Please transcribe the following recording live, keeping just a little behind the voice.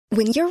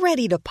When you're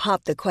ready to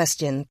pop the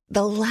question,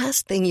 the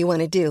last thing you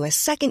want to do is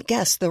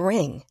second-guess the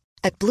ring.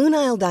 At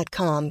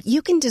BlueNile.com,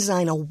 you can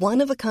design a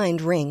one-of-a-kind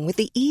ring with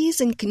the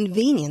ease and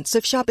convenience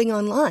of shopping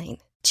online.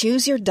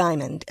 Choose your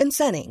diamond and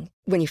setting.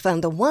 When you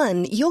find the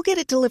one, you'll get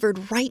it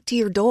delivered right to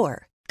your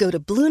door. Go to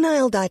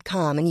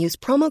BlueNile.com and use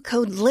promo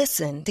code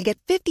LISTEN to get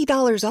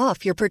 $50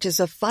 off your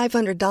purchase of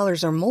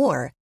 $500 or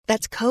more.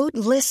 That's code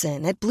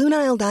LISTEN at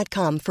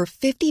BlueNile.com for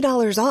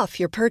 $50 off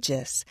your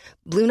purchase.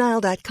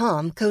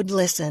 BlueNile.com, code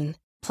LISTEN.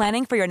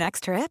 Planning for your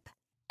next trip?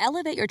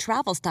 Elevate your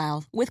travel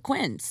style with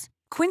Quince.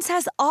 Quince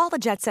has all the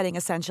jet-setting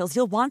essentials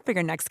you'll want for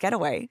your next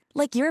getaway,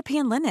 like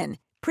European linen,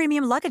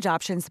 premium luggage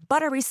options,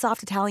 buttery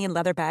soft Italian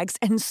leather bags,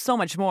 and so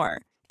much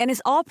more. And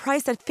is all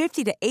priced at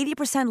 50 to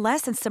 80%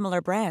 less than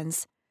similar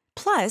brands.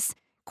 Plus,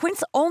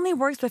 Quince only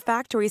works with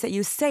factories that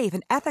use safe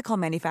and ethical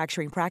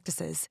manufacturing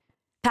practices.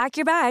 Pack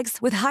your bags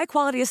with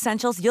high-quality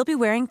essentials you'll be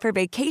wearing for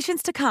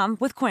vacations to come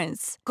with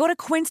Quince. Go to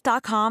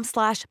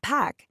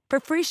quince.com/pack for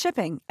free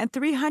shipping and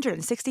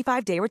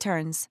 365-day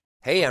returns.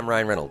 Hey, I'm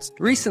Ryan Reynolds.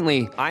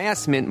 Recently, I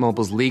asked Mint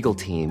Mobile's legal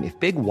team if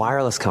big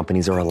wireless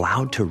companies are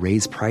allowed to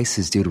raise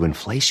prices due to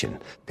inflation.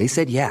 They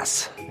said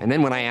yes. And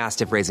then when I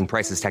asked if raising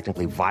prices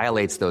technically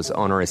violates those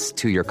onerous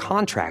two-year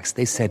contracts,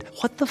 they said,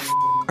 "What the f***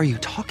 are you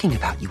talking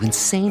about, you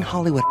insane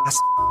Hollywood ass?"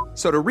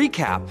 So to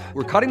recap,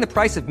 we're cutting the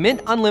price of Mint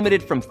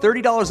Unlimited from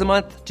 $30 a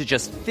month to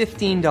just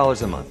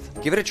 $15 a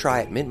month. Give it a try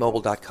at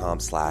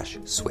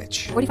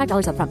mintmobile.com/switch.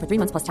 $45 up front for 3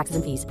 months plus taxes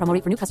and fees. Promo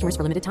rate for new customers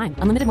for limited time.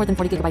 Unlimited more than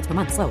 40 gigabytes per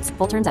month. Slows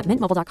full terms at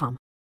mintmobile.com.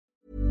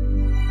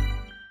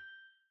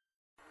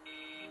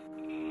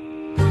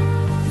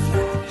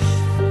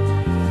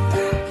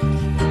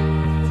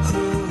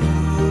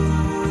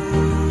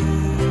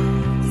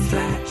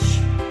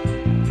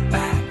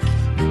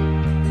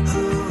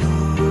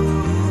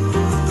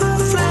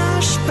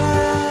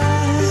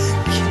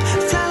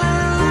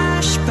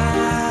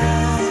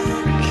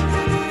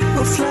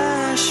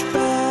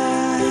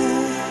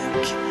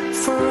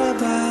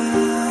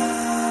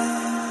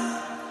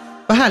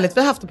 Vad härligt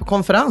vi har haft det på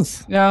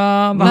konferens.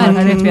 Ja, vad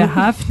härligt vi har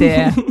haft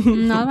det.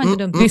 Det var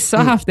inte dumt. Vissa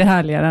har haft det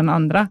härligare än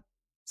andra.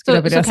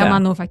 Så kan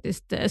man nog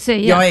faktiskt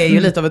säga. Jag är ju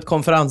lite av ett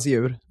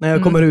konferensdjur när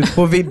jag kommer ut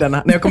på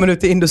vidderna. När jag kommer ut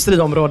till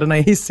industriområdena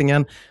i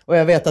Hisingen och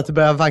jag vet att det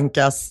börjar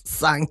vankas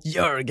Sankt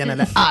Jörgen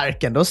eller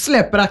Arken. Då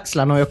släpper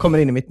axlarna och jag kommer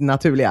in i mitt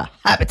naturliga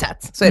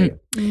habitat. Så är det ju.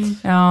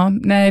 Ja,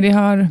 nej det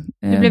har...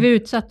 Du blev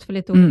utsatt för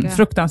lite olika...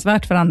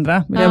 fruktansvärt för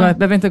andra. Ja. Jag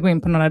behöver inte gå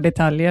in på några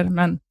detaljer,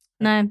 men...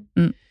 Nej.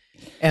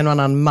 En och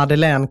annan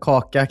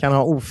Madeleine-kaka kan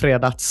ha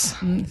ofredats.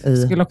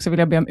 Skulle också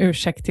vilja be om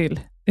ursäkt till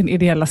den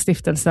ideella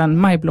stiftelsen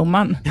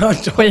Majblomman.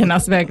 På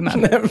Inas vägnar.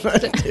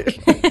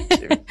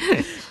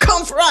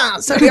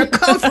 Konferens! Vi har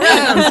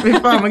konferens! Vi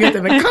fan vad gött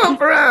det med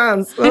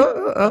konferens!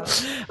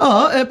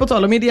 Ja, på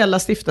tal om ideella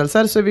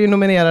stiftelser så är vi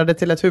nominerade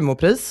till ett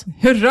humorpris.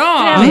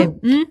 Hurra!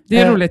 Det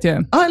är roligt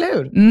ju. Ja, eller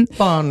hur?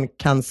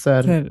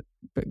 Barncancer.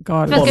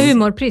 Svenska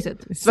humorpriset.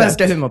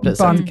 Svenska humorpriset.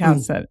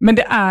 Barncancer. Men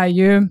det är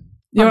ju...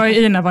 Jag och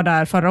Ina var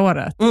där förra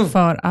året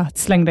för att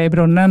Släng dig i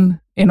brunnen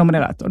är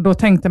nominerat. Och då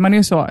tänkte man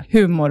ju så,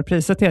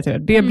 humorpriset heter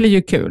det blir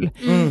ju kul.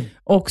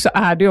 Och så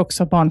är det ju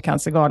också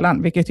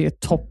Barncancergalan, vilket är ju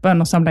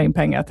toppen att samla in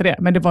pengar till det.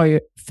 Men det var ju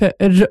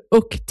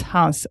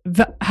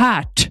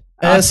fruktansvärt.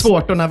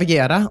 Svårt att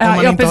navigera om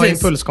man inte har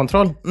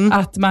impulskontroll.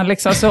 Att man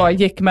liksom så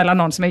gick mellan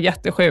någon som är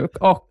jättesjuk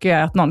och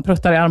att någon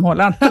pruttar i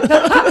armhålan.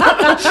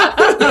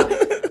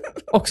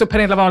 Också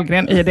Pernilla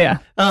Wahlgren i det,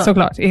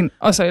 såklart.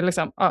 Och så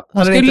liksom,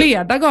 hon ska ju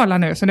leda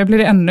galan nu, så det blir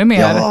det ännu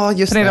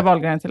mer Pernilla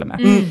Wahlgren till och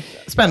med.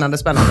 Spännande.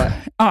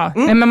 Ja,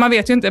 nej, men man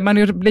vet ju inte, man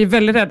blir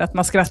väldigt rädd att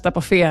man skrattar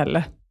på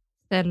fel.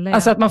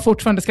 Alltså att man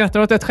fortfarande skrattar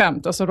åt ett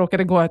skämt och så råkar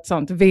det gå ett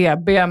sånt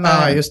VB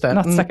med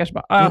något stackars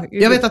barn.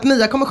 Jag vet att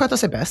Mia kommer sköta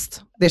sig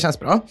bäst. Det känns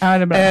bra. Ja, det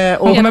är bra.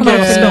 Och hon kommer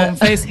vara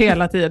stoneface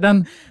hela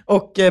tiden.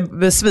 Och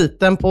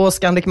sviten på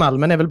Scandic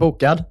Malmen är väl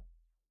bokad?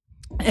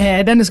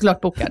 Den är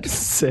såklart bokad.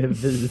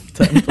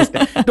 Sviten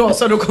på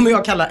då kommer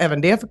jag kalla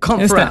även det för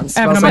konferens.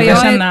 Även om jag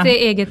har ett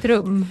eget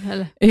rum?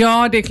 Eller?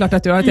 Ja, det är klart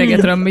att du har ett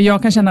eget rum. Men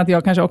jag kan känna att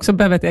jag kanske också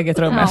behöver ett eget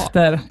rum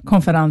efter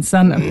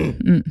konferensen.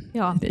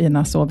 Ja.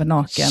 Ina sover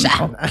naken.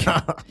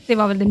 Det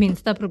var väl det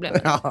minsta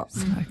problemet.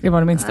 Det var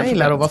det minsta problemet. Jag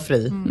gillar att vara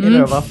fri.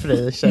 Gillar att vara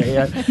fri,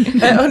 tjejer.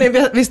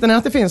 Hörrni, visste ni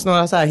att det finns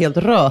några så här helt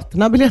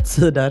rötna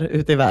biljettsidor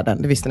ute i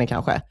världen? Det visste ni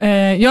kanske?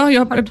 Ja,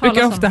 jag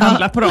brukar ofta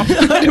handla på dem.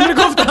 Du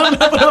brukar ofta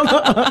handla på dem.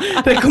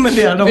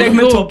 Rekommenderar dem. De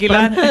är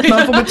toppen.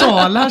 Man får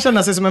betala,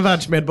 känna sig som en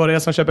världsmedborgare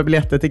som köper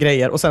biljetter till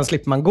grejer och sen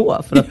slipper man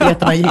gå för att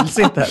biljetterna gills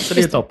inte. Så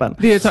det är toppen.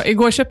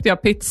 Igår köpte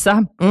jag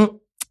pizza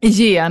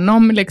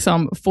genom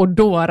liksom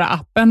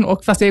Foodora-appen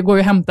och fast jag går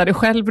ju och hämtar det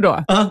själv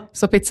då.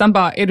 Så pizzan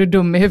bara, är du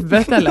dum i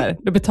huvudet eller?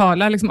 Du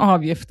betalar liksom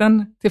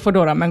avgiften till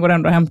Foodora men går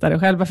ändå och hämtar det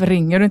själv. Varför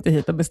ringer du inte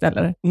hit och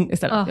beställer det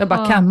istället? Jag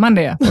bara, kan man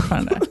det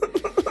fortfarande?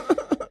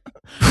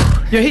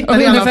 Jag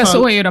hittade ungefär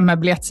så är ju de här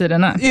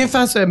biljettsidorna.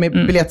 Ungefär så är med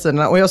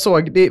biljettsidorna. Och jag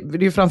såg, det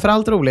är ju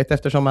framförallt roligt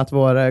eftersom att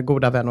vår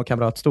goda vän och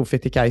kamrat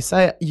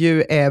Storfitti-Kajsa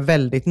ju är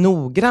väldigt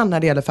noggrann när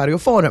det gäller färg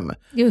och form.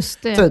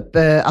 Just det. Typ,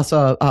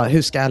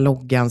 hur ska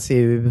loggan se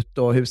ut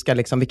och hur ska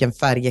vilken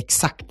färg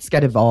exakt ska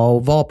det vara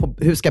och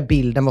hur ska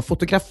bilden vara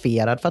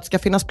fotograferad för att det ska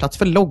finnas plats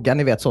för loggan,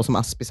 ni vet så som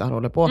Aspisar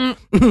håller på.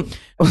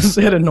 Och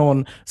så är det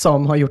någon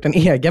som har gjort en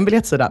egen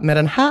biljettsida med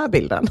den här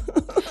bilden.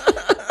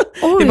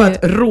 Det är bara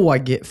ett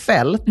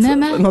rågfält.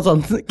 Något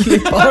sånt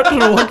klippart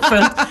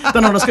rågfält.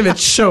 Där någon har skrivit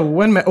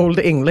showen med Old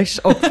English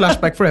och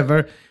Flashback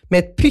Forever med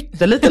ett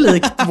pyttelite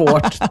likt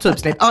vårt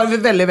typsnitt. Ja,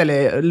 väldigt,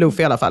 väldigt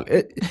loofy i alla fall.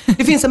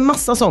 Det finns en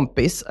massa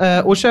zombis.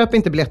 Och köp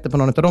inte biljetter på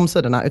någon av de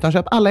sidorna, utan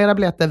köp alla era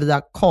biljetter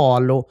via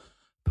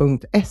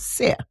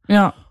kalo.se.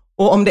 Ja.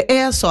 Och om det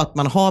är så att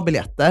man har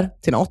biljetter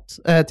till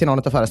någon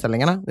av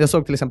föreställningarna. Jag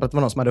såg till exempel att det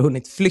var någon som hade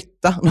hunnit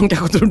flytta. De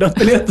kanske trodde att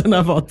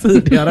biljetterna var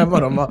tidigare än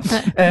vad de var.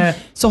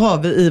 Så har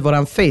vi i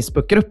vår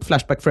Facebookgrupp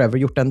Flashback Forever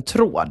gjort en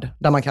tråd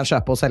där man kan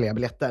köpa och sälja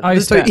biljetter. Ja,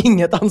 vi tar ju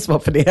inget ansvar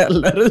för det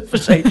heller i och för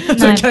sig.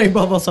 Så det kan ju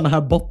bara vara sådana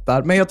här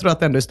bottar. Men jag tror att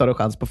det ändå är större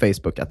chans på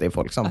Facebook att det är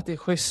folk som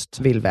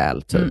vill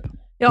väl typ.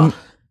 Ja.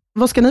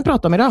 Vad ska ni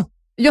prata om idag?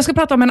 Jag ska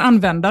prata om en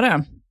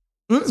användare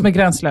som är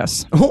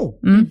gränslös.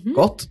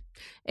 Gott.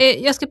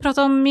 Jag ska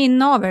prata om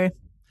inavel.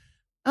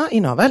 Ja,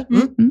 inavel.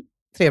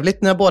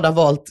 Trevligt. Ni har båda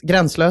valt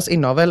gränslös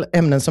inavel,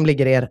 ämnen som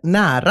ligger er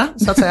nära,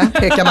 så att säga.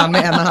 Pekar man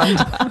med ena hand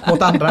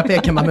mot andra,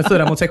 pekar man med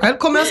 4 mot sig själv.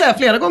 Kommer jag säga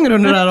flera gånger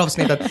under det här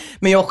avsnittet.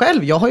 Men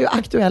jag har ju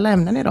aktuella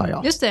ämnen idag.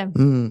 Ja. Just det.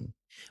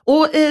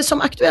 Och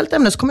som aktuellt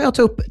ämne så kommer jag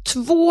ta upp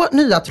 2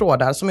 nya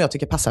trådar som jag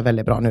tycker passar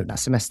väldigt bra nu när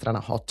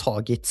semestrarna har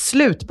tagit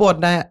slut.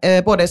 Båda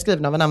är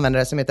skrivna av en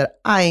användare som heter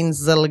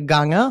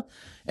Einzelganger.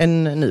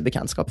 En ny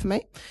bekantskap för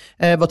mig.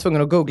 Var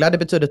tvungen att googla. Det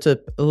betyder typ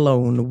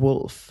lone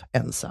wolf,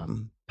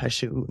 ensam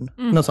person.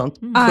 Något sånt.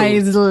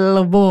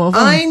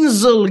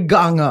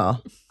 Einzelganger.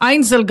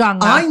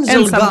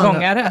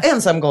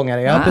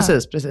 Ensamgångare, ja.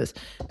 Precis.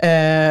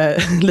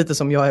 Lite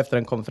som jag efter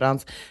en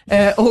konferens.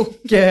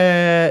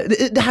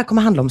 Det här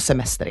kommer handla om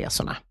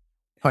semesterresorna.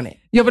 Hörrni.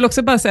 Jag vill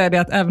också bara säga det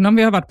att även om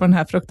vi har varit på den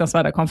här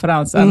fruktansvärda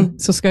konferensen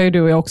så ska ju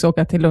du och jag också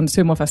åka till Lunds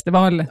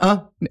humorfestival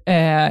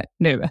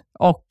nu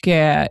och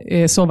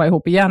sova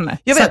ihop igen.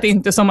 Så att det är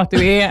inte som att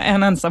du är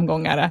en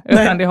ensamgångare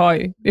utan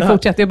det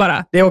fortsätter ju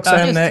bara. Det är också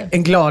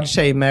en glad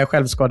tjej med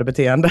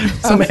självskadebeteende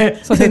som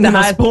är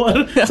dina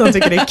spår som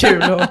tycker det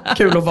är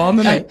kul att vara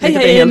med mig. Det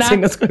är helt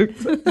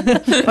sinnessjukt.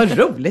 Vad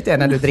roligt det är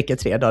när du dricker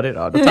 3 dagar i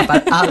rad och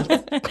tappar allt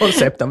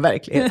koncept om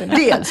verkligheten.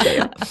 Det älskar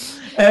jag.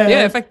 Det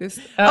gör jag faktiskt.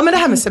 Ja, men det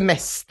här med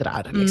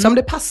semestrar, liksom,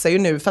 det passar ju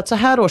nu. För att så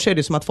här år så är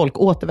det som att folk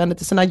återvänder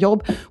till sina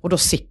jobb. Och då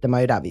sitter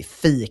man ju där vid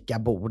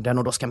fikaborden.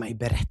 Och då ska man ju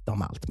berätta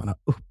om allt man har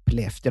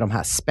upplevt i de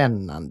här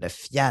spännande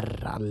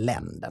fjärran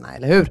länderna,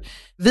 eller hur?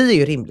 Vi är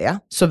ju rimliga,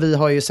 så vi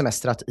har ju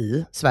semestrat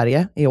i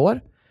Sverige i år.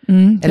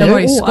 Eller jag var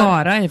i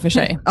Skara i och för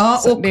sig. Ja,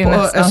 så och det är på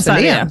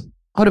Österlen.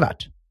 Har du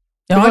varit?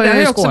 Ja, det har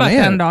jag också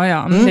varit en dag,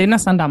 ja. Det är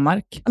nästan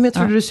Danmark. Men jag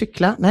trodde du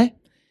cykla. Nej.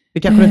 Det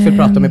kanske du inte vill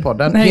prata om i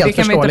podden. Nej, helt det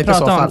kan vi inte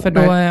prata om, för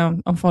då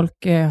om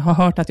folk har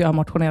hört att jag har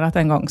motionerat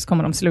en gång så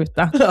kommer de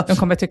sluta. De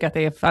kommer tycka att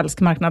det är falsk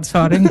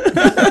marknadsföring.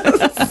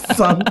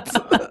 Sant.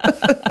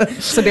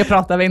 Så det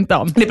pratar vi inte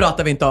om. Det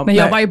pratar vi inte om. Men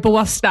jag var i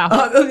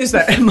Båstad. Ja, just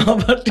det. Man har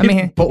varit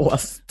i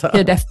Båstad.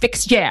 Det är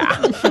fix, yeah.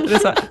 Det är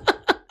så.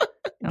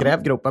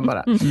 Gräv gropen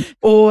bara.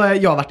 Och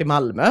jag har varit i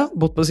Malmö,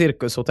 bott på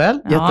cirkushotell,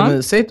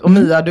 jättemysigt. Och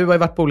Mia, du har ju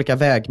varit på olika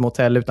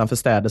vägmotell utanför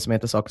städer som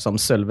heter saker som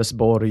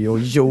Sölvesborg och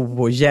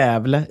Jo och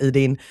Gävle i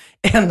din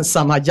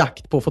ensamma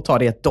jakt på att få ta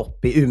dig ett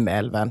dopp i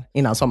Umeälven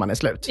innan sommaren är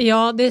slut.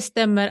 Ja, det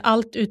stämmer.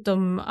 Allt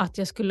utom att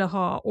jag skulle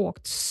ha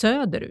åkt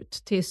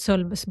söderut till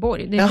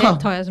Sölvesborg. Det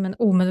tar jag som en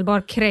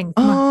omedelbar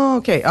kränkning.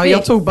 Okej. Ja,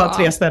 jag tog bara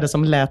 3 städer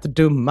som lät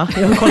dumma.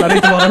 Jag kollade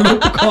inte vad de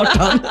låg på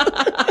kartan.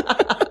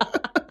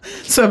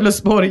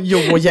 Sölvesborg, Jo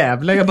och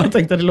Gävle. Jag bara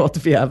tänkte att det låter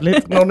för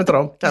jävligt. Någon utav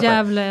dem kanske.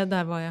 Gävle,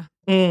 där var jag.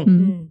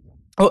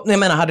 Och jag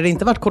menar, hade det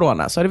inte varit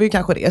corona så hade vi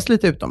kanske rest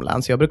lite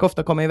utomlands. Jag brukar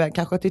ofta komma iväg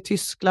kanske till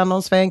Tyskland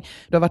någon sväng.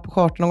 Du har varit på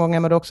charter någon gång,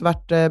 men du har också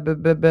varit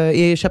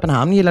i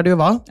Köpenhamn. Gillar du att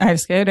vara? Jag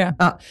älskar ju det.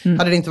 Ja.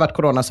 Hade det inte varit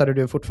corona så hade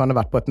du fortfarande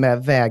varit på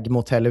ett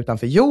vägmotell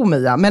utanför Jo,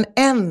 Mia. Men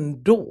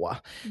ändå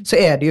så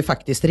är det ju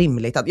faktiskt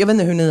rimligt att, jag vet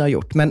inte hur ni har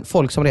gjort, men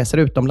folk som reser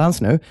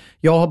utomlands nu,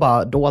 jag har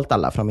bara dolt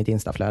alla från mitt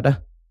Instaflöde.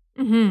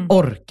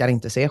 Orkar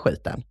inte se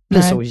skiten.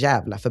 Blir så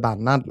jävla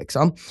förbannad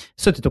liksom.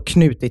 Suttit och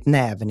knutit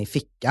näven i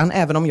fickan.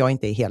 Även om jag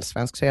inte är helt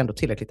svensk så är jag ändå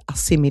tillräckligt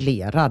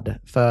assimilerad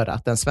för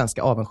att den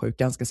svenska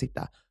avundsjukan ska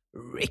sitta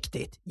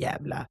riktigt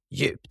jävla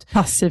djupt.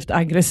 Passivt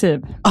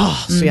aggressiv.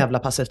 Så jävla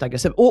passivt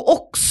aggressiv. Och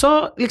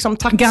också liksom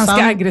tacksam.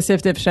 Ganska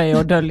aggressivt i och för sig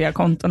att dölja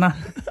kontona.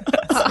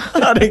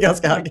 Ja, det är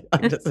ganska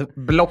aggressivt.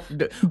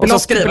 Och så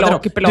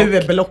skriver du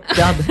är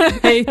blockad.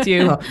 Hate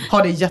you. Ja,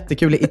 ha det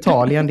jättekul i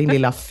Italien, din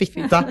lilla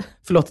fitta.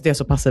 Förlåt att det är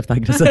så passivt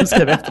aggressivt,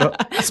 skriver efteråt.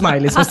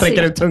 Smiley som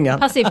sträcker ut tungan.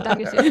 Passivt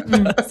aggressivt.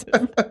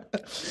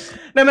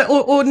 Nej, men,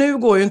 och nu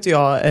går ju inte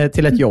jag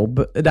till ett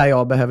jobb där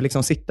jag behöver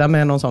liksom sitta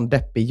med någon sån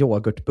deppig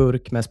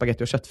yoghurtburk med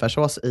spaghetti och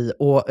köttfärssås i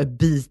och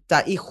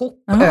bita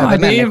ihop över människor.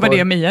 Det är ju vad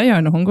det Mia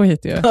gör när hon går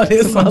hit ju. Ja, det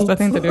är så konstigt att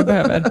inte du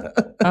behöver.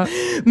 Ja.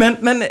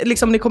 Men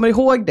liksom, ni kommer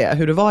ihåg det,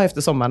 hur det var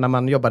efter sommaren när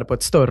man jobbade på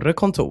ett större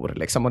kontor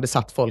liksom, och det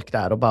satt folk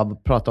där och bara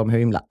pratade om hur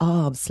himla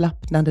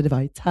avslappnande det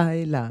var i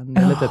Thailand.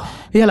 Eller typ,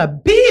 hur jävla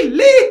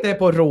billigt det är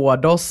på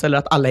Rhodos, eller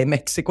att alla i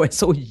Mexiko är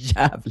så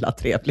jävla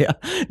trevliga.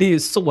 Det är ju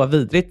så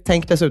vidrigt.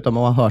 Tänk dessutom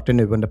att ha hört det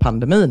nu under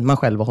pandemin. Man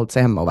själv har hållit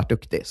sig hemma och varit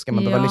duktig. Ska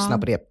man behöva lyssna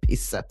på det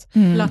pisset?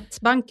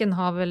 Platsbanken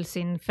har väl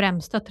sin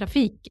främsta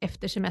trafik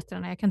efter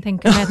semestrarna. Jag kan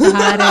tänka mig att det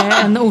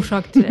här är en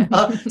orsak till det.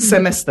 Ja,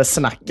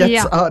 semestersnacket.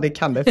 Ja, det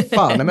kan det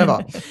fan med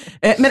vara.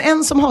 Men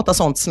en som hatar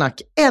sånt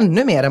snack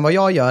ännu mer än vad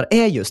jag gör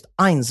är just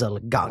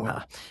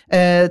Einzelganger.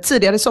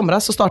 Tidigare i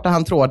somras så startade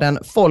han tråden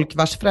folk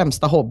vars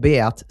främsta hobby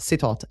är att,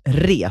 citat,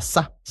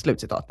 resa.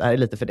 Slutcitat. Det här är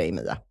lite för dig,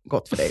 Mia.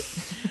 Gott för dig.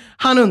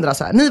 Han undrar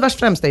så här: ni vars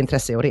främsta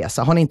intresse är att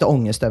resa, har ni inte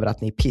ångest över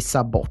att ni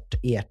pissar bort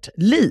ert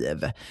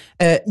liv?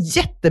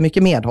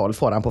 Jättemycket medhåll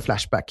får han på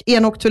Flashback.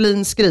 Enok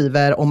Thulin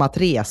skriver om att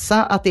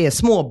resa, att det är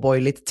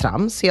småborgerligt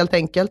trams helt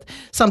enkelt.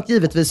 Samt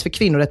givetvis för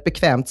kvinnor ett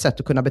bekvämt sätt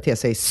att kunna bete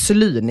sig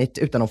slynigt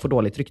utan att få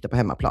dåligt rykte på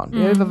hemmaplan. Det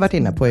har vi varit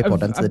inne på i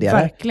podden tidigare.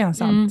 Verkligen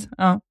sant.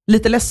 Ja.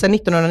 Lite ledsen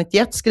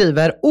 1991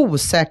 skriver: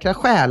 osäkra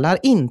själar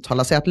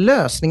intalar sig att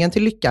lösningen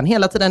till lyckan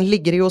hela tiden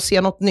ligger i att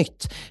se något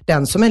nytt.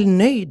 Den som är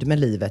nöjd med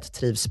livet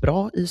trivs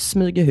bra i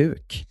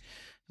Smygehuk.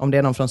 Om det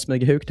är någon från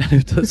Smygehuk där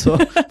ute så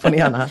får ni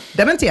gärna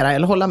dementera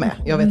eller hålla med.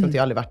 Jag vet inte, jag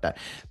har aldrig varit där.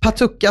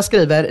 Patucka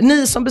skriver: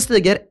 ni som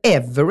bestiger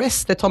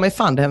Everest, det tar mig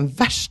fan den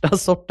värsta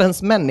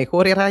sortens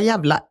människor. Era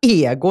jävla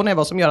egon är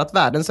vad som gör att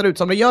världen ser ut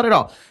som det gör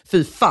idag.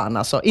 Fy fan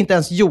alltså, inte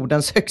ens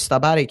jordens högsta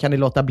berg kan ni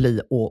låta bli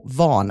att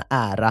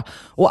vanära.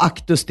 Och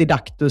Actus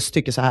Didactus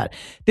tycker så här: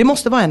 det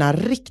måste vara en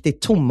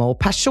riktigt tomma och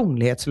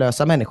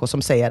personlighetslösa människor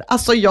som säger: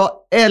 alltså jag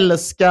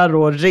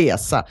älskar att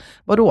resa.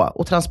 Vadå?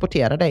 Och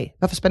transportera dig?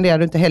 Varför spenderar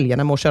du inte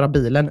helgerna med att köra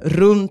bilen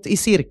runt i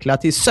cirklar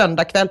till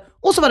söndag kväll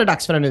och så var det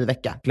dags för en ny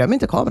vecka? Glöm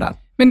inte kameran.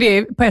 Men det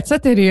är, på ett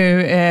sätt är det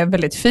ju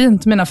väldigt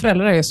fint. Mina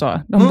föräldrar är ju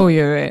så. De bor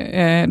ju,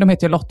 de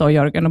heter ju Lotta och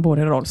Jörgen och bor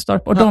i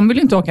Rollstorp. Och de vill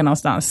ju inte åka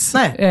någonstans.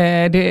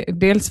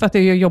 Dels för att det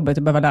är ju jobbigt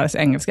att behöva lära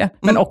sig engelska.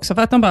 Men också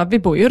för att de bara, vi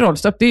bor ju i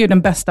Rollstorp. Det är ju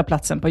den bästa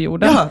platsen på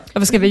jorden. Ja.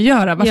 Varför ska vi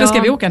göra? Varför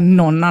ska vi åka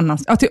någon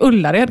annanstans? Ja, till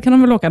Ullared kan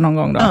de väl åka någon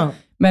gång då. Ja.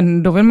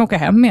 Men då vill man åka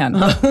hem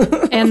igen.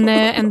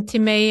 En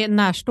till mig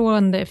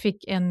närstående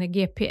fick en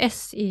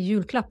GPS i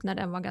julklapp när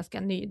den var ganska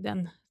ny,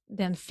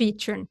 den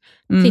featuren.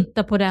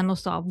 Titta på den och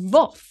sa: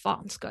 vad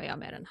fan ska jag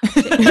med den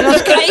här? Jag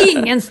ska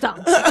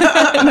ingenstans.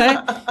 Nej,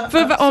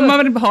 för om man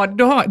vill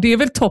ha, det är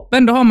väl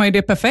toppen, då har man ju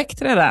det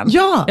perfekt redan.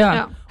 Ja.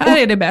 Här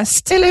är det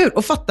bäst. Eller hur?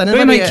 Och fattar ni då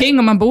är man ju king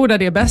om man bor där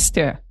det är bäst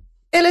ju.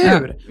 Eller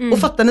hur? Och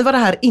fattar ni vad det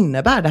här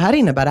innebär? Det här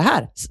innebär det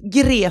här.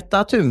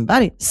 Greta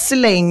Thunberg,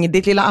 släng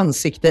ditt lilla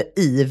ansikte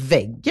i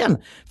väggen.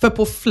 För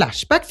på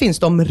Flashback finns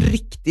de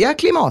riktiga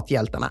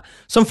klimathjältarna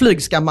som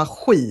flygskammar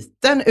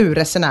skiten ur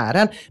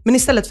resenären. Men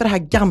istället för det här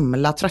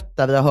gamla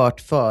trötta vi har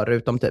hört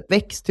förut om typ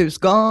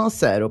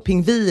växthusgaser och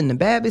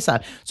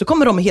pingvinbebisar, så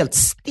kommer de med helt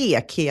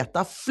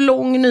stekheta,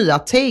 nya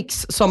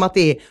takes som att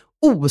det är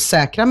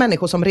osäkra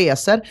människor som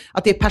reser,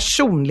 att det är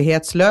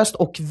personlighetslöst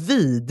och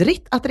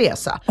vidrigt att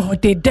resa.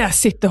 Det där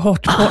sitter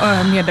hårt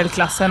på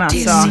medelklassen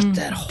alltså. Det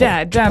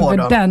sitter hårt på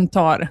dem. Den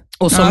tar.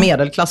 Och som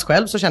medelklass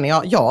själv så känner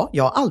jag,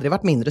 jag har aldrig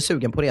varit mindre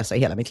sugen på att resa i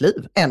hela mitt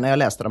liv än när jag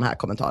läste de här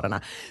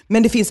kommentarerna.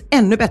 Men det finns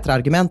ännu bättre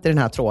argument i den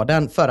här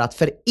tråden för att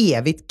för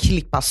evigt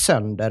klippa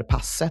sönder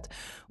passet.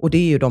 Och det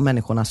är ju de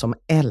människorna som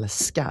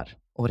älskar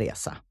att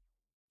resa.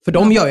 För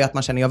de gör ju att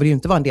man känner, jag vill ju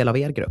inte vara en del av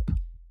er grupp.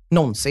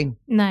 Någonsin.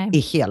 Nej. I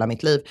hela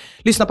mitt liv.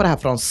 Lyssna på det här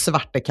från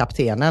Svarte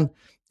kaptenen.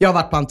 Jag har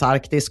varit på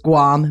Antarktis,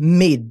 Guam,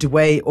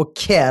 Midway och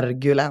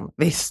Kerguelen.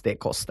 Visst, det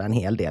kostar en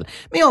hel del.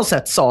 Men jag har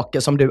sett saker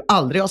som du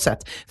aldrig har sett.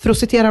 För att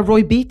citera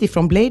Roy Beatty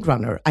från Blade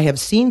Runner: I have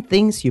seen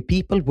things you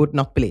people would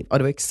not believe. Ja,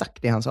 det var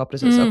exakt det han sa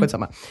precis.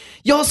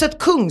 Jag har sett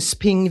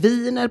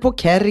kungspingviner på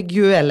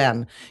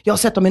Kerguelen. Jag har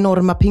sett de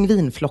enorma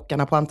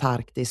pingvinflockarna på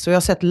Antarktis. Och jag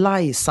har sett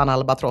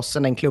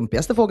Laysan-albatrossen, den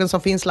klumpigaste fågeln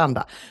som finns,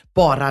 landa.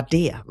 Bara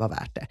det var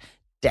värt det.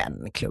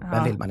 Den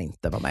klubben vill man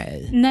inte vara med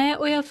i. Nej,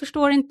 och jag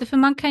förstår inte, för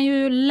man kan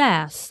ju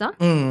läsa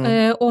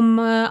om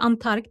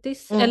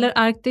Antarktis eller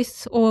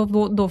Arktis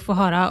och då få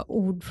höra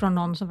ord från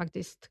någon som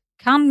faktiskt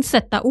kan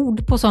sätta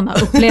ord på sådana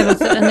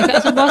upplevelser.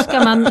 Alltså,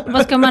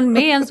 vad ska man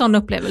med en sån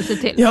upplevelse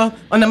till? Ja,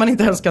 och när man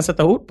inte ens kan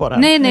sätta ord på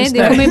den. Nej,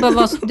 det kommer ju bara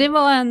vara, det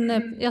var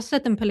jag har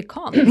sett en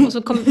pelikan och så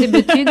det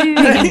betyder ju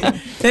ingenting.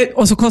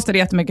 Och så kostar det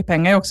jättemycket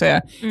pengar också.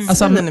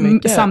 Alltså,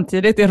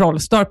 samtidigt i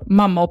Rollstorp,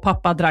 mamma och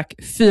pappa drack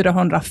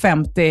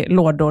 450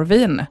 lådor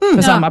vin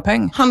för samma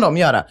peng. Han de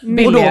göra.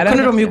 Och då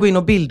kunde de ju gå in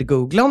och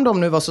bildgoogla om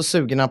de nu var så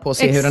sugna på att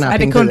se hur den här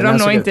pingvinen såg ut. Det kunde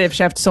de nog inte i och för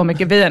sig efter så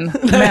mycket vin,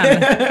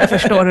 men jag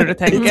förstår hur du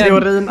tänker. I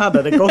teorin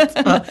hade det gått.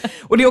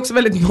 Och det är också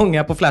väldigt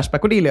många på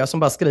Flashback, och det gillar jag, som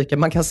bara skriker,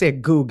 man kan se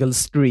Google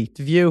Street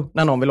View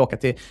när någon vill åka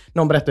till,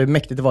 någon berättar hur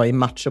mäktigt det var i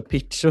Machu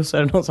Picchu, så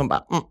är det någon som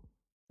bara,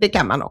 det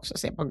kan man också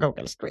se på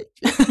Google Street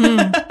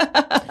View.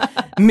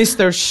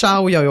 Mr.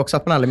 Chow gör ju också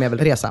att man aldrig mer vill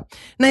resa.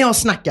 När jag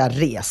snackar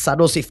resa,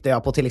 då syftar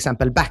jag på till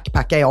exempel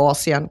backpacka i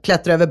Asien,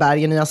 klättra över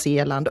berg i Nya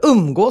Zeeland,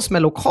 umgås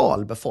med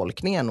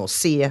lokalbefolkningen och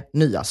se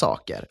nya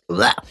saker.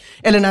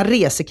 Eller när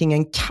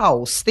resekingen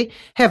Kausti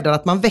hävdar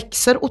att man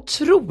växer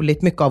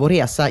otroligt mycket av att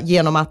resa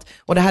genom att,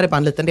 och det här är bara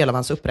en liten del av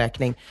hans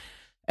uppräkning,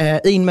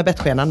 in med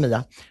bettskenan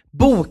Mia,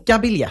 boka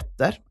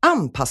biljetter,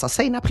 anpassa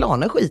sig när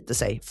planen skiter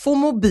sig, få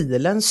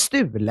mobilen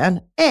stulen,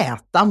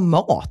 äta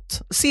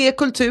mat, se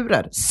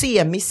kulturer,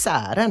 se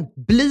misären,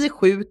 bli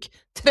sjuk,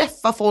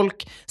 träffa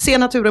folk, se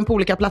naturen på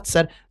olika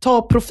platser,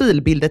 ta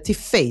profilbilder till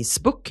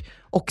Facebook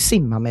och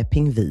simma med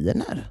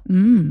pingviner.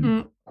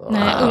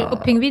 Nej,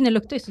 och pingviner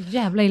luktar ju så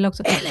jävla illa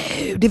också.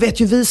 Det vet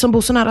ju vi som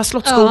bor så nära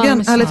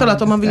Slottsskogen. Ärligt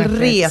talat, om man vill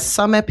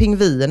resa med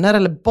pingviner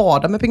eller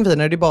bada med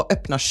pingviner, det är bara att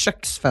öppna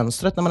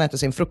köksfönstret när man äter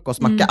sin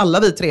frukostmacka. Alla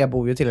vi tre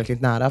bor ju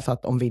tillräckligt nära för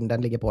att om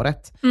vinden ligger på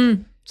rätt.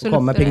 Så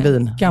kommer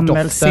pingvin.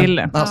 Gammelsill.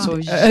 Alltså,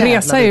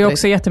 resa är ju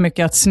också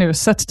jättemycket att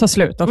snuset tar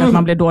slut och att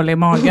man blir dålig i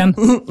magen.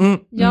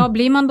 Ja,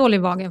 blir man dålig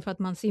i magen för att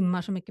man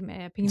simmar så mycket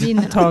med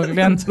pingviner?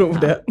 Antagligen. Tror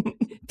det.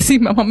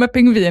 Simmar man med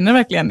pingviner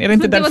verkligen? Är det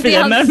inte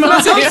delfiner?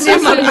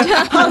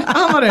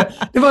 Han var det.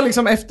 Det var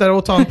liksom efter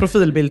att ta en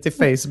profilbild till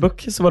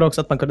Facebook, så var det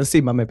också att man kunde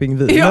simma med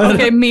pingviner. Ja,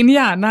 okej, min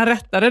hjärna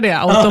rättade det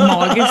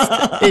automatiskt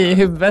i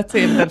huvudet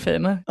till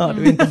delfiner. Ja,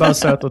 du är inte bara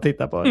söt att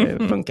titta på.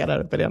 Det funkar där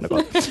uppe, det är ändå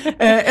gott.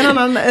 En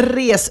annan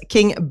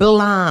resking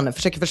Blan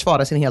försöker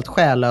försvara sin helt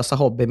själlösa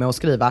hobby med att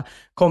skriva.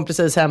 Kom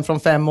precis hem från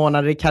 5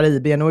 månader i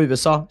Karibien och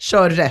USA.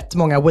 Kör rätt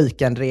många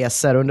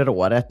weekendresor under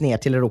året ner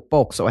till Europa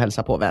också och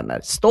hälsa på vänner.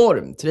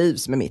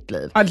 Stormtrivs med mitt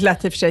liv. Ja, det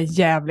lät i och för sig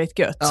jävligt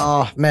gött.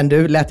 Ja, men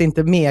du lät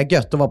inte mer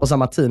gött att vara på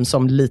samma team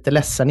som Lite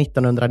ledsen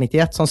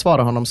 1991 som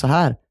svarar honom så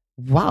här.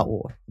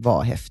 Wow,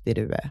 vad häftig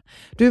du är.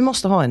 Du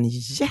måste ha en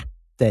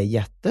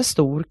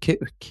jättestor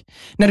kuk.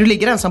 När du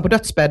ligger ensam på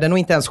dödsbädden och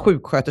inte ens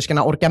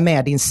sjuksköterskorna orkar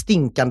med din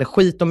stinkande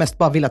skit och mest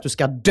bara vill att du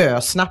ska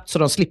dö snabbt så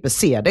de slipper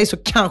se dig, så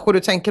kanske du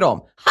tänker om.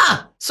 Ha!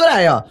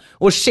 Sådär ja!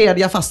 Och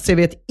kedja fast sig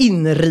vid ett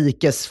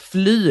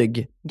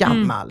inrikesflyg.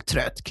 Gammal,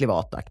 trött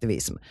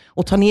klimataktivism.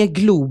 Och ta ner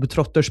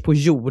globetrotters på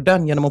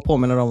jorden genom att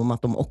påminna dem om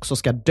att de också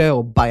ska dö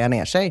och baja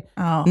ner sig.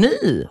 Ja.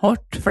 Ny,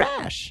 Hårt.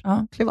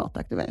 fresh,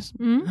 klimataktivism.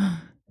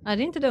 Nej,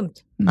 det är inte dumt.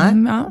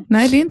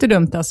 Nej, det är inte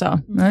dumt alltså.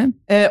 Nej.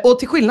 Och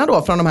till skillnad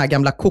då från de här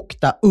gamla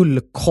kokta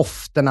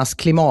ullkofternas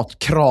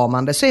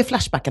klimatkramande, så är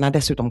flashbackarna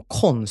dessutom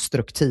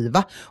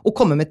konstruktiva och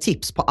kommer med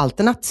tips på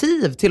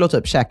alternativ till att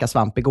typ käka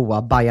svamp i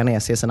goa, baja ner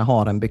sig i sina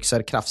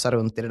harenbyxor, krafsa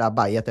runt i det där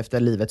bajet efter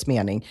livets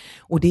mening.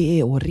 Och det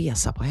är att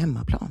resa på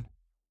hemmaplan.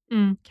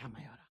 Kan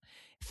man göra.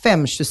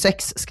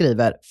 526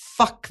 skriver,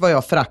 fuck vad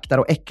jag föraktar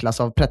och äcklas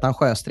av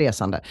pretentiöst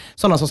resande.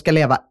 Sådana som ska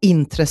leva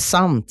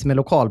intressant med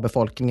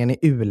lokalbefolkningen i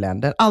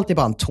u-länder. Allt är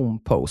bara en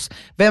tom pose.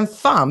 Vem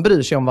fan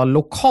bryr sig om vad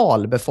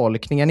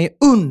lokalbefolkningen i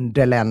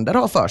underländer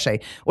har för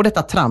sig? Och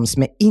detta trams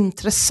med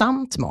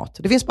intressant mat.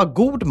 Det finns bara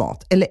god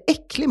mat eller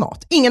äcklig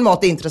mat. Ingen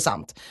mat är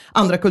intressant.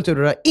 Andra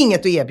kulturer har inget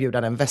att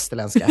erbjuda den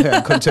västerländska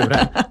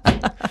högkulturen.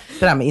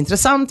 Det där med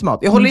intressant mat.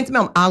 Jag håller inte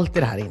med om allt i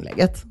det här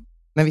inlägget.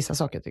 Men vissa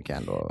saker tycker jag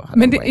ändå...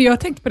 Men jag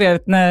tänkte på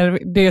det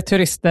när det är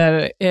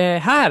turister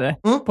här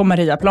på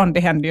Mariaplan. Det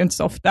händer ju inte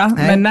så ofta.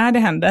 Nej. Men när det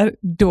händer,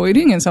 då är det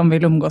ingen som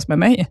vill umgås med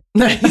mig.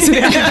 Nej. Så det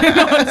är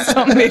någon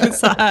som vill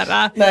så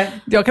här. Nej.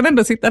 Jag kan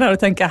ändå sitta där och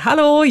tänka,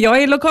 hallå,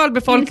 jag är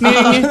lokalbefolkning.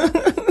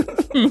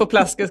 På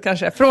Plaskes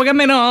kanske. Fråga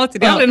mig något.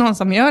 Det är aldrig någon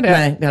som gör det.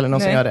 Nej, det är aldrig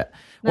någon som gör det.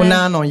 Och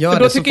när någon gör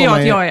då det tycker jag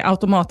att jag är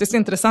automatiskt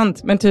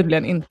intressant, men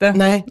tydligen inte.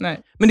 Nej.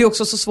 Men det är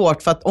också så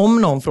svårt för att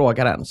om någon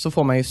frågar en så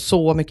får man ju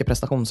så mycket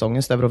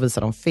prestationsångest över att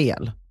visa dem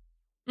fel.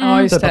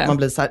 Ja, just typ det. Att man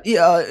blir så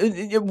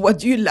här, what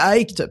do you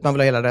like? Typ. Man vill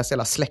ha hela deras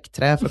hela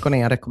släktträ för att kunna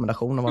ge en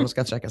rekommendation om vad de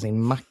ska käka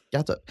sin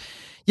macka. Typ.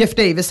 Jeff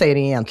Davis säger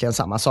egentligen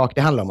samma sak.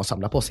 Det handlar om att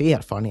samla på sig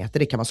erfarenheter.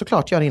 Det kan man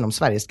såklart göra inom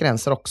Sveriges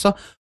gränser också.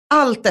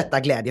 Allt detta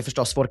glädjer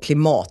förstås vår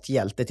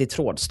klimathjälte till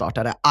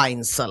trådstartare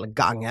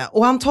Einzelgange.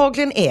 Och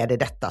antagligen är det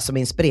detta som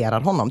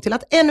inspirerar honom till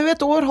att ännu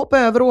ett år hoppa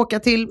över och åka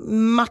till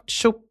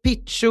Machu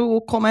Picchu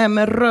och komma hem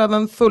med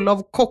röven full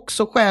av koks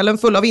och själen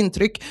full av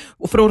intryck.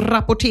 Och för att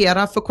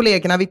rapportera för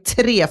kollegorna vid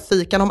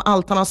 3-fikan om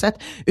allt han har sett.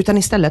 Utan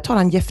istället tar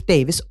han Jeff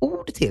Davis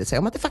ord till sig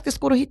om att det faktiskt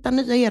går att hitta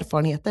nya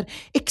erfarenheter.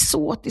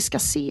 Exotiska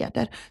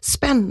seder,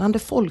 spännande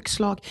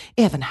folkslag,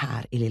 även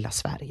här i lilla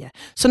Sverige.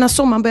 Så när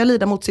sommaren börjar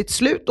lida mot sitt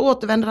slut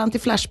återvänder han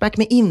till Flashback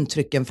med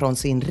intrycken från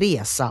sin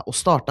resa och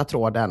startar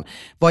tråden.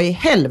 Vad i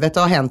helvete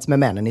har hänt med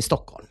männen i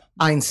Stockholm?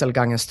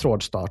 Einzelgangens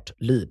trådstart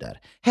lyder: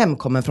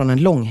 hemkommen från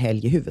en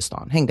långhelg i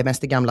huvudstaden. Hängde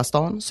mest i Gamla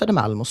stan,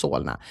 Södermalm och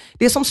Solna.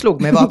 Det som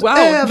slog mig var att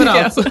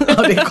överallt...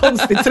 Ja, det är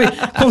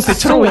konstigt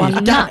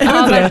trojka.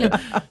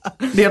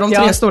 Det är de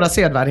 3 stora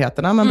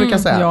sedvärdigheterna man brukar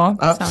säga.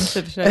 Ja, sant i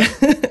och för sig.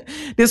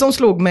 Det som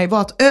slog mig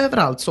var att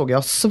överallt såg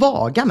jag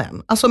svaga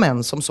män. Alltså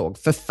män som såg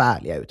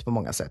förfärliga ut på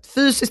många sätt.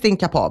 Fysiskt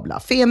inkapabla,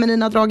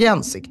 feminina drag i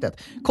ansiktet,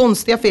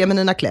 konstiga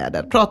feminina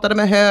kläder, pratade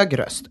med hög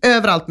röst.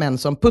 Överallt män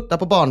som puttar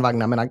på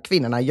barnvagnar medan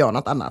kvinnorna gör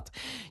något annat.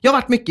 Jag har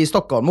varit mycket i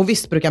Stockholm och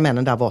visst brukar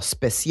männen där vara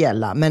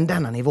speciella, men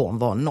denna nivån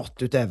var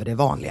något utöver det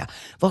vanliga.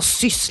 Vad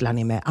sysslar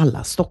ni med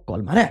alla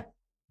stockholmare?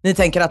 Ni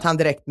tänker att han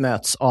direkt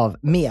möts av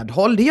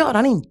medhåll. Det gör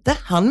han inte.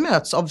 Han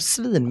möts av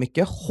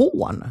svinmycket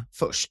hån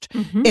först.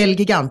 El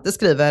Gigante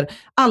skriver: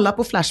 alla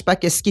på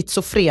Flashback är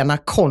schizofrena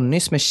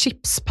Connys med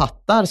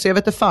chipspattar. Så jag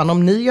vet inte fan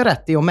om ni gör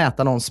rätt i att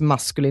mäta någons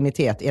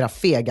maskulinitet. Era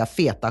fega,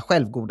 feta,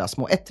 självgoda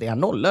små ettriga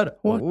nollor.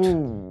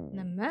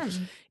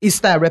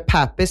 Istare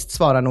Papist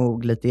svarar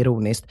nog lite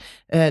ironiskt: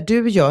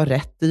 du gör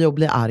rätt i att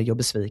bli arg och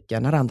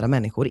besviken när andra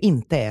människor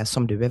inte är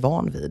som du är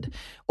van vid.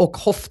 Och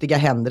Hoftiga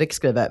Henrik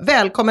skriver: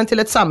 välkommen till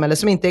ett samhälle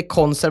som inte är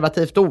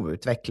konservativt och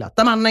outvecklat.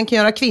 Där mannen kan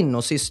göra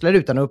kvinnosysslor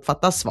utan att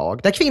uppfattas svag.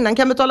 Där kvinnan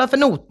kan betala för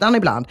notan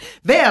ibland.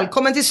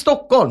 Välkommen till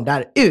Stockholm,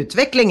 där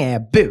utveckling är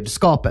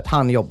budskapet.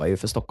 Han jobbar ju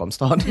för Stockholms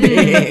stad.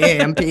 Det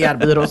är en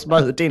PR-byrå som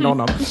har hyrt in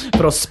honom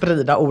för att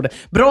sprida ord.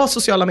 Bra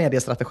sociala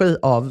mediestrategi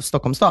av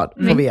Stockholms stad.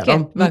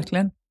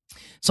 Verkligen.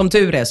 Som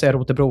tur är så är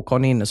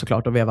Rotebro-Conny inne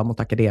såklart och vevar mot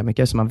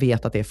akademiker, så man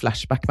vet att det är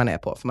Flashback man är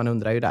på, för man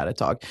undrar ju där ett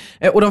tag.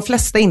 Och de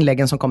flesta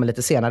inläggen som kommer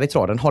lite senare i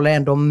tråden håller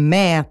ändå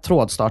med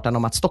trådstarten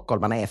om att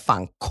stockholmarna är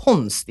fan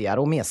konstigare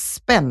och mer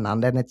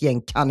spännande än ett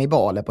gäng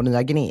kannibaler på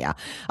Nya Guinea.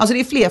 Alltså det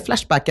är fler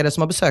Flashbackare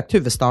som har besökt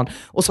huvudstaden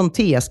och som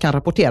TS kan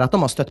rapportera att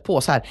de har stött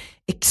på så här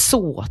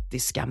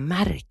exotiska,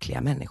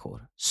 märkliga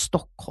människor.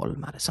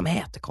 Stockholmare som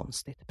äter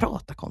konstigt,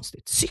 pratar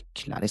konstigt,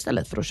 cyklar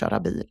istället för att köra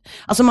bil.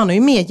 Alltså man har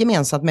ju mer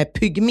gemensamt med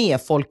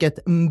pygméfolket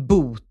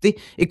Mbuti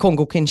i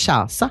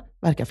Kongo-Kinshasa,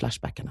 verkar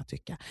Flashbackarna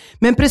tycka.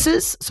 Men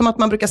precis som att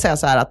man brukar säga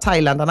så här att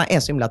thailändarna är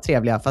så himla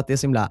trevliga för att det är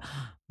så himla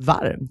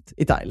varmt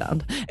i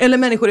Thailand. Eller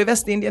människor i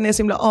Västindien är så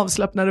himla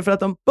avslappnade för att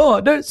de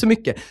badar så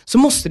mycket. Så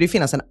måste det ju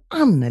finnas en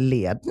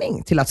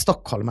anledning till att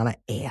stockholmarna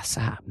är så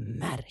här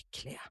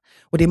märkliga.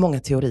 Och det är många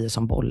teorier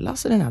som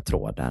bollas i den här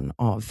tråden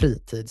av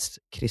fritids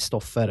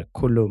Kristoffer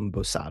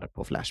Columbusar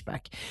på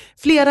Flashback.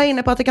 Flera är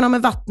inne på att det kan ha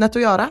med vattnet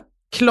att göra.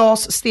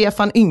 Claes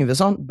Stefan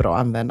Yngvesson, bra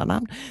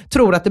användarnamn,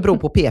 tror att det beror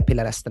på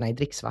p-pillerresterna i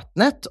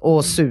dricksvattnet,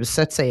 och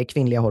suset säger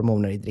kvinnliga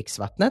hormoner i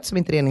dricksvattnet som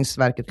inte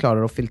reningsverket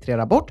klarar att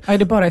filtrera bort. Ja, är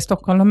det bara i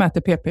Stockholm de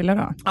mäter p-piller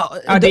då?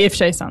 Ja, det är i och för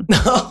sig sant.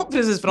 Ja,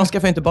 precis, för de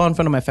skaffar inte barn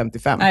förrän de är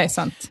 55. Nej,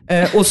 sant.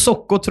 Och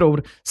Socko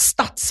tror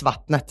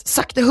stadsvattnet,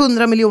 sagt det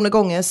 100 miljoner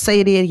gånger,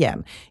 säger det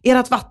igen.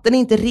 Ert vatten är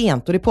inte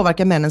rent och det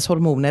påverkar männens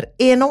hormoner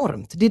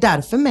enormt. Det är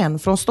därför män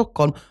från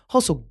Stockholm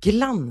har så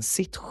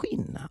glansigt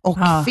skinn och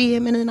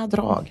feminina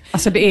drag.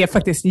 Alltså det är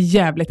faktiskt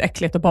jävligt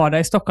äckligt att bada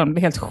i Stockholm. Det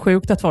är helt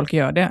sjukt att folk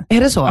gör det.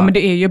 Är det så? Ja, men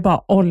det är ju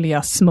bara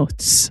olja,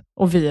 smuts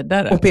och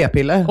vidare. Och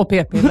p-piller. Och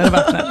p-piller i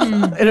vattnet.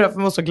 Är det därför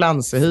man var så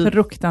glansig hy?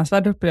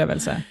 Fruktansvärd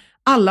upplevelse.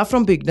 Alla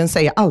från bygden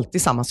säger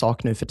alltid samma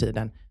sak nu för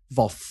tiden.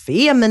 Vad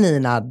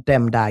feminina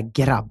de där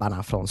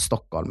grabbarna från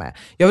Stockholm är.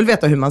 Jag vill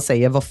veta hur man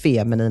säger vad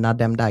feminina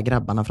de där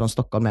grabbarna från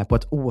Stockholm är på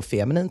ett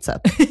ofeminint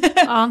sätt.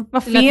 Ja,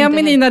 vad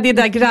feminina de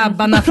där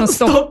grabbarna från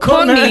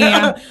Stockholm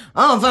är.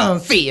 Ja,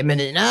 vad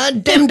feminina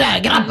de där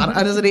grabbarna.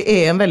 Alltså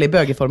det är en väldigt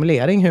bögig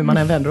formulering hur man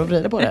än vänder och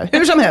vrider på det.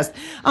 Hur som helst,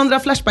 andra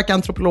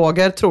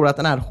Flashback-antropologer tror att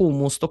den här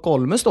homo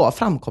Stockholmus då har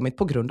framkommit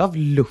på grund av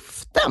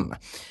luften.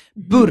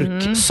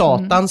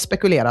 Burk-satan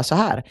spekulerar så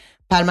här.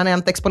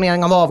 Permanent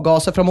exponering av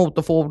avgaser från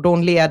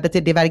motorfordon leder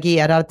till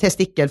divergerad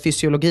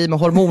testikelfysiologi med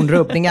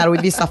hormonrubbningar och i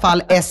vissa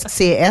fall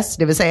SCS,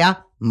 det vill säga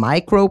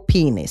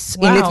micropenis.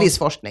 Wow. Enligt viss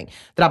forskning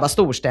drabbar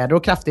storstäder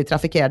och kraftigt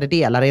trafikerade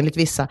delar enligt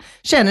vissa.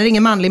 Känner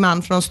ingen manlig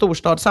man från en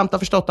storstad samt har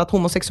förstått att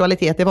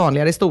homosexualitet är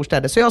vanligare i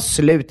storstäder, så jag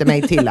sluter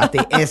mig till att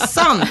det är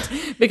sant.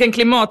 Vilken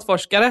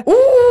klimatforskare.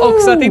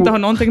 Också att det inte har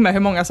någonting med hur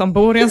många som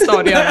bor i en stad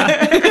att göra.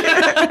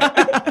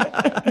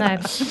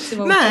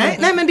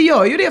 Nej, men det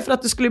gör ju det för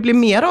att det skulle bli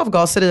mer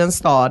avgaser i en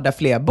stad där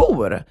fler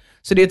bor.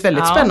 Så det är ett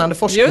väldigt spännande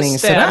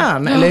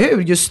forskningsrön, eller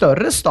hur? Ju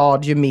större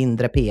stad, ju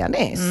mindre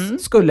penis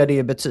skulle det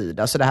ju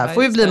betyda. Så det här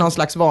får ju bli någon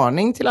slags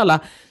varning till alla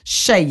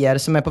tjejer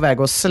som är på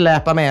väg att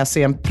släpa med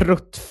sig en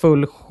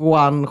pruttfull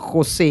Juan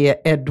José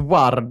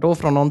Eduardo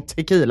från någon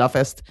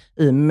tequilafest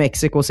i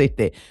Mexico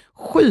City.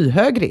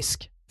 Skyhög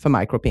risk för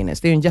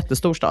micropenis. Det är ju en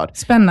jättestor stad.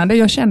 Spännande,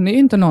 jag känner ju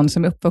inte någon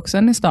som är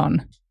uppvuxen i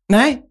stan.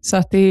 Nej. Så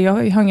att jag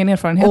har ingen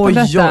erfarenhet av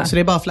detta. Så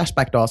det är bara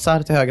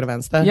flashbackdasar till höger och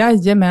vänster?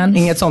 Jajamän.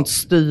 Ingen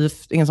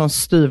sån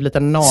styv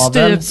liten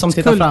navel som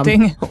tittar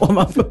fram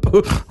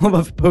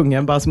ovanför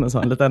pungen, bara som en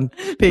sån liten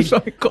pigg.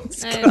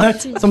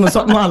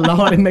 Som alla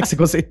har i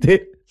Mexico City.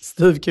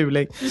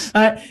 Styvkuling.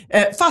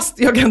 Fast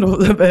jag kan då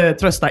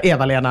trösta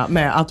Eva-Lena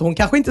med att hon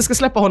kanske inte ska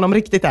släppa honom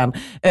riktigt än.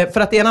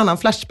 För att det är en annan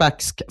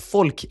flashbacksk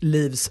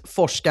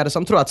folklivsforskare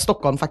som tror att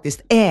Stockholm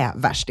faktiskt är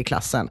värst i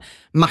klassen.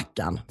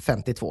 Mackan,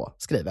 52,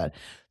 skriver: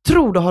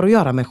 Tror det har att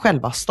göra med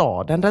själva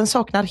staden. Den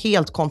saknar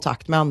helt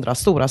kontakt med andra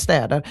stora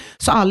städer.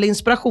 Så all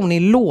inspiration i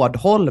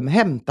Lådholm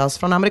hämtas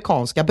från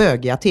amerikanska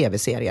bögiga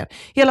tv-serier.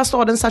 Hela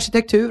stadens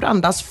arkitektur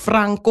andas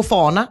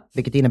frankofana,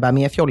 vilket innebär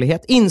mer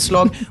fjollighet,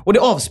 inslag, och det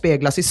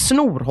avspeglas i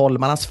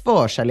Snorholmarnas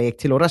förkärlek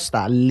till att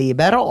rösta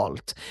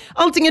liberalt.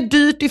 Allting är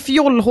dyrt i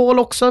fjollhål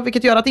också,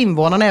 vilket gör att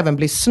invånarna även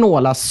blir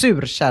snåla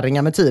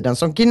surkärringar med tiden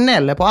som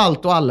gnäller på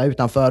allt och alla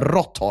utanför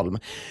Råttholm.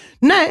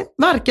 Nej,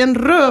 varken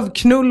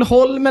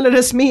Rövknullholm eller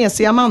dess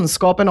mesiga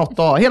manskap är något att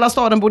ha. Hela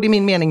staden borde i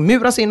min mening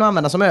muras in och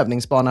användas som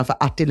övningsbana för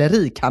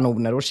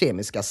artillerikanoner och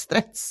kemiska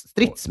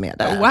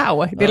stridsmedel.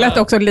 Wow, det lät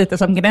också lite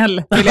som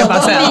gnäll, vill jag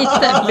bara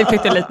säga.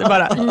 Lite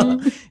bara.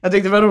 Jag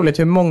tyckte det var roligt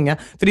hur många,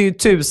 för det är ju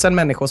 1000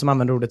 människor som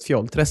använder ordet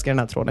fjollträsk i den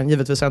här tråden.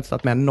 Givetvis har jag inte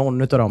tagit med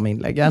någon av de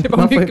inläggen. Det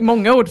var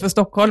många ord för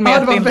Stockholm. Ja,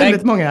 det var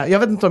väldigt många. Jag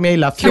vet inte om jag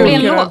gillar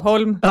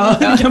Rövholm. Ja,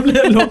 det kan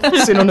bli en låt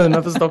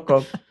synonymen för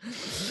Stockholm.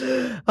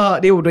 Ja,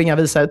 det är ord och inga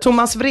visar.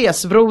 Thomas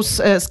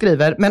Vresbros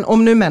skriver, men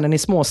om nu männen i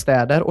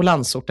småstäder och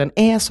landsorten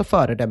är så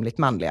föredömligt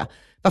manliga,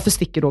 varför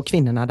sticker då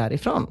kvinnorna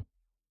därifrån?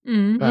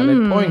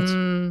 Valid point.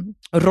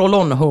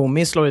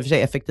 Roll-on-homie slår i och för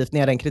sig effektivt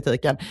ner den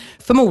kritiken.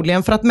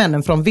 Förmodligen för att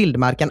männen från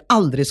vildmarken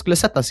aldrig skulle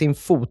sätta sin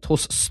fot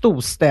hos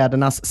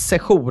storstädernas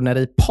sessioner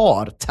i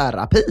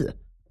parterapi.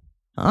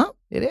 Ja,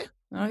 det är det.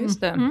 Ja,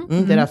 just det.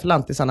 Det är därför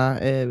lantisarna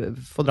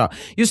får dra.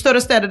 Ju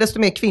större städer, desto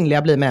mer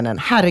kvinnliga blir männen.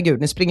 Herregud,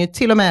 ni springer ju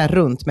till och med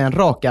runt med en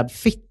rakad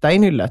fitta i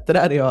nyllet. Det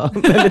där är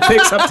jag väldigt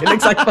tveksam till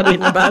exakt vad det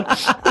innebär.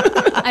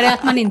 Är det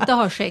att man inte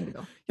har skägg då?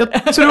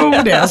 Jag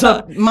tror det.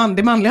 Alltså,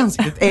 det manliga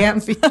ansiktet är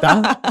en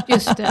fitta.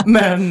 Just det.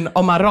 Men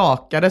om man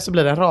rakar det så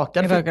blir det en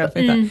rakad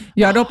fitta.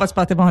 Jag hade hoppats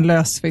på att det var en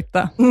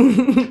lösfitta.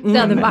 Det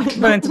hade varit.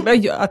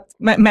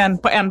 Men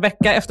på en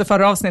vecka efter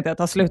förra avsnittet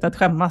har slutat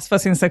skämmas för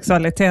sin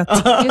sexualitet.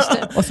 Just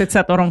det. Och sitt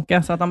sätt att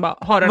ronka, så att han bara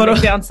har en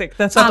lukt i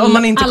ansiktet. Så att om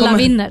man inte alla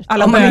vinner.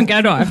 Alla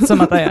bögar då,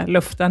 eftersom att det är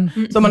luften.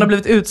 Så om man har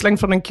blivit utslängd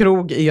från en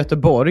krog i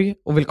Göteborg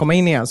och vill komma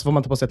in igen, så får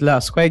man ta på sig ett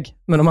lösskägg.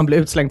 Men om man blir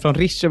utslängd från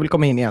Riche och vill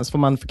komma in igen, så får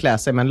man förklä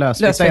sig med en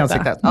lösfitta i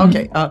ansiktet.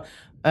 Okej.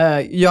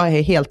 Jag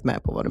är helt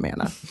med på vad du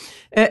menar.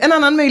 En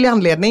annan möjlig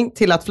anledning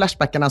till att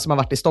flashbackarna som har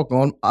varit i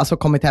Stockholm alltså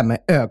kommit hem med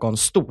ögon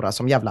stora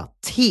som jävla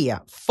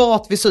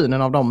tefat vid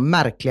synen av de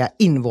märkliga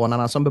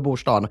invånarna som bebor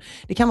staden.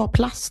 Det kan vara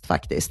plast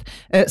faktiskt.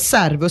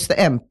 Servus the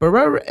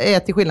Emperor är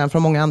till skillnad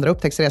från många andra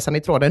upptäcktsresande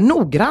i tråden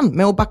noggrann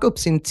med att backa upp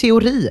sin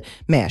teori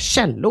med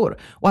källor.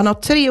 Och han har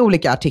 3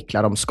 olika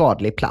artiklar om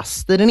skadlig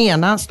plast. I den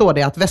ena står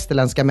det att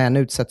västerländska män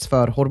utsätts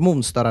för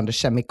hormonstörande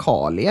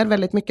kemikalier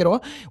väldigt mycket då.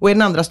 Och i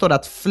den andra står det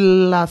att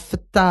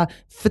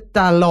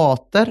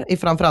ftalater i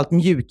framförallt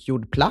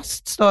mjukgjord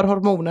plast stör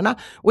hormonerna.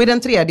 Och i den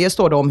tredje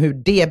står det om hur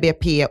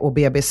DBP och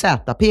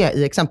BBZP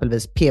i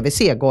exempelvis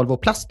PVC-golv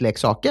och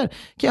plastleksaker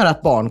kan göra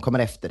att barn kommer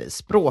efter i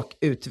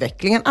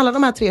språkutvecklingen. Alla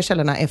de här 3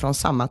 källorna är från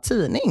samma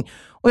tidning.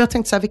 Och jag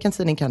tänkte så här, vilken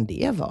tidning kan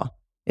det vara?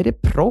 Är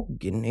det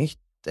Proggnytt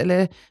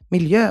eller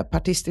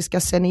Miljöpartistiska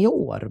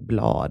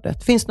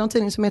Seniorbladet? Finns det någon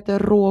tidning som heter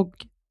Råg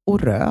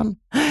och Rön?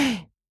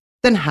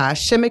 Den här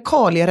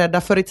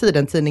kemikalierädda förr i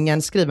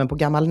tiden-tidningen skriven på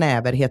gammal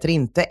näver heter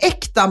inte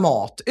Äkta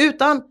mat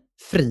utan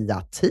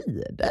Fria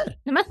Tider.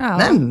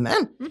 Nämen.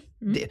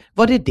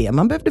 Var det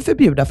man behövde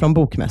förbjuda från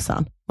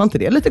bokmässan? Var inte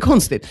det lite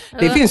konstigt?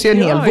 Det finns ju en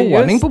hel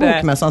våning på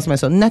bokmässan som är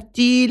så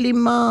naturlig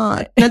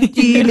mat.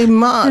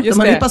 De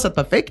har ju passat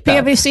perfekt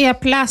här.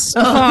 PVC-plast,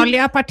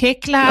 farliga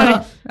partiklar.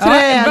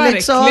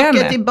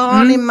 Träleksaker till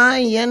barn i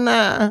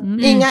Majerna.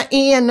 Inga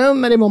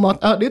E-nummer i mat.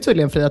 Ja, det är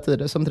tydligen Fria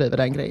Tider som driver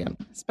den grejen.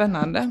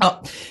 Spännande.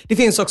 Ja, det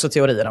finns också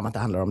teorier om att det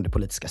handlar om det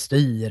politiska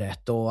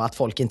styret och att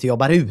folk inte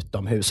jobbar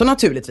utomhus. Och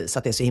naturligtvis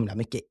att det är så himla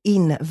mycket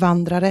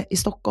invandrare i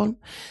Stockholm.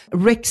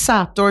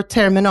 Rexator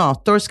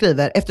Terminator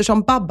skriver,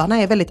 eftersom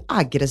babbarna är väldigt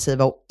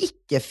aggressiva och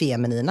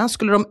icke-feminina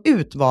skulle de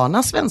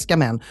utvana svenska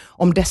män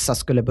om dessa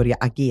skulle börja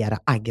agera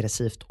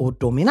aggressivt och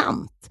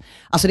dominant.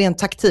 Alltså det är en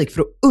taktik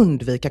för att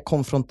undvika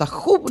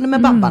konfrontation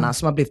med babbarna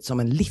som har blivit som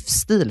en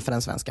livsstil för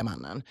den svenska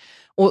mannen.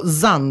 Och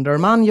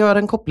Zanderman gör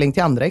en koppling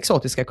till andra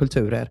exotiska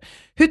kulturer.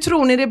 Hur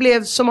tror ni det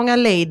blev så många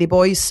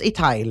ladyboys i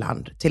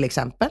Thailand till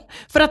exempel?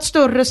 För att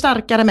större,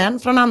 starkare män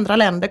från andra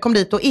länder kom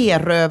dit och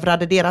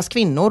erövrade deras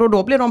kvinnor och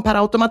då blev de per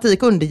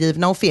automatik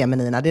undergivna och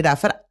feminina. Det är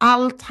därför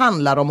allt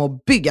handlar om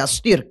att bygga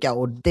styrka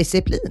och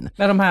disciplin.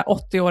 När de här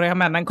 80-åriga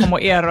männen kom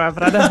och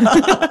erövrade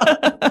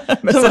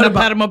med sina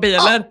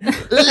permobiler.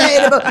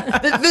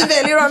 Vi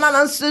väljer att ha en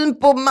annan syn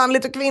på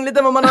manligt och kvinnligt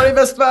än vad man har i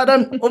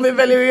västvärlden och vi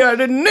väljer att göra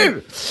det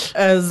nu.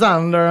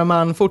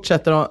 Zanderman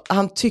fortsätter och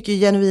han tycker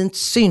genuint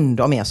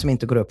synd om er som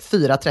inte går upp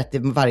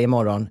 4:30 varje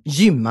morgon,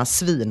 gymma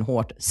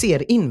svinhårt,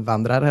 ser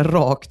invandrare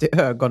rakt i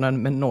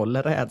ögonen med noll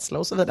rädsla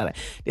och så vidare.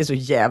 Det är så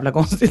jävla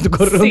konstigt att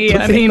gå runt och se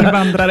en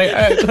invandrare i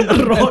ögonen.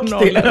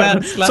 Rakt i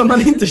en som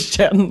man inte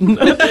känner.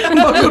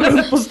 Bara går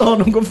runt på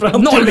stan och går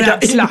fram till olika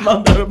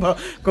invandrare och bara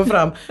går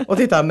fram och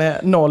tittar med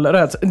noll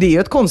rädsla. Det är ju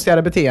ett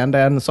konstigare beteende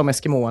än som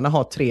eskimoerna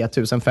har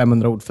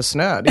 3500 ord för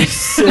snö. Det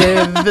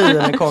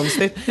är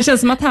svinkonstigt. Det känns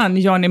som att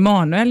Jan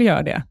Emanuel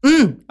gör det.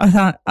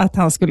 Att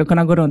han skulle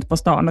kunna gå runt på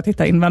stan och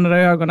titta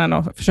invandrare i ögonen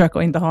och försöka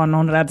att inte ha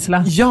någon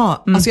rädsla.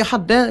 Ja, alltså jag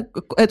hade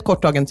ett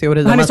kort tag en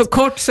teori. Han är så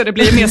kort så det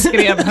blir mer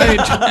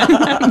skrevhöjd.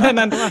 Men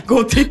ändå. Gå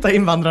och titta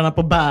invandrarna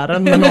på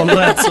bären med någon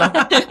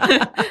rädsla.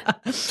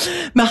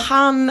 Men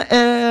han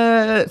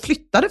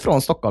flyttade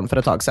från Stockholm för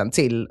ett tag sedan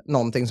till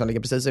någonting som ligger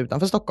precis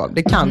utanför Stockholm.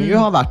 Det kan ju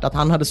ha varit att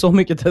han hade så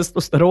mycket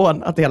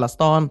testosteron att hela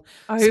stans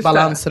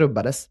balans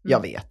rubbades.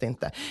 Jag vet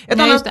inte.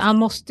 Han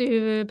måste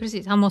ju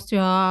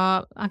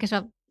han kanske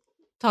har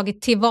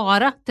tagit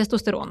tillvara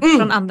testosteron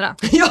från andra.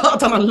 Ja,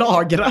 att han har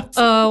lagrat.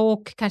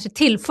 Och kanske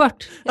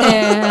tillfört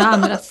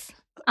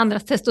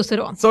andras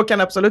testosteron. Så kan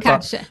det absolut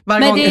kanske vara.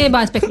 Men det är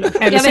bara en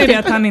spekulation. Eller så är det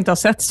att han inte har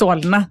sett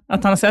Solna.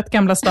 Att han har sett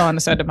Gamla stan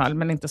i Södermalm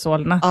men inte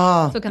Solna.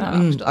 Så kan det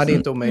vara förstås. Det är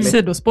inte omöjligt.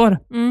 Sidospår.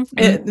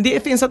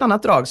 Det finns ett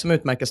annat drag som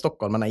utmärker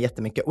stockholmarna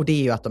jättemycket och det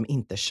är ju att de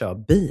inte kör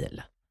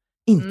bil.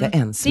 Inte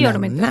ens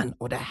männen.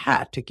 Och det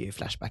här tycker ju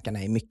Flashbackarna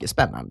är mycket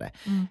spännande.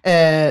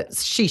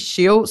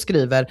 Shishio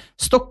skriver: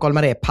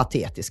 stockholmare är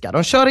patetiska.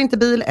 De kör inte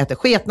bil, äter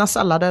sketna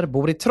sallader,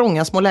 bor i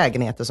trånga små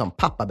lägenheter som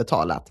pappa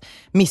betalat.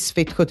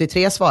 Misfit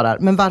 73 svarar: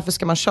 men varför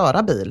ska man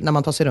köra bil när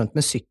man tar sig runt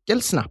med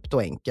cykel snabbt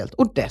och enkelt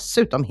och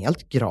dessutom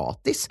helt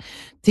gratis?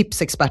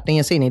 Tipsexperten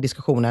ger sig in i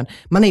diskussionen: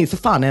 man är ju för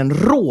fan en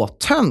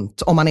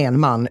råtönt om man är en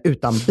man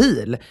utan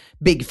bil.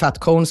 Big Fat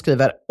Cone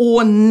skriver: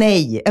 åh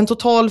nej, en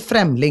total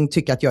främling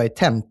tycker att jag är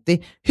tentig.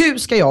 Hur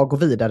ska jag gå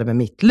vidare med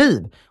mitt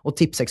liv? Och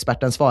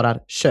tipsexperten svarar: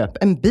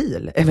 köp en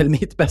bil är väl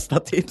mitt bästa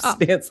tips. Ja,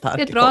 det är ett starkt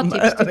det är ett bra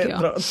tips tycker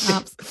jag.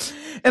 Ja.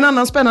 En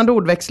annan spännande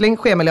ordväxling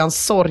sker mellan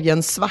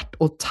Sorgen Svart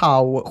och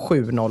Tau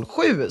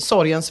 707.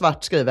 Sorgen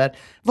Svart skriver: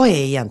 vad är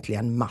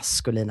egentligen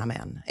maskulina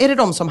män? Är det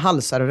de som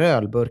halsar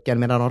rölburken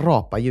medan de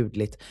rapar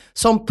ljudligt?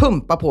 Som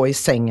pumpar på i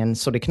sängen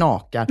så det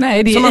knakar?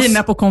 Nej, det är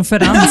Ina på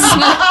konferens.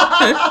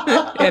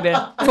 Är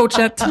det.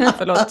 Fortsätt,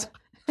 förlåt.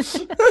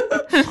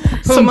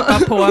 Pumpa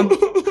på.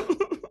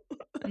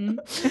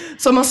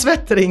 Som har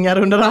svettringar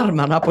under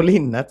armarna på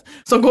linnet.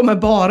 Som går med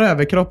bara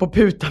överkropp och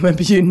putar med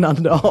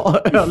begynnande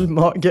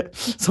ölmage.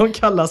 Som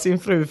kallar sin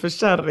fru för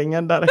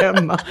kärringen där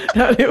hemma. Det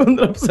här är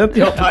 100%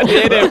 jag. Ja,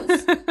 det är det.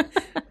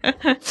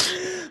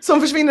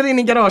 Som försvinner in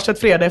i garaget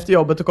fredag efter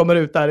jobbet och kommer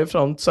ut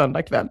därifrån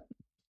söndag kväll.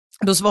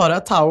 Då svarar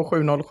Tau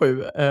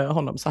 707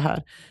 honom så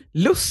här: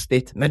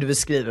 lustigt, men du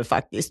beskriver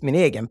faktiskt min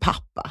egen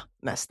pappa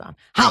nästan.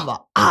 Han var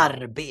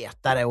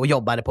arbetare och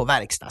jobbade på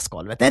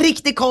verkstadsgolvet. En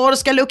riktig karl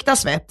ska lukta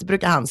svett,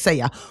 brukar han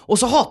säga. Och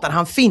så hatar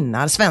han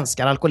finnar,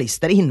 svenskar,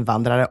 alkoholister,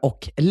 invandrare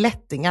och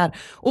lättingar.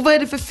 Och vad är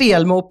det för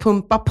fel med att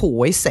pumpa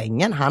på i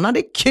sängen? Han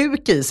hade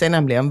kuk i sig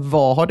nämligen.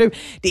 Vad har du?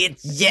 Det är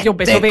ett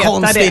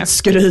jättekonstigt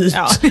skryt.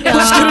 Ja. Skryt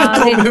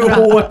om hur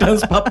hårt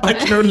ens pappa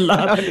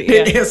knullar. Ja,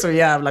 det är så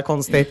jävla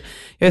konstigt.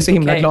 Jag är så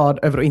himla glad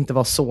över att inte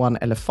vara son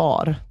eller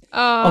far.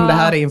 Om det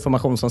här är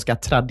information som ska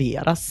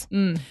traderas.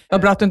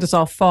 Vad bra att du inte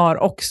sa far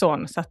och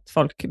son, så att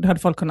då hade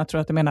folk kunnat tro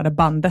att du menade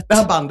bandet.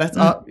 Ja, bandet.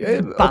 Ja,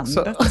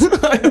 bandet.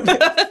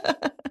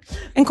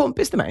 En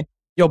kompis till mig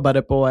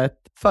jobbade på ett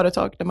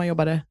företag där man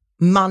jobbade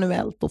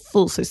manuellt och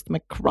fysiskt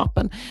med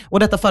kroppen. Och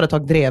detta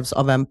företag drevs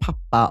av en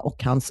pappa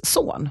och hans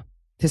son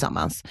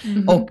tillsammans.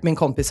 Och min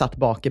kompis satt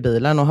bak i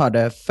bilen och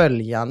hörde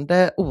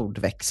följande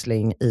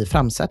ordväxling i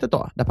framsätet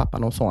då, där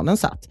pappan och sonen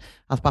satt.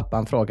 Att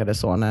pappan frågade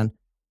sonen: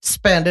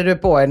 spände du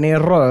på en i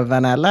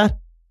röven eller?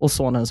 Och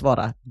sonen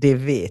svarade: det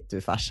vet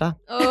du, farsa.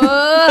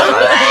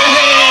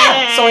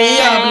 Så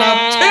jävla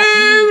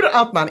tur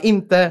att man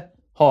inte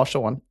har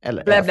son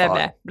eller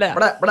far.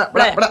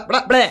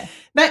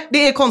 Nej,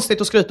 det är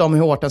konstigt att skryta om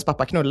hur hårt ens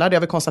pappa knullar. Det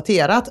har vi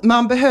konstaterat.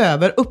 Man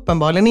behöver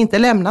uppenbarligen inte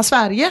lämna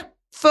Sverige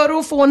för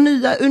att få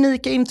nya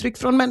unika intryck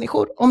från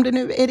människor, om det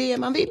nu är det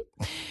man vill.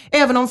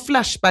 Även om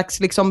Flashbacks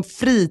liksom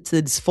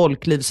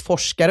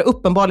fritidsfolklivsforskare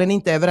uppenbarligen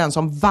inte är överens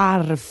om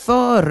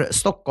varför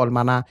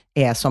stockholmarna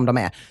är som de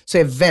är, så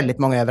är väldigt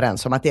många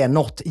överens om att det är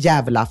något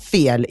jävla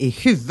fel i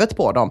huvudet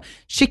på dem.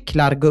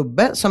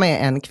 Kycklargubbe, som är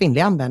en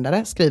kvinnlig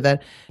användare,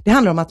 skriver: det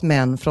handlar om att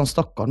män från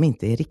Stockholm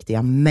inte är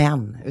riktiga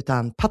män,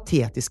 utan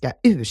patetiska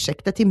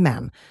ursäkter till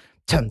män.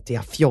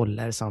 Töntiga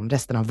fjoller som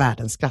resten av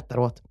världen skrattar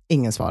åt.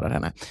 Ingen svarar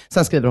henne.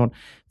 Sen skriver hon: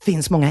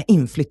 finns många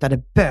inflyttade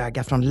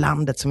bögar från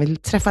landet som vill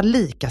träffa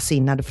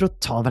likasinnade för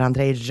att ta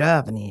varandra i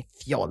röven i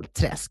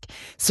fjollträsk.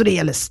 Så det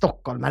gäller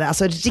stockholmare,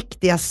 alltså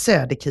riktiga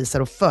söderkisar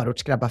och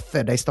förortsgrabbar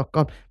födda i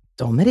Stockholm.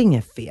 De är det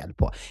inget fel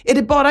på. Är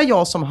det bara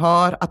jag som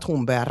hör att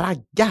hon börjar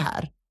ragga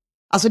här?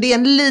 Alltså det är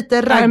en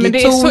lite raggig men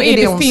det är ton så, i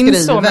det hon skriver. Det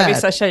finns så med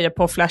vissa tjejer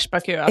på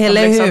Flashback ju, att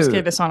Eller de liksom hur?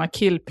 skriver sådana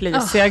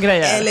killplisiga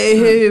grejer. Eller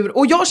hur?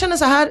 Och jag känner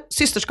så här,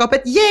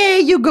 systerskapet,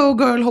 yeah you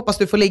go girl, hoppas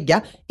du får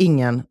ligga.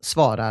 Ingen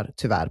svarar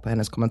tyvärr på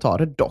hennes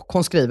kommentarer dock.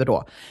 Hon skriver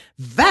då,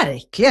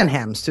 verkligen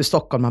hemskt hur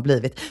Stockholm har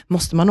blivit.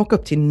 Måste man åka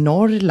upp till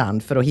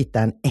Norrland för att hitta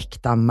en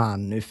äkta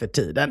man nu för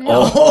tiden?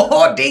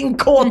 Din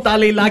kåta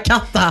lilla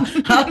katta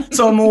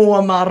som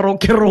åmar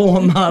och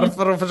kråmar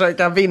för att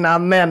försöka vinna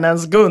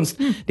männens gunst.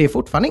 Det är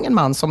fortfarande ingen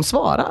man som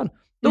svarar.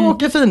 Då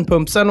åker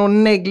finpumpsen och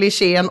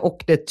negligén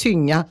och det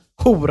tynga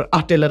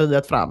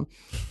horartilleriet fram.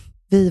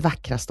 Vi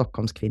vackra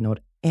Stockholmskvinnor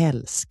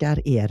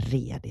älskar er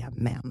rediga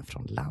män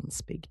från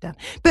landsbygden.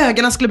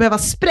 Bögarna skulle behöva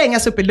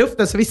sprängas upp i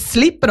luften så vi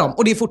slipper dem.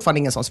 Och det är fortfarande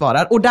ingen som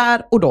svarar. Och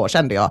där och då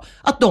kände jag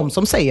att de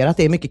som säger att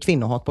det är mycket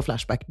kvinnohat på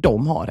Flashback,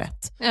 de har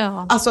rätt.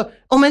 Ja. Alltså,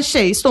 om en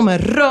tjej står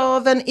med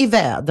röven i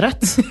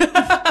vädret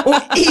och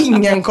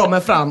ingen kommer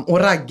fram och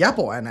raggar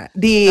på henne,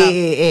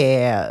 det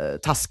är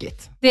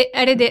taskigt.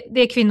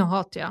 Det är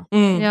kvinnohat, ja.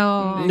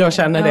 Ja. Jag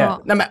känner det.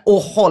 Nej, men,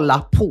 och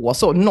hålla på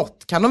så.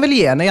 Något kan de väl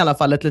ge henne i alla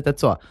fall, ett litet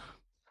så.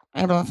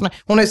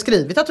 Hon har ju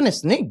skrivit att hon är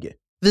snygg.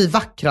 Vi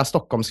vackra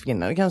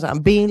Stockholmskvinnor. Du kan säga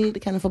en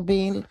bild, kan du få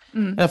bild?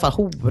 I alla fall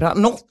hora,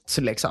 något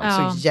liksom.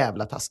 Ja. Så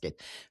jävla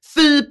taskigt.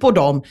 Fy på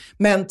dem,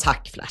 men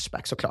tack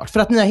Flashback såklart. För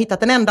att ni har hittat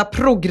den enda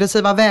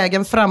progressiva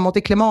vägen framåt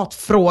i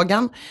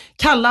klimatfrågan.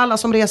 Kalla alla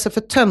som reser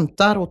för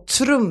töntar och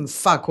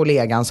trumfa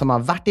kollegan som har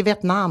varit i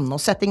Vietnam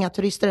och sett inga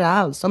turister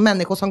alls. Och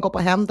människor som går på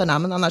händerna,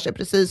 men annars är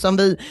precis som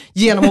vi.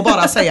 Genom att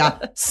bara säga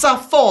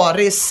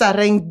Safari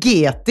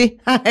Serengeti.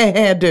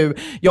 Du,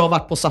 jag har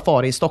varit på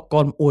safari i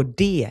Stockholm och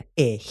det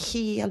är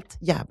helt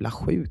jävla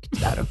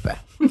sjukt där uppe.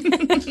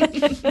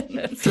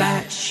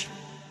 Flashback.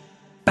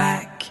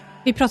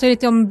 Vi pratade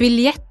lite om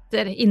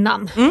biljetter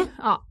innan.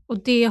 Ja,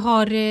 och det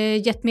har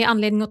gett mig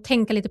anledning att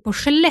tänka lite på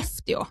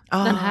Skellefteå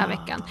den här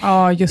veckan.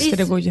 Ja, just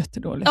det går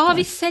jättedåligt. Ja,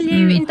 vi säljer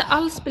ju inte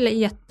alls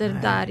biljetter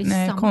där i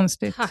samma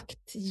konstigt. takt.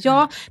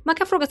 Ja, man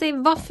kan fråga sig,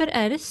 varför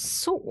är det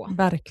så?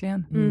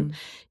 Verkligen.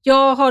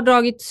 Jag har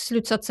dragit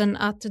slutsatsen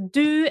att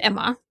du,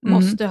 Emma,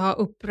 måste ha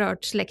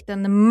upprört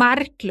släkten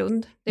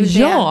Marklund. Det vill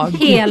säga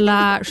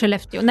hela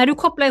Skellefteå. När du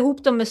kopplar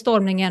ihop dem med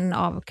stormningen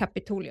av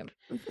Kapitolium.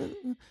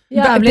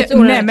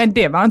 Nej, men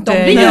det var inte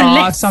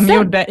jag som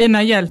gjorde.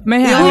 Ina, hjälp mig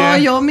här. Ja,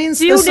 jag minns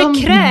du det gjorde som...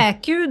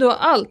 kräkljud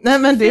och allt. Nej,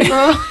 men det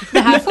var... Det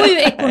här får ju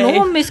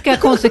ekonomiska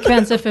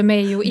konsekvenser för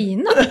mig och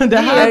Ina. Det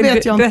här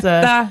vet jag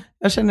inte. Detta...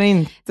 Jag känner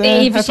inte... Det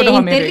är i och för sig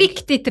inte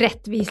riktigt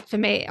rättvist för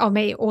mig, av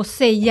mig att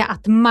säga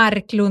att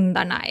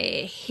Marklundarna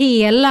är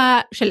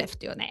hela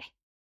Skellefteå. Nej,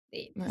 det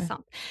är inte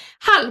sant.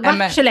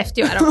 Halva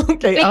Skellefteå är de.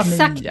 Okay,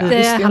 exakt jag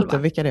visste halva. inte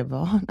vilka det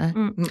var. Nej.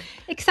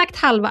 Exakt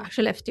halva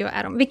Skellefteå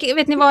är de.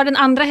 Vet ni vad den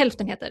andra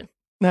hälften heter?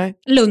 Nej.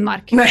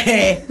 Lundmark.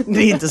 Nej, det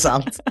är inte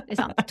sant. Det är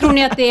sant. Tror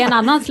ni att det är en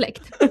annan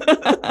släkt? Nej,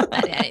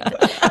 det är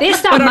inte. Det är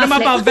samma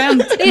släkt. Bara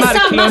vänt. Det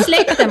är samma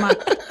släkt, Emma.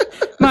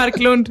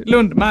 Marklund,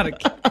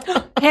 Lundmark.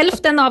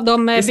 Hälften av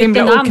dem bytte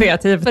namn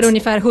för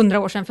ungefär 100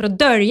 år sedan för att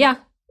dölja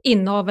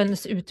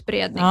inavelns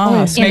utbredning.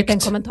 Enligt en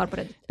kommentar på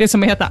det. Det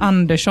som heter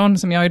Andersson,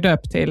 som jag är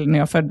döpt till när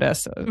jag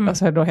föddes,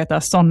 alltså då heter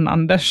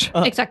Son-Anders.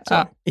 Exakt så.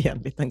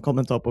 Enligt en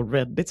kommentar på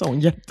Reddit så hon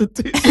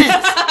jättetyst.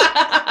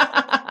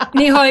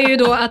 Ni har ju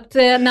då att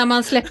när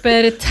man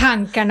släpper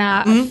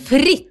tankarna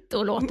fritt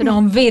och låter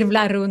dem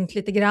virvla runt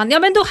lite grann, ja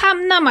men då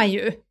hamnar man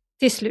ju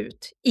till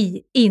slut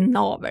i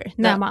inavel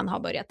när man har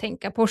börjat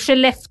tänka på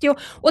Skellefteå.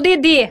 Och det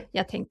är det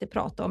jag tänkte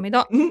prata om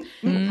idag.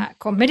 Här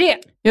kommer det.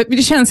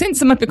 Det känns inte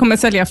som att vi kommer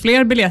sälja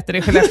fler biljetter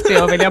i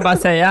Skellefteå, vill jag bara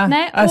säga.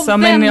 Nej, och alltså,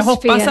 men jag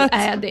hoppas fel att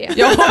är det?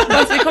 Jag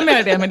hoppas vi kommer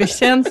göra det, men det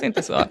känns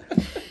inte så.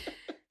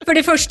 För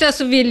det första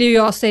så vill ju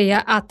jag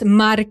säga att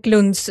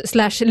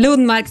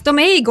Marklunds/Lundmarks, de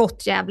är i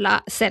gott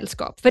jävla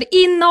sällskap. För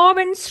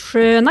inavelns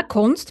sköna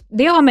konst,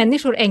 det har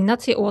människor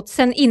ägnat sig åt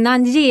sedan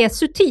innan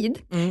Jesu tid.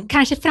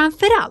 Kanske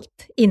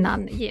framförallt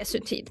innan Jesu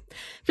tid.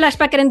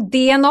 Flashbackaren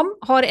Denom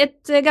har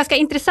ett ganska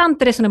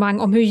intressant resonemang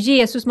om hur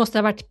Jesus måste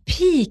ha varit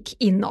peak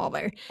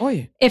inavel.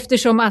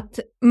 Eftersom att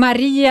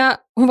Maria,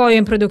 hon var ju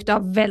en produkt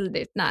av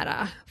väldigt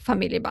nära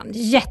familjeband.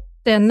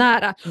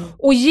 Jättenära.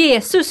 Och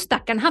Jesus,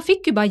 stackaren, han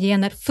fick ju bara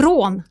gener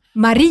från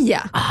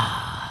Maria.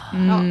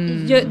 Ja,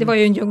 det var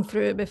ju en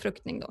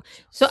jungfrubefruktning då.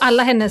 Så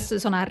alla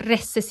hennes sådana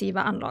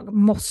recessiva anlag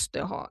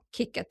måste ha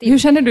kickat in. Hur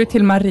känner du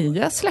till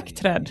Marias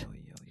släktträd?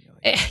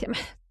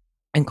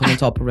 En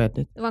kommentar på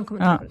Reddit. Det var en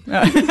kommentar på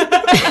Reddit.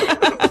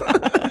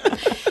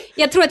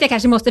 Jag tror att jag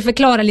kanske måste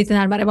förklara lite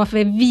närmare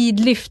varför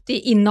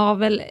vidlyftig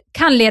inavel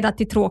kan leda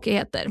till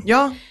tråkigheter.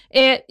 Ja,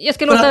 jag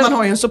ska för låta... att man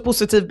har ju en så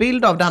positiv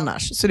bild av det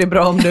annars, så det är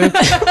bra om du...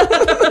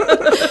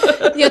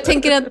 Jag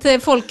tänker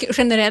att folk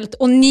generellt,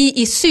 och ni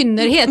i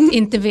synnerhet,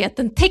 inte vet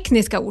den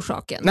tekniska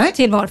orsaken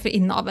till varför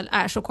inavel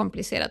är så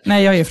komplicerat.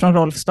 Nej, jag är ju från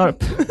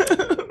Rolfstorp.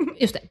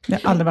 Just det.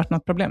 Det har aldrig varit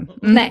något problem.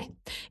 Nej.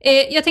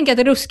 Jag tänker att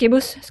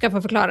Ruskebus ska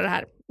få förklara det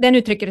här. Den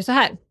uttrycker det så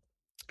här.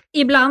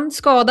 Ibland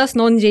skadas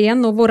någon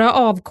gen och våra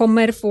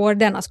avkommor får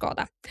denna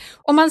skada.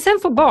 Om man sen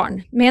får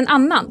barn med en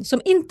annan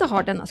som inte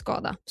har denna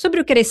skada så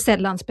brukar det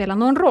sällan spela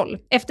någon roll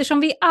eftersom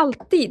vi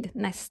alltid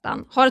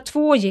nästan har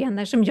 2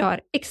 gener som gör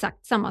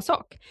exakt samma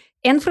sak.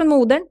 En från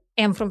modern,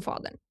 en från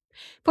fadern.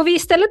 Får vi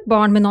istället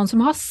barn med någon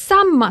som har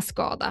samma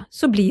skada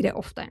så blir det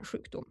ofta en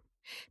sjukdom.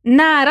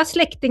 Nära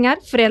släktingar,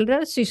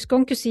 föräldrar,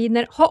 syskon,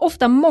 kusiner har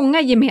ofta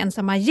många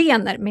gemensamma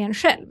gener med en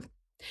själv.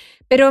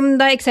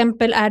 Berömda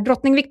exempel är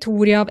drottning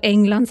Victoria av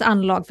Englands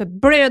anlag för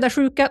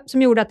blödarsjuka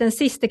som gjorde att den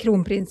sista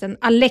kronprinsen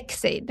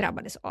Alexei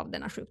drabbades av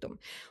denna sjukdom.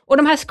 Och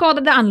de här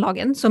skadade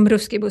anlagen som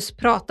Ruskibus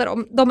pratar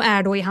om, de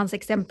är då i hans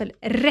exempel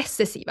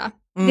recessiva.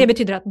 Det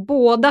betyder att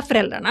båda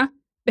föräldrarna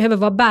behöver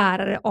vara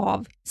bärare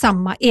av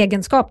samma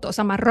egenskap då,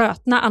 samma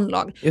rötna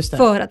anlag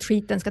för att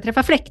skiten ska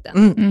träffa fläkten.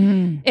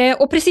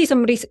 Och precis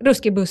som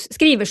Ruskibus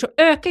skriver så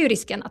ökar ju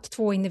risken att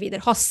 2 individer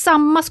har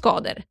samma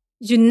skador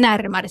ju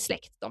närmare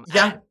släkt de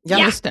är.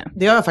 Ja, just det.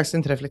 Det har jag faktiskt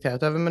inte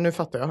reflekterat över, men nu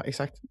fattar jag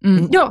exakt.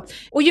 Ja,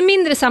 och ju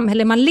mindre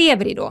samhälle man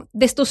lever i då,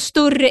 desto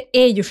större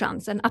är ju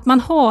chansen att man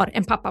har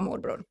en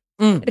pappa-morbror.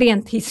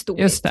 Rent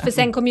historiskt. För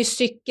sen kom ju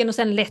cykeln och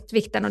sen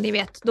lättvikten och ni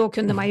vet, då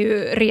kunde man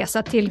ju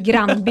resa till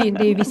grannbyn. Det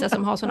är ju vissa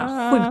som har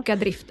sådana sjuka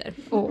drifter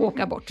och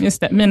åka bort.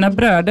 Just det, mina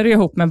bröder är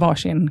ihop med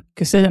varsin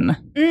kusin.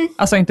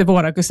 Alltså inte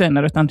våra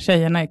kusiner utan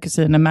tjejerna är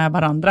kusiner med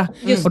varandra.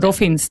 Och då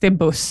finns det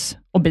buss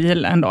och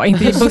bil ändå.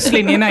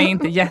 Busslinjerna är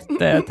inte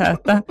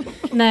jättetäta.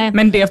 Nej.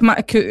 Men det,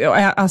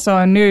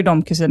 alltså, nu är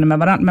de kusiner med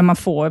varandra, men man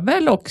får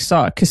väl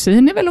också,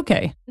 kusin är väl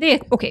okej? Det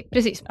är okej,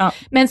 precis. Ja.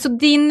 Men så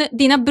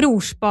dina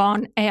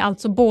brorsbarn är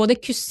alltså både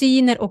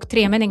kusiner och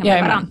tremänningar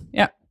med varandra?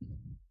 Ja.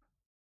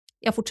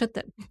 Jag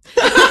fortsätter.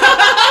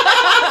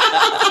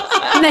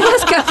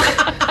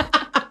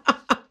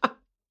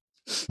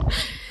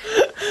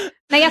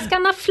 När jag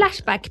skannar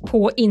Flashback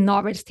på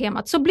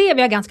inavelstemat så blev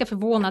jag ganska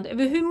förvånad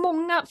över hur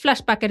många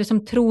flashbackare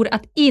som tror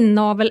att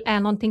inavel är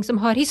någonting som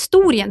hör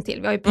historien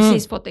till. Vi har ju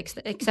precis fått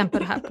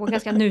exempel här på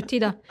ganska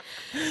nutida.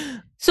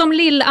 Som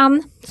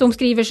Lill-Ann som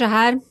skriver så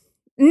här.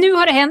 Nu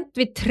har det hänt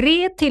vid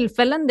 3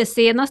 tillfällen det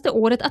senaste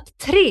året att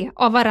 3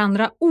 av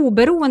varandra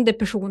oberoende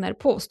personer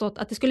påstått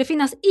att det skulle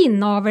finnas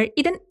inavel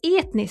i den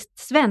etniskt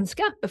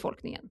svenska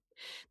befolkningen.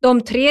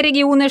 De 3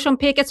 regioner som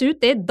pekats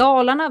ut är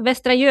Dalarna,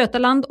 Västra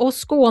Götaland och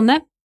Skåne.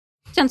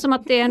 Känns som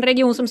att det är en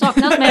region som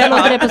saknas, men jag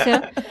låter det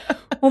passera.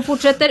 Hon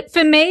fortsätter.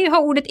 För mig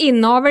har ordet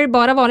inavel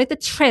bara varit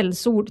ett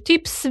skällsord,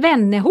 typ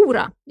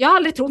svennehora. Jag har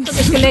aldrig trott att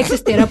det skulle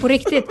existera på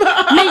riktigt.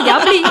 Men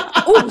jag blir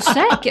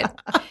osäker.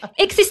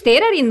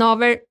 Existerar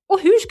inavel och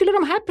hur skulle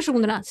de här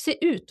personerna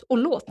se ut och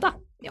låta?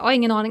 Jag har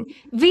ingen aning.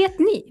 Vet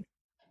ni?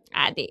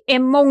 Det är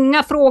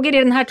många frågor i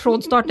den här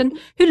trådstarten.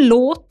 Hur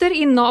låter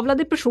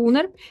inavlade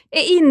personer?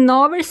 Är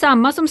inavel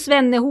samma som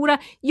svennehora?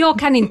 Jag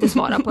kan inte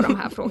svara på de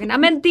här frågorna,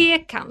 men det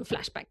kan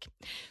Flashback.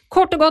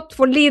 Kort och gott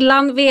får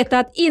Lillan veta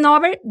att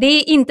inavel, det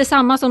är inte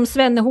samma som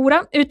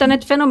svennehora, utan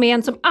ett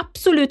fenomen som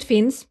absolut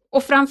finns.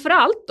 Och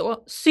framförallt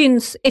då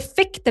syns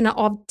effekterna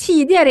av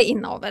tidigare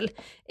inavel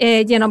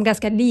genom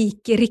ganska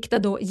likriktad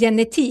då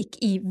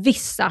genetik i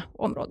vissa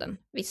områden.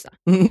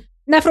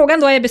 När frågan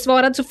då är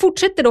besvarad så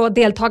fortsätter då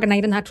deltagarna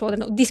i den här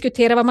tråden och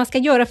diskutera vad man ska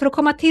göra för att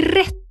komma till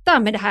rätta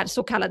med det här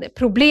så kallade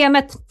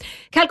problemet.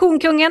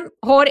 Kalkonkungen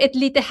har ett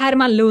lite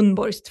Herman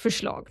Lundborgs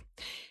förslag.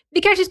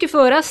 Vi kanske ska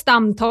föra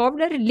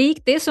stamtavlor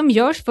likt det som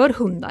görs för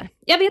hundar.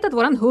 Jag vet att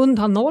våran hund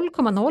har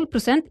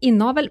 0,0%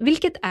 inavel,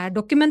 vilket är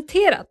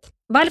dokumenterat.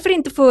 Varför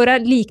inte föra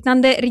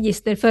liknande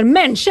register för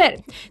människor?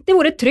 Det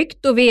vore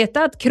tryggt att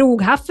veta att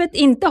kroghaffet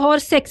inte har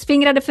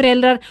 6-fingrade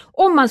föräldrar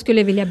om man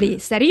skulle vilja bli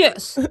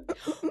seriös.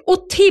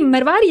 Och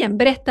Timmervargen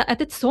berättar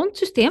att ett sånt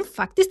system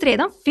faktiskt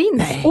redan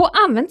finns och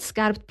används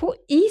skarpt på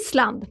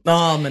Island.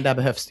 Ja, men där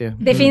behövs det ju.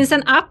 Det finns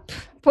en app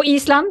på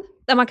Island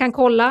där man kan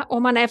kolla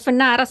om man är för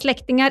nära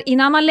släktingar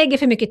innan man lägger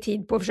för mycket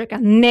tid på att försöka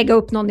negga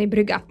upp någon i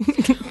brygga.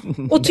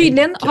 Och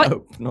tydligen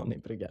har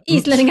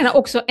islänningarna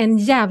också en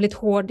jävligt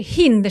hård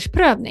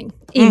hindersprövning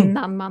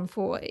innan man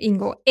får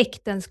ingå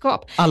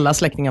äktenskap. Alla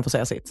släktingar får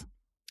säga sitt.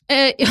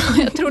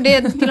 Jag tror det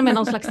är till och med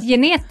någon slags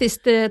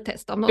genetiskt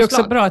test av något slag. Det är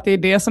också bra att det är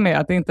det som är,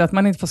 att det inte är att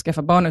man inte får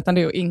skaffa barn utan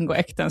det är att ingå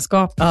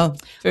äktenskap. Ja.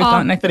 För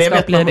utan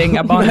äktenskap blir det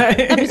inga barn.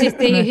 Ja, precis,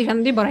 det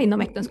händer ju bara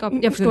inom äktenskap.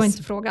 Jag förstår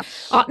inte frågan.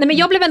 Ja, nej, men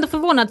jag blev ändå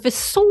förvånad för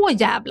så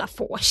jävla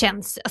få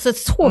känns. Alltså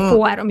så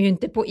få är de ju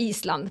inte på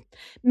Island.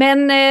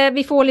 Men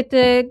vi får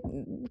lite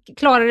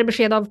klarare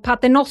besked av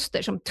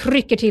Paternoster som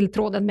trycker till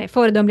tråden med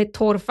föredömligt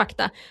torr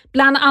fakta.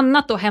 Bland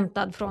annat då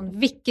hämtad från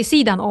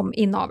wiki-sidan om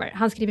inavel.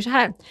 Han skriver så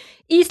här.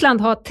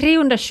 Island har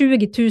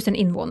 320 000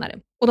 invånare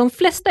och de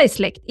flesta är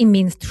släkt i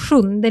minst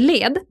 7:e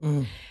led.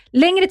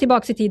 Längre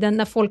tillbaka i tiden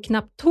när folk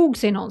knappt tog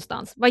sig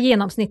någonstans var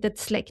genomsnittet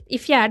släkt i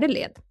 4:e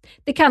led.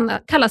 Det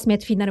kallas med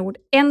ett finare ord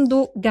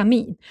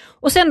endogami.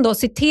 Och sen då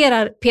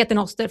citerar Peter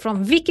Noster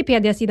från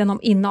Wikipedia-sidan om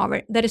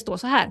inavel där det står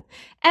så här.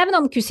 Även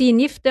om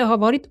kusingifte har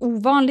varit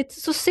ovanligt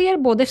så ser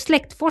både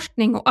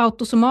släktforskning och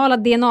autosomala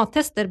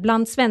DNA-tester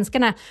bland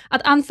svenskarna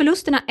att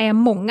anförlusterna är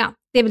många.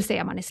 Det vill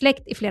säga man är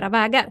släkt i flera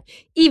vägar.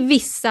 I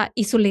vissa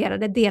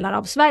isolerade delar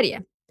av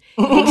Sverige.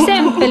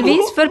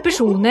 Exempelvis för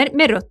personer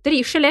med rötter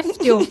i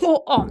Skellefteå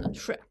och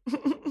Anundsjö.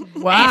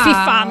 Wow. Fy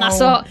fan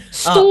alltså.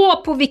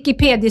 Stå på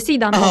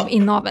Wikipedia-sidan av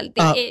inavel.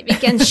 Det är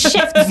vilken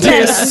käftsmäll.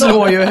 Det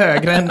slår ju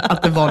högre än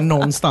att det var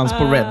någonstans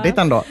på Reddit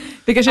ändå.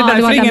 Det kanske är det var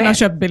därför den ingen med. har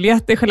köpt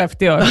biljett i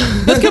Skellefteå.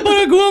 Jag ska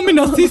bara gå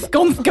mina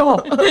syskon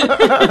ska.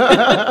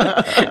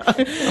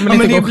 Men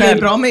det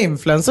blir bra med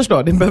influencers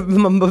då.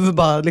 Man behöver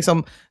bara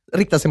liksom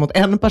rikta sig mot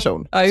en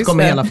person. Ja, så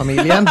kommer det. hela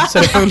familjen, så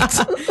är det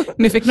fullt.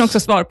 Ni fick nog också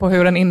svar på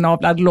hur en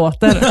inavlad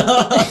låter.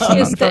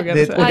 Just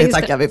det. Och det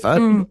tackar vi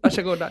för.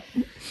 Varsågoda.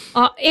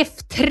 Ja,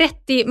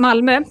 F30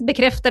 Malmö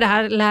bekräftar det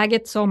här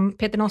läget som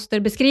Peter Noster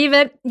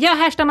beskriver. Jag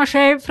härstammar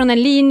själv från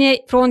en linje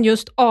från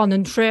just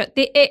Anundsjö.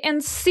 Det är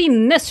en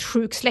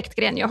sinnessjuk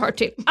släktgren jag hör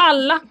till.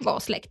 Alla var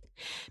släkt.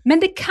 Men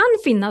det kan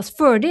finnas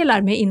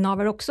fördelar med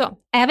inavel också.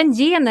 Även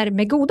gener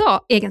med goda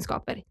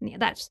egenskaper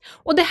nedärvs.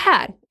 Och det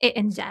här är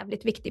en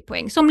jävligt viktig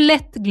poäng som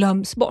lätt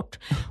glöms bort.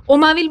 Om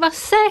man vill vara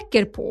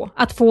säker på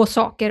att få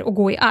saker att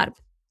gå i arv,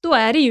 då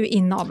är det ju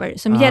inavel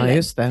som gäller.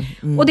 Just det.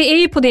 Och det är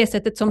ju på det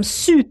sättet som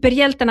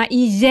superhjältarna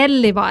i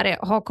Gällivare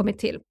har kommit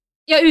till.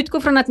 Jag utgår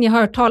från att ni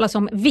har hört talas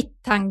om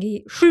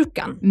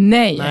Vittangi-sjukan.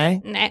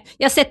 Nej. Nej,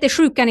 jag sätter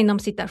sjukan inom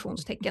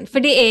citationstecken. För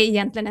det är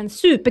egentligen en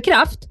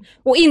superkraft.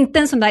 Och inte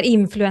en sån där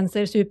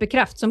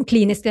influencer-superkraft som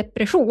klinisk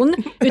depression.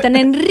 Utan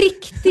en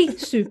riktig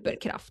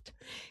superkraft.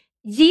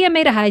 Ge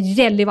mig det här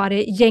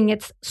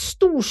Gällivare-gängets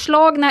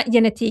storslagna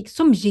genetik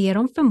som ger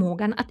dem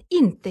förmågan att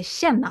inte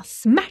känna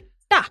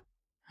smärta.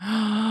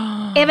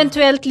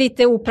 Eventuellt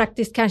lite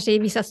opraktiskt kanske i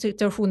vissa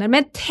situationer.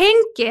 Men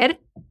tänk er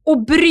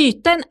att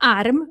bryta en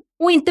arm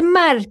och inte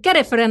märka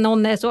det förrän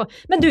någon är så.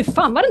 Men du,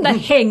 fan vad den där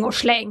häng och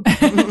släng.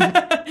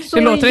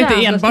 Det låter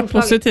inte enbart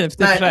positivt.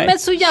 Men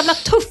så jävla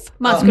tuff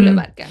man skulle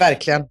verka.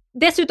 Verkligen.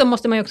 Dessutom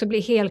måste man ju också bli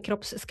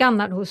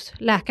helkroppsskannad hos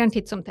läkaren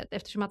titt som tätt.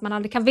 Eftersom att man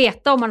aldrig kan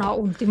veta om man har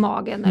ont i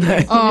magen eller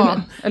i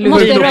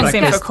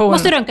huvudet.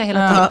 Måste röntga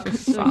hela tiden.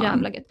 Så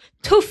jävla gött.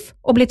 Tuff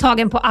att bli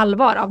tagen på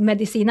allvar av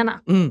medicinerna.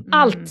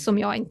 Allt som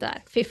jag inte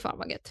är. Fy fan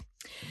vad gött.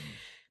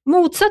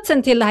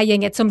 Motsatsen till det här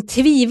gänget som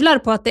tvivlar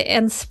på att det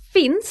ens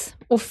finns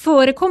och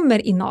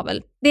förekommer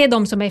inavel, det är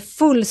de som är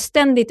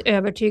fullständigt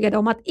övertygade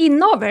om att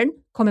inaveln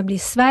kommer bli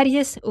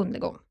Sveriges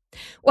undergång.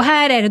 Och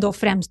här är det då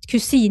främst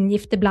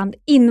kusingifte bland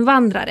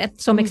invandrare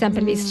som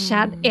exempelvis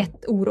Chad 1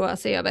 oroar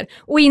sig över.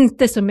 Och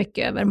inte så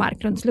mycket över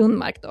Marklunds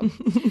Lundmark då.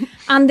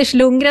 Anders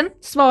Lundgren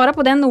svarar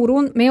på den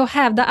oron med att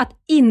hävda att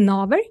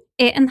inavel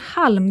är en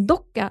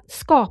halmdocka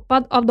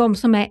skapad av de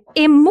som är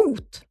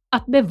emot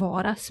att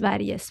bevara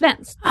Sverige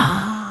svenskt.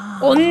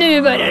 Och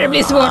nu börjar det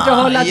bli svårt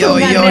att hålla tungan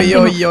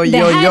rätt. Det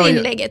här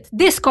inlägget,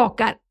 det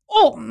skakar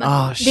om.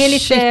 Det är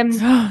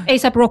lite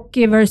A$AP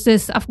Rocky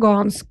versus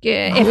afghansk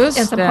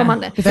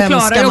ensamkommande. Vem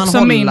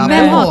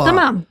hatar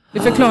man? Det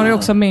förklarar ju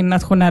också min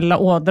nationella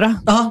ådra.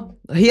 Ja,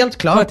 helt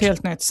klart. På ett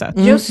helt nytt sätt.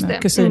 Just det.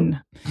 Kusin.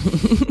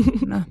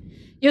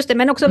 Just det,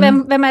 men också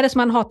vem är det som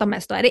man hatar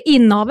mest då? Är det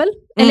inavel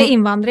eller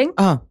invandring?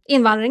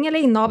 Invandring eller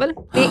inavel?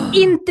 Det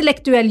är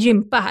intellektuell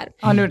gympa här.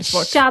 Ja, nu är det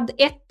svårt. Chad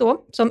 1 då,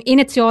 som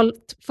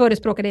initialt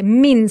förespråkade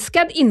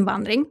minskad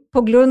invandring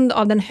på grund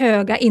av den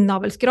höga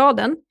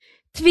inavelsgraden,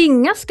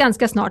 tvingas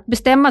ganska snart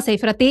bestämma sig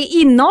för att det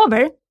är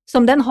inavel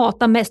som den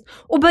hatar mest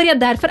och börjar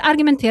därför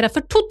argumentera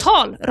för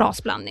total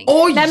rasblandning.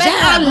 Oj, nej, men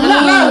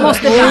alla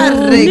måste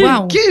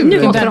herregud!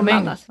 Nu måste de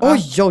blandas. Oj.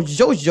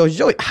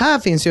 Här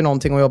finns ju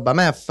någonting att jobba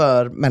med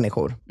för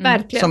människor.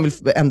 Verkligen. Som vill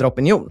ändra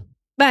opinion.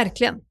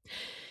 Verkligen.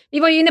 Vi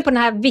var ju inne på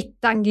den här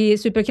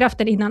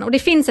Vittangi-superkraften innan och det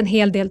finns en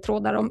hel del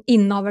trådar om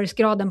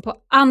inavelsgraden på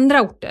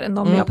andra orter än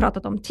de vi har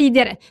pratat om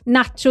tidigare.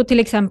 Nacho till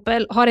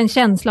exempel har en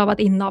känsla av att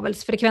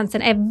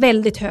inavelsfrekvensen är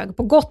väldigt hög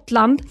på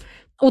Gotland.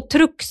 Och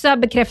Truxa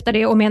bekräftar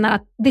det och menar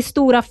att det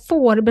stora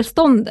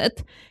fårbeståndet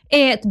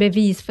är ett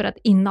bevis för att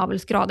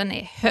inavelsgraden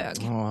är hög.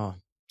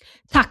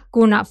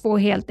 Tackorna får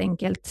helt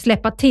enkelt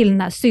släppa till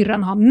när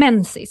syrran har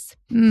mensis.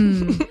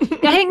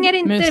 Jag hänger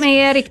inte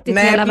med riktigt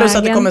hela vägen. Plus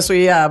att det kommer så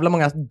jävla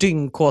många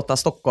dyngkåta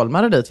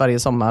stockholmare dit varje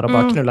sommar och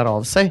bara knullar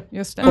av sig.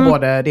 På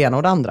både det ena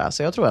och det andra.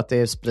 Så jag tror att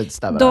det sprids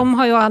där. De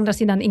har ju å andra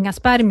sidan inga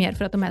spermier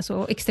för att de är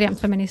så extremt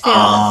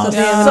feminiserade. Så det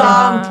är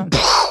sant!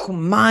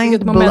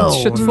 Mind blown. Moment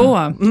 22.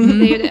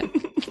 Det är ju det.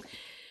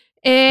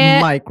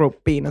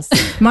 Micropenis.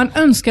 Man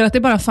önskar att det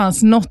bara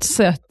fanns något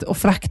sätt att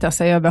frakta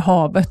sig över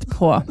havet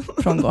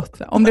från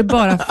Gotland. Om det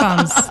bara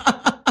fanns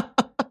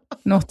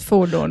något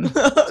fordon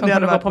som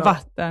kunde vara på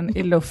vatten,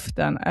 i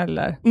luften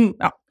eller...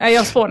 Ja,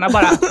 jag spånar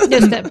bara.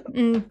 Just det.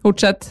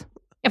 Fortsätt.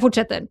 Jag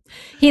fortsätter.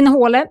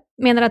 Hinhåle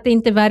menar att det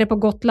inte är värre på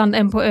Gotland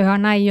än på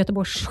öarna i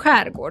Göteborgs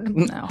skärgård.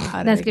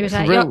 Den skriver så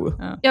här.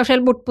 Jag har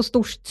själv bott på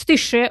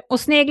Styrsö och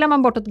sneglar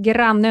man bortåt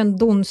grannön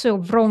Donsö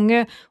och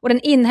Vrångö och den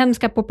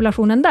inhemska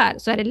populationen där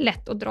så är det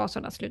lätt att dra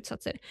sådana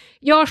slutsatser.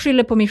 Jag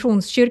skyller på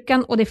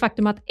Missionskyrkan och det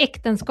faktum att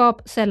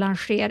äktenskap sällan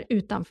sker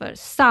utanför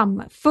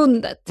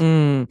samfundet.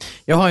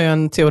 Jag har ju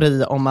en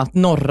teori om att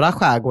norra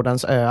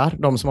skärgårdens öar,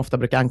 de som ofta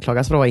brukar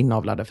anklagas för att vara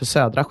inavlade för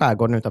södra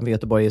skärgården utanför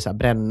Göteborg, är så här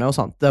Brännö och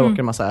sånt. Där åker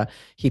en massa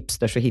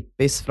hipsters och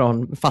hippies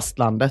från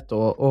fastlandet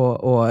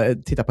och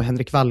titta på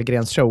Henrik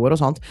Wallgrens shower och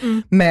sånt.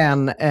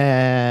 Men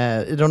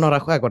i de norra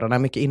skärgårdarna är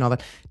mycket inavel.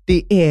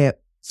 Det är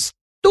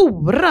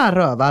stora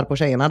rövar på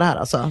tjejerna där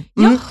alltså.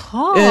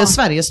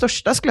 Sveriges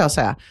största skulle jag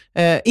säga.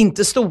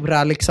 Inte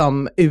stora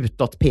liksom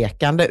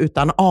utåtpekande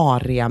utan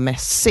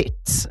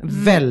ariamässigt.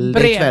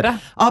 Väldigt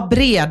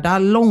breda,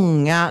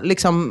 långa,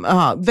 liksom,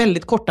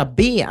 väldigt korta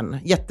ben,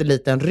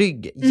 jätteliten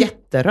rygg,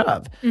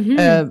 jätteröv.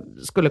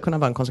 Skulle kunna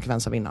vara en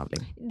konsekvens av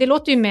inavling. Det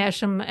låter ju mer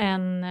som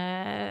en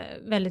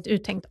väldigt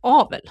uttänkt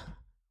avel.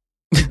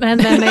 Men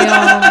vem är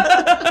jag?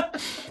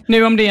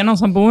 Nu om det är någon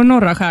som bor i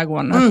norra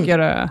skärgården och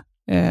gör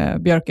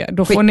Björke,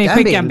 då får ni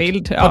skicka en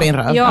bild på din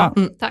röv. Ja,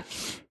 tack.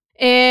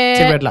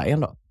 Till Red Lion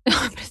då. Ja,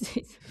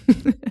 precis.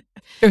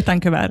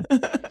 Utan kuvert.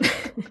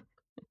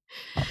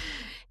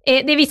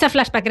 Det är vissa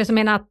flashbackare som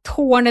menar att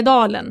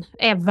Tornedalen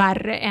är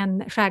värre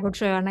än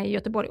skärgårdsöarna i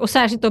Göteborg. Och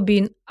särskilt då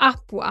byn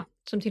Apua,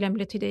 som tydligen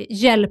betyder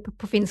hjälp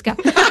på finska.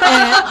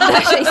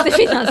 Där sägs det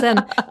finnas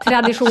en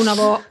tradition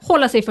av att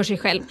hålla sig för sig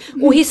själv.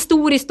 Och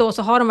historiskt då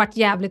så har de varit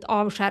jävligt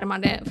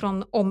avskärmade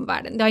från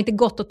omvärlden. Det har inte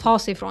gått att ta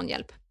sig från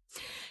hjälp.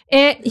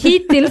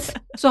 Hittills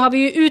så har vi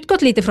ju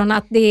utgått lite från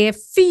att det är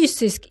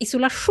fysisk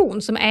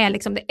isolation som är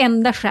liksom det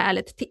enda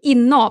skälet till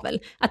inavel.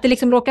 Att det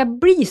liksom råkar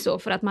bli så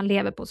för att man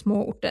lever på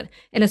små orter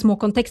eller små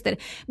kontexter.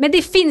 Men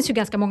det finns ju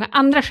ganska många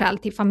andra skäl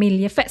till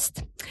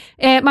familjefest.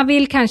 Man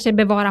vill kanske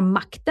bevara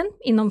makten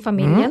inom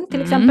familjen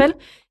till exempel.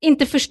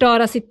 Inte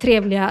förstöra sitt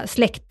trevliga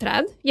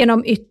släktträd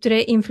genom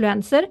yttre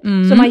influenser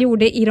som man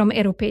gjorde i de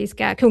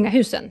europeiska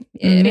kungahusen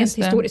rent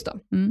historiskt då.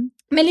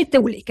 Med lite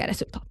olika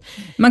resultat.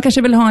 Man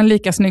kanske vill ha en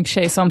lika snygg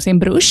tjej som sin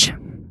brors.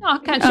 Ja,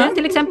 kanske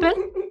till exempel.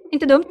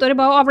 Inte dumt, då är det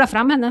bara att avla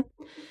fram henne.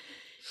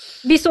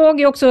 Vi såg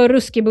ju också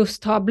Ruskebus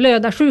ta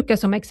blödarsjuka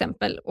som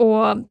exempel.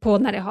 Och på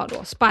när det har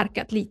då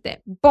sparkat lite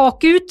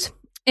bakut.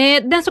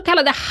 Den så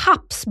kallade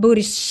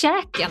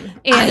Habsburgskäken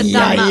är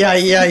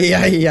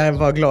Aj,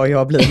 vad glad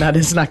jag blir när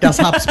det snackas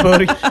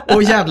Habsburg.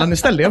 Och jävlar, nu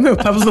ställde jag mig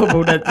upp här på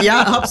ståbordet. Ja,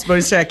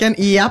 Habsburgskäken,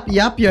 japp,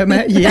 jag är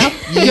med.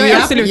 Jag är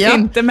absolut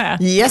inte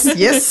med.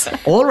 Yes,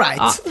 all right.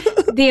 Ja,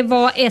 det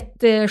var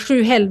ett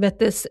 7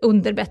 helvetes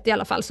underbett i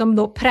alla fall, som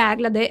då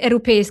präglade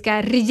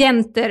europeiska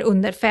regenter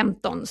under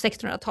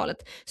 1500-1600-talet.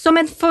 Som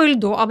en följd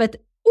då av ett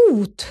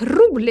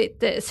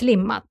otroligt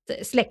slimmat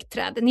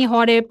släktträd. Ni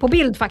har det på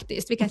bild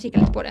faktiskt, vi kan kika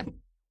lite på det.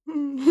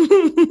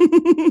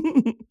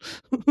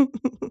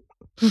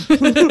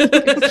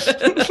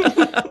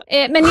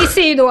 Men ni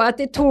ser ju då att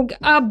det tog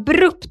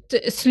abrupt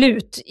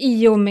slut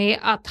i och med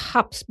att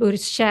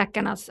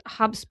Habsburgskäkarnas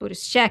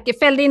Habsburgskäke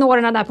fällde in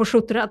åren där på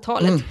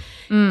 1700-talet.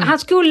 Han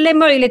skulle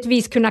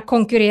möjligtvis kunna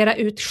konkurrera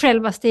ut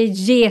självaste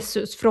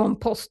Jesus från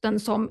posten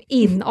som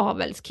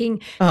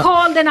inavelsking.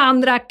 Karl den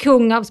andra,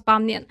 kung av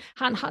Spanien.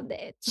 Han hade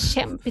ett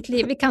kämpigt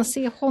liv. Vi kan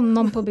se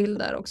honom på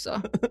bilder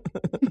också.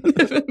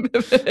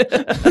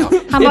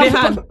 Han var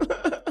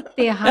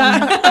det är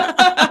han.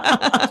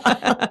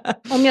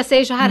 Om jag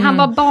säger så här, han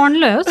var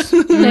barnlös.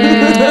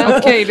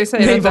 Okej, det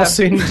säger det var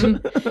synd.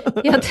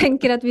 Jag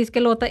tänker att vi ska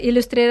låta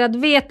illustrerad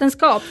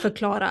vetenskap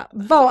förklara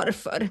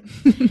varför.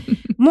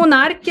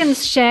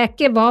 Monarkens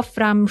käke var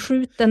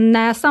framskjuten,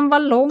 näsan var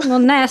lång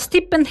och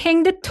nästippen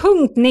hängde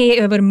tungt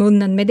ner över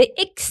munnen med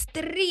det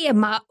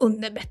extrema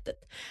underbettet.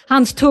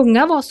 Hans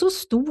tunga var så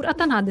stor att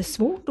han hade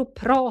svårt att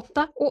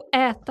prata och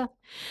äta.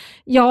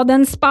 Ja,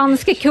 den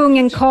spanske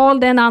kungen Karl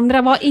den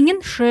andra var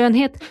ingen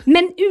skönhet,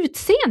 men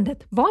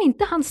utseendet var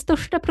inte hans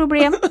största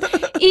problem.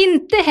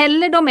 Inte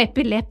heller de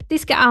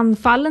epileptiska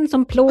anfallen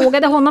som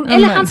plågade honom,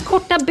 eller hans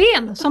korta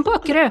ben som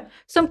Pökerö,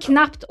 som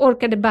knappt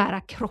orkade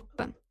bära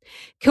kroppen.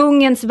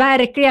 Kungens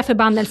verkliga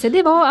förbannelse,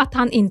 det var att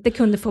han inte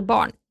kunde få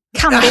barn.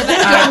 Kan det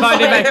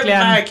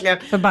verkligen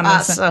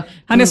förbannelse? Alltså,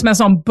 han är som en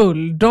sån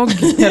bulldog,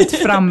 helt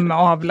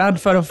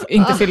framavlad för att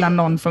inte fylla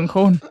någon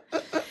funktion.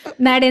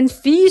 När den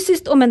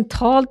fysiskt och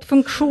mentalt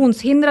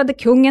funktionshindrade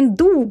kungen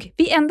dog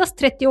vid endast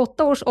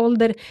 38 års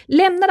ålder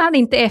lämnade han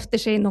inte efter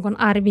sig någon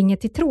arvinge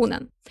till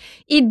tronen.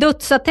 I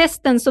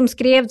dödsattesten som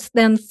skrevs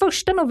den 1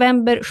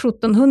 november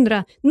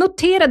 1700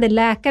 noterade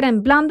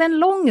läkaren bland en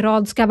lång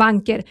rad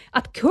skavanker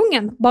att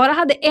kungen bara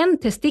hade en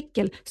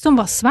testikel som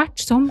var svart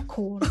som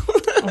kol.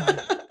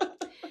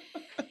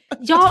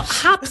 Ja,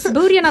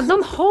 Habsburgarna,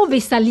 de har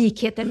vissa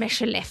likheter med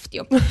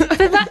Skellefteå.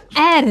 För vad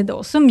är det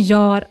då som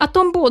gör att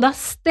de båda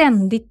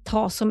ständigt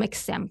tas som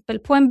exempel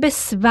på en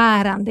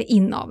besvärande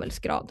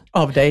inavelsgrad?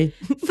 Av dig.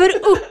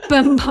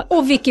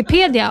 Och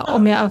Wikipedia,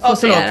 om jag får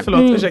säga.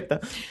 Förlåt, ursäkta.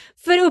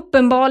 För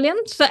uppenbarligen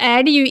så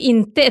är det ju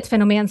inte ett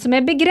fenomen som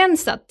är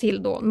begränsat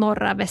till då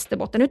norra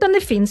Västerbotten, utan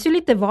det finns ju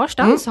lite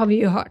varstans, har vi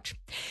ju hört.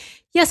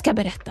 Jag ska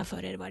berätta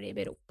för er vad det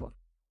beror på.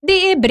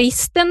 Det är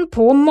bristen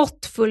på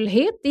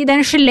måttfullhet i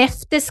den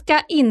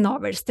skellefteska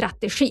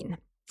inavelstrategin.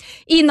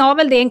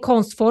 Inavel, det är en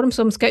konstform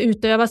som ska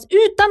utövas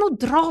utan att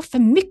dra för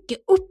mycket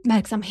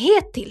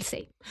uppmärksamhet till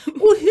sig.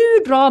 Och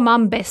hur drar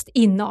man bäst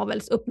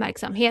inavels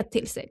uppmärksamhet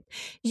till sig?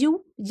 Jo,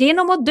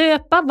 genom att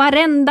döpa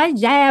varenda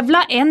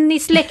jävla en i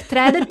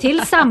släktträdet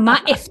till samma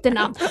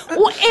efternamn.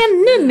 Och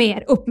ännu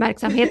mer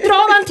uppmärksamhet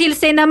drar man till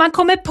sig när man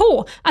kommer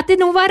på att det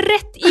nog var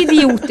rätt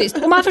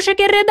idiotiskt och man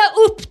försöker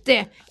rädda upp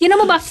det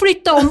genom att bara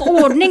flytta om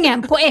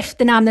ordningen på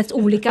efternamnets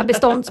olika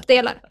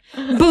beståndsdelar.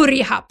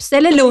 Burghaps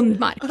eller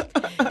Lundmark.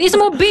 Det är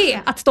som att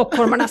be att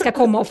stockholmarna ska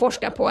komma och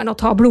forska på en och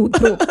ta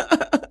blodprov.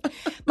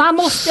 Man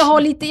måste ha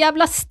lite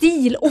jävla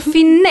stil och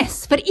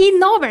finess, för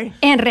inavel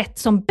är en rätt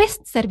som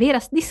bäst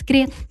serveras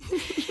diskret.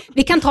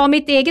 Vi kan ta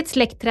mitt eget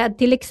släktträd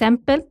till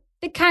exempel.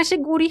 Det kanske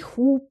går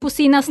ihop på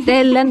sina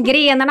ställen,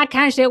 grenarna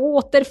kanske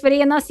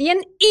återförenas i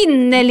en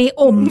innerlig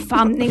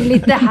omfamning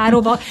lite här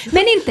och var.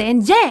 Men inte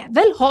en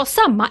jävel har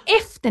samma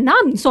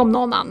efternamn som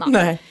någon annan.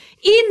 Nej.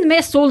 In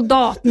med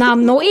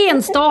soldatnamn och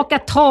enstaka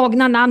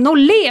tagna namn och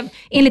lev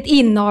enligt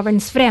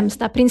inavelns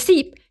främsta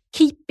princip.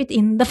 Keep it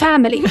in the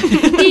family.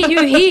 Det är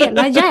ju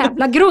hela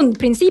jävla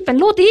grundprincipen.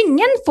 Låt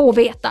ingen få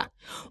veta.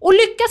 Och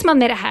lyckas man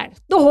med det här,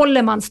 då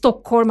håller man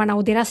stockholmarna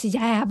och deras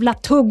jävla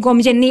tugg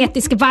om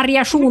genetisk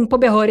variation på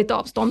behörigt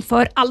avstånd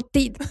för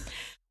alltid.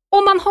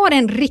 Om man har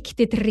en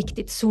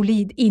riktigt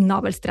solid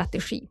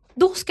inavelstrategi,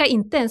 då ska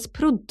inte ens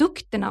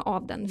produkterna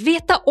av den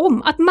veta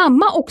om att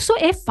mamma också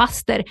är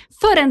faster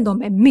förrän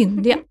de är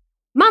myndiga.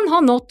 Man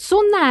har nått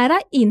så nära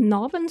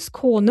inavelns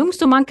konung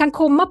som man kan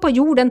komma på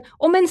jorden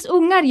om ens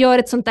ungar gör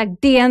ett sånt där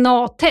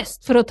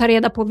DNA-test för att ta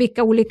reda på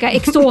vilka olika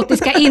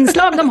exotiska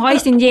inslag de har i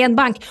sin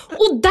genbank.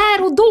 Och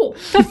där och då,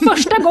 för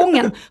första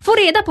gången,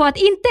 får reda på att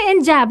inte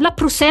en jävla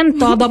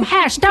procent av dem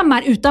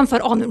härstammar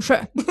utanför Anundsjö.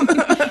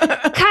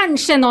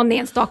 Kanske någon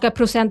enstaka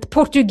procent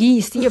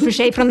portugis i och för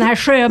sig från den här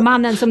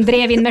sjömannen som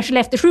drev in med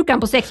Skellefteåsjukan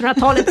på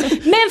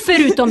 1600-talet. Men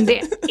förutom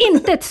det,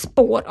 inte ett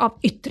spår av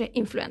yttre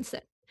influenser.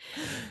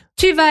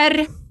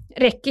 Tyvärr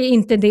räcker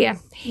inte det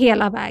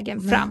hela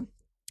vägen fram.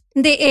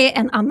 Det är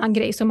en annan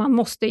grej som man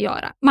måste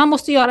göra. Man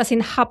måste göra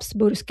sin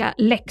habsburgska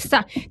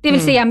läxa. Det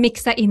vill säga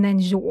mixa in en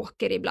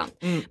joker ibland.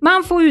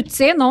 Man får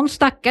utse någon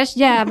stackars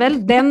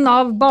jävel, den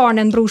av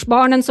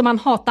barnenbrorsbarnen som man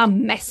hatar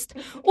mest.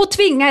 Och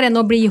tvinga den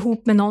att bli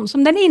ihop med någon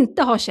som den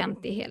inte har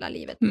känt i hela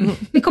livet.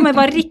 Det kommer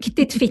vara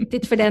riktigt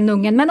fittigt för den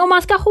ungen. Men om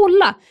man ska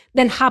hålla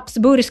den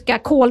habsburgska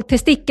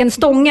koltesticken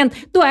stången,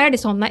 då är det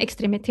sådana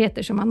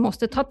extremiteter som man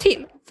måste ta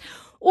till.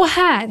 Och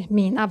här,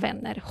 mina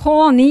vänner,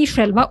 har ni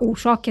själva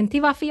orsaken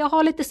till varför jag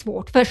har lite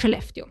svårt för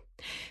Skellefteå.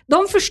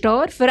 De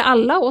förstör för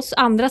alla oss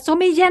andra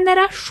som i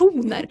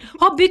generationer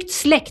har byggt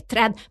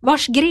släktträd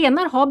vars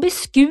grenar har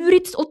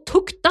beskurits och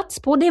tuktats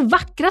på det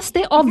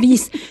vackraste av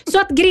vis så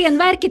att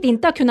grenverket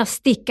inte har kunnat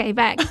sticka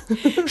iväg.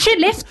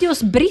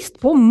 Skellefteås brist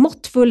på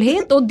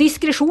måttfullhet och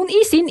diskretion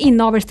i sin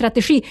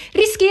inavelstrategi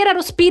riskerar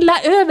att spilla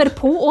över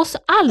på oss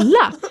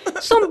alla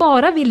som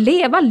bara vill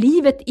leva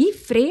livet i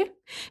fred.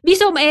 Vi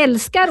som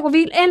älskar och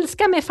vill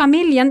älska med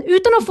familjen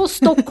utan att få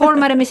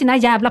stockholmare med sina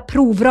jävla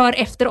provrör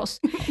efter oss.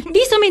 Vi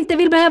som inte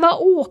vill behöva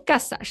åka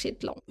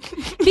särskilt långt.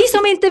 Vi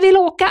som inte vill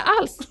åka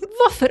alls.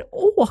 Varför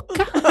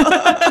åka?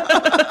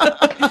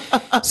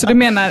 Så du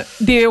menar,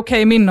 det är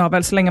okej med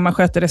inavel så länge man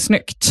sköter det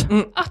snyggt?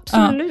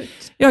 Absolut.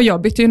 Ja,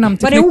 jag bytte ju namn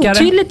till knyckare. Var det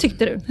knyckare. otydligt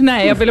tyckte du?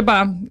 Nej, jag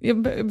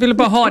ville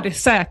bara ha det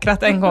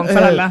säkrat en gång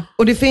för alla.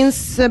 Och det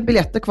finns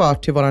biljetter kvar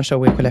till våran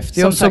show i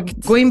Skellefteå. Så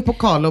gå in på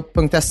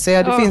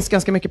carlo.se. Det finns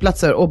ganska mycket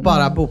platser och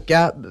bara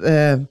boka.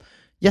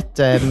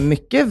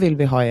 Jättemycket vill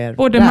vi ha er.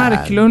 Både där.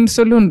 Marklunds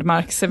och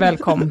Lundmarks är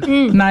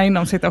välkomna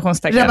inom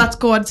citationstecken.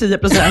 Rabattkod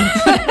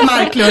 10%.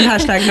 Marklund,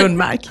 hashtag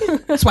Lundmark.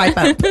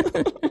 Swipe up.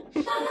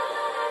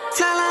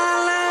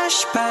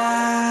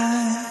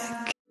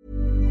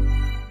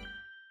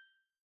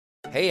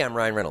 Hey, I'm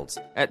Ryan Reynolds.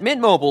 At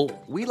Mint Mobile,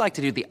 we like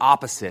to do the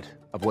opposite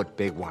of what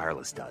Big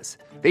Wireless does.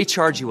 They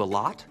charge you a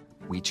lot,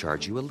 we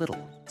charge you a little.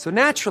 So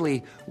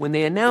naturally, when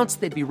they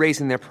announced they'd be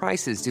raising their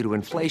prices due to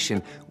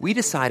inflation, we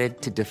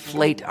decided to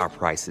deflate our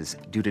prices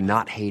due to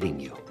not hating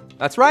you.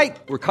 That's right.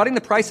 We're cutting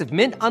the price of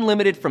Mint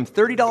Unlimited from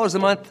 $30 a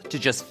month to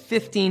just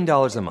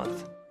 $15 a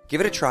month. Give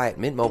it a try at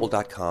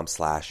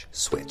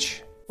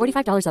mintmobile.com/switch.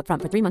 $45 up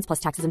front for 3 months plus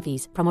taxes and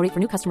fees. Promo rate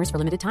for new customers for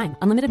limited time.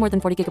 Unlimited more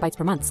than 40 gigabytes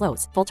per month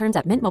slows. Full terms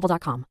at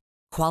mintmobile.com.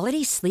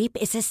 Quality sleep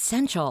is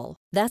essential.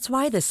 That's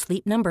why the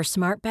Sleep Number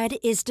Smart Bed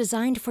is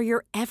designed for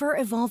your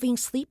ever-evolving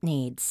sleep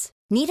needs.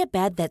 Need a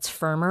bed that's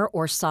firmer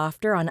or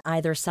softer on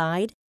either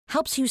side?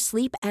 Helps you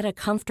sleep at a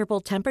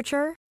comfortable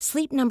temperature?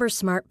 Sleep Number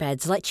Smart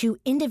Beds let you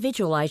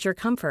individualize your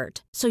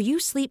comfort, so you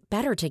sleep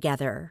better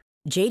together.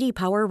 JD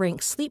Power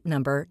ranks Sleep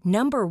Number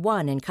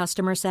 #1 in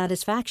customer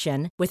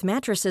satisfaction with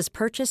mattresses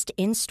purchased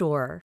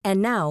in-store.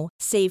 And now,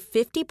 save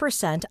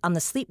 50% on the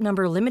Sleep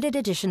Number Limited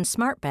Edition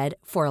Smart Bed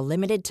for a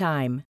limited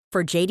time.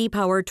 For JD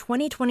Power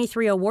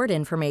 2023 award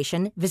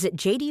information, visit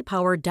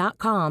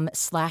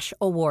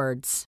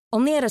jdpower.com/awards.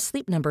 Only at a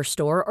Sleep Number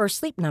store or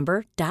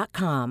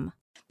sleepnumber.com.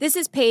 This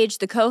is Paige,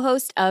 the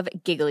co-host of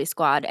Giggly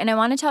Squad, and I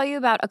want to tell you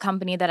about a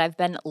company that I've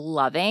been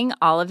loving,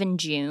 Olive &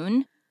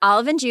 June.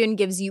 Olive & June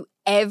gives you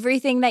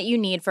everything that you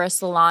need for a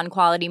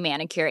salon-quality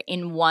manicure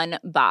in one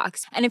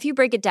box. And if you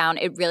break it down,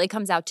 it really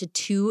comes out to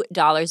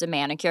 $2 a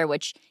manicure,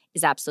 which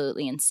is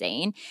absolutely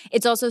insane.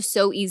 It's also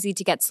so easy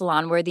to get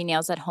salon-worthy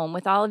nails at home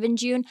with Olive &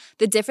 June.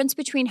 The difference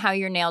between how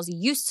your nails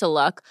used to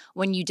look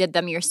when you did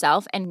them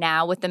yourself and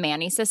now with the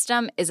Mani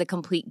system is a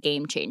complete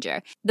game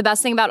changer. The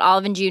best thing about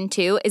Olive & June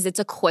too is it's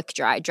a quick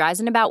dry.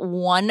 Dries in about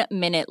 1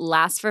 minute,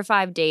 lasts for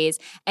 5 days,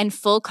 and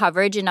full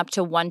coverage in up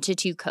to 1 to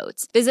 2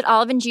 coats. Visit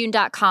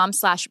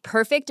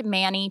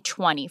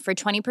oliveandjune.com/perfectmani20 for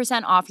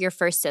 20% off your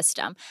first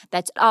system.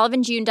 That's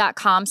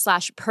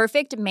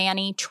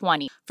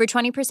oliveandjune.com/perfectmani20 for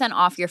 20%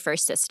 off your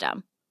first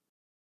system.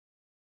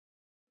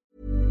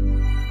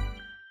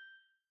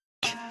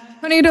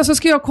 Hörrni, idag så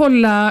ska jag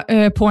kolla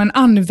på en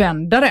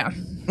användare.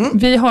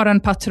 Vi har en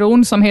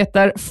patron som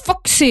heter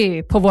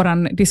Foxy på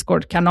våran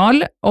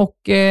Discord-kanal och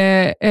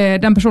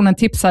den personen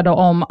tipsade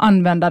om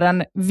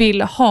användaren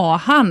vill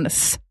ha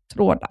hans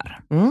trådar.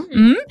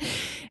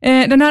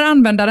 Den här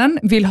användaren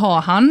vill ha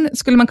han,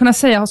 skulle man kunna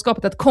säga, har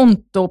skapat ett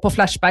konto på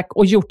Flashback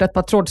och gjort ett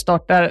par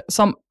trådstarter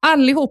som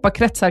allihopa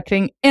kretsar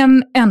kring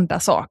en enda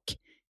sak.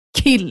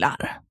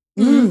 Killar.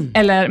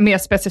 Eller mer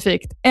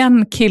specifikt,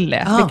 en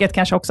kille, vilket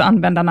kanske också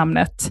använder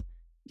namnet.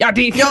 Ja,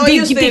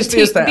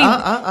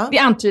 det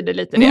antyder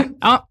lite det.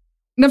 Ja.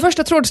 Den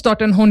första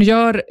trådstarten hon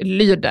gör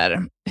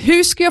lyder: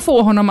 hur ska jag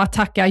få honom att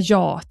tacka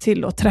ja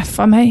till att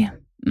träffa mig?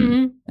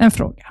 En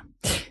fråga.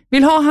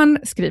 Vill ha han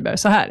skriver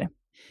så här: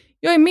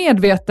 jag är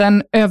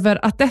medveten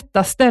över att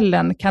detta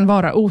ställen kan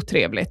vara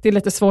otrevligt. Det är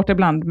lite svårt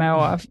ibland med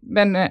att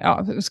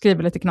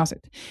skriva lite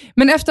knasigt.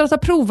 Men efter att ha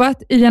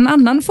provat i en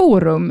annan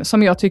forum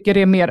som jag tycker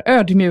är mer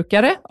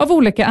ödmjukare av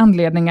olika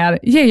anledningar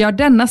ger jag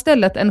denna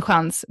stället en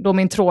chans då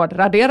min tråd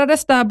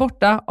raderades där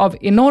borta av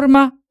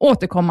enorma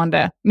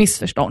återkommande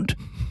missförstånd.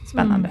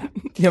 Spännande.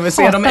 Jag vill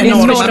se de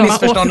enorma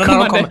missförstånden när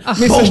de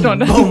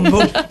kommer.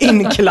 Bom,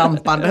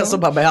 inklampande så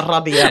bara börjar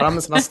radera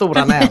med sina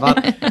stora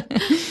nävar.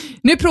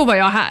 Nu provar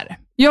jag här.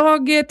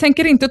 Jag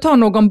tänker inte ta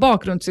någon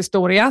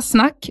bakgrundshistoria,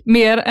 snack,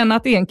 mer än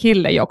att det är en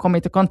kille jag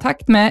kommit i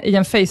kontakt med i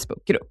en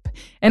Facebookgrupp.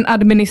 En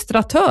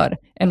administratör,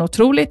 en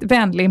otroligt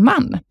vänlig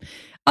man.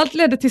 Allt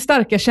ledde till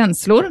starka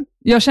känslor.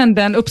 Jag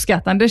kände en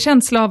uppskattande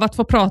känsla av att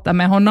få prata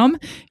med honom.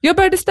 Jag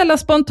började ställa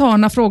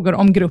spontana frågor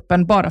om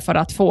gruppen bara för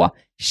att få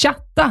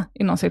chatta,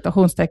 inom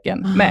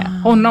citationstecken, med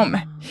honom.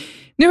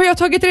 Nu har jag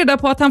tagit reda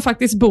på att han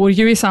faktiskt bor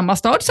ju i samma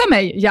stad som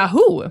mig.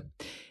 Yahoo!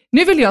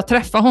 Nu vill jag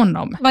träffa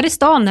honom. Var det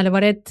stan eller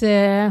var det ett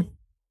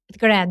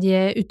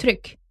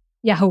glädjeuttryck?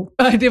 Yahoo!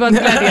 Det var ett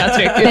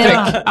glädjeuttryck.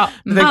 Ja.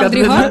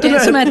 Aldrig hört det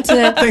som ett...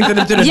 Tänkte du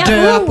betyder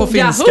dö på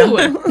finska?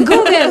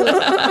 Google!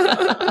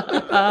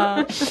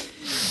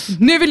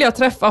 Nu vill jag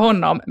träffa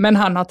honom, men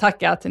han har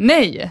tackat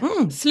nej.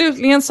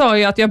 Slutligen sa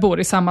jag att jag bor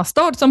i samma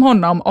stad som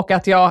honom och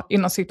att jag,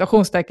 inom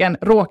citationstecken,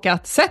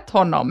 råkat sett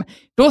honom.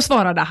 Då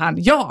svarade han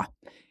ja.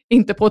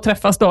 Inte på att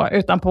träffas då,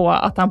 utan på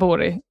att han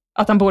bor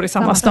i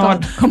samma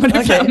stad. Kommer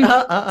det fram.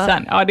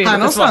 Sen, det är här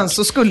någonstans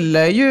så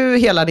skulle ju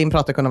hela din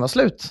prata kunna vara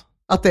slut.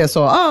 Att det är så,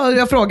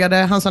 jag frågade,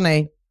 han sa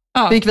nej.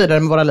 Vi gick vidare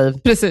med våra liv.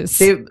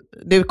 Precis.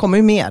 Det kommer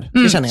ju mer,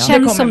 det känner jag.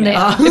 Känns som det.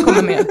 Det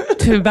kommer mer.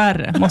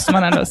 Tyvärr, måste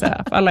man ändå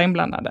säga, för alla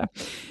inblandade.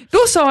 Då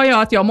sa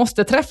jag att jag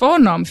måste träffa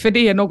honom, för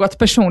det är något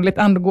personligt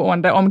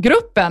angående om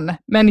gruppen.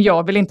 Men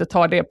jag vill inte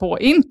ta det på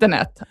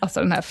internet. Alltså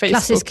den här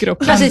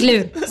Facebookgruppen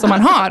som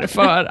man har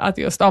för att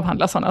just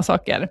avhandla sådana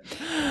saker.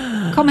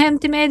 Kom hem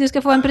till mig, du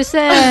ska få en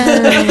present.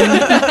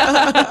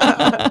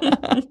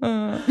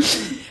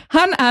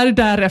 Han är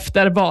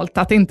därefter valt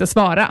att inte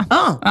svara.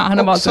 Han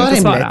har valt att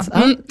inte svara.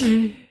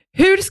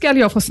 Hur ska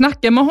jag få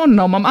snacka med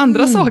honom om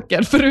andra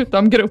saker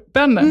förutom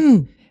gruppen?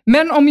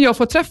 Men om jag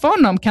får träffa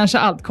honom kanske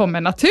allt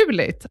kommer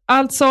naturligt.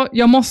 Alltså,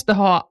 jag måste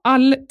ha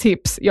all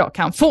tips jag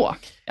kan få.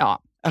 Ja,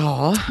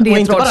 det är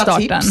inte bara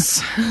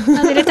tips. Det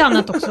är lite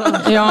annat också.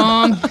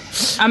 Ja,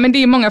 men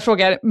det är många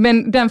frågor.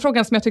 Men den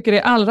frågan som jag tycker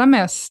är allra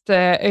mest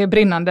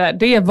brinnande,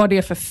 det är vad det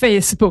är för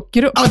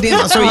Facebookgrupp. Det är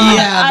man så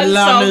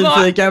jävla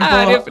nyfiken på.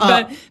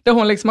 Där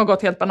hon liksom har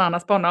gått helt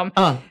bananas på honom.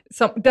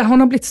 Där hon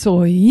har blivit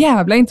så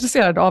jävla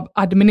intresserad av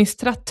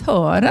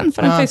administratören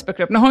för en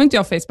Facebookgrupp. Nu har inte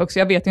jag Facebook så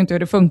jag vet inte hur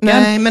det funkar.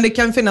 Nej, men det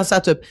kan finnas så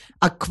här typ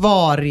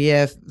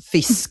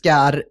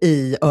akvariefiskar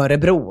i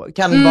Örebro.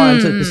 Kan vara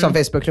en typisk sån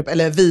Facebookgrupp.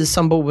 Eller vi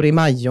som bor i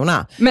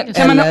Majorna. Men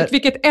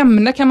vilket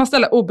ämne kan man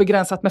ställa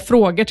obegränsat med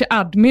frågor till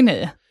admin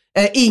i?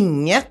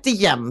 Inget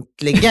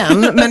egentligen,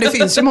 men det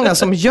finns ju många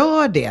som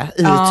gör det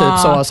i typ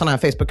sådana här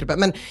Facebookgrupper.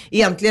 Men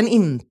egentligen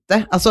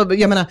inte. Alltså,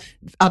 jag menar,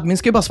 admin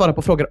ska ju bara svara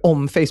på frågor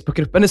om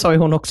Facebookgruppen. Det sa ju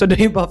hon också. Det är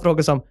ju bara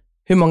frågor som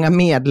hur många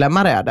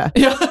medlemmar är det?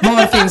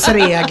 Var finns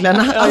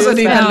reglerna? Alltså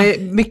det är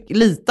väldigt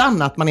lite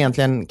annat man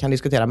egentligen kan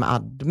diskutera med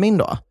admin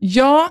då.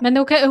 Ja. Men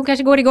hon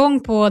kanske går igång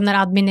på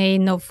när admin är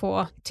inne och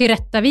får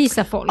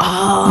tillrättavisa folk.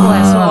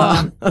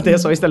 Att det är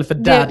så istället för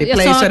daddy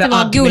play så är det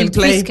admin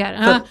play.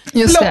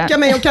 Plocka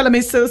mig och kalla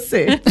mig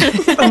Susie.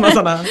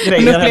 Sådana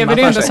grejer. Hon upplever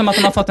det ändå som att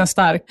de har fått en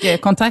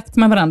stark kontakt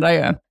med varandra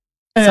ju.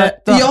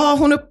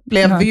 Hon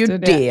upplever ju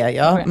det.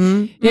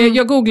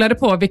 Jag googlade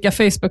på vilka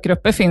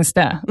Facebookgrupper finns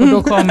det. Och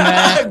då kom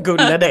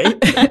Gulle dig.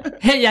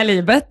 Heja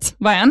livet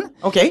var en.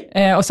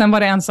 Och sen var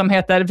det en som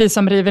heter Vi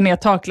som river ner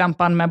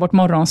taklampan med vårt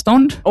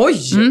morgonstånd.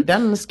 Oj,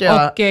 den ska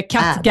jag och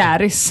Katt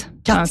Garis.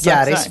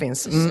 Kattgäris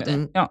finns.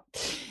 Ja.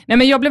 Nej,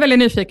 men jag blev väldigt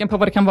nyfiken på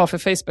vad det kan vara för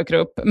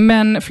Facebookgrupp,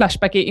 men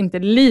Flashback är inte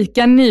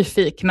lika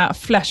nyfikna.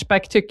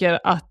 Flashback tycker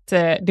att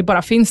det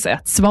bara finns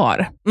ett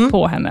svar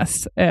på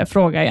hennes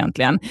fråga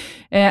egentligen.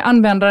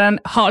 Användaren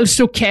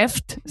Halso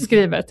Keft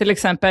skriver till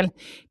exempel: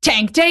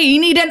 tänk dig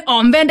in i den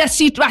omvända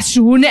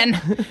situationen.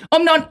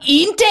 Om någon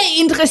inte är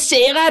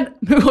intresserad...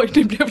 Oj,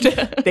 det blev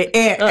det.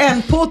 Det är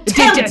en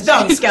potent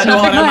danska du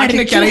har, Emma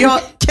Knyckare. Jag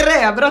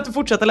kräver att du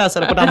fortsätter läsa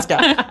det på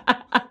danska.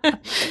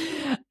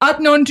 Att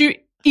någon du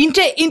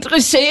inte är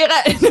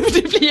intresserad.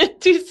 Det blir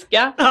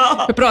tyska.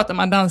 Hur pratar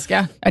man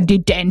danska? Ja, det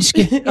är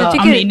danska. Om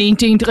man är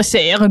inte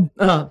intresserad.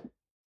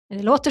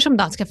 Det låter som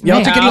danska för mig.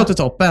 Jag tycker det låter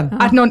toppen.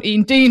 Att någon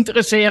inte är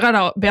intresserad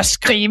av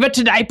beskriver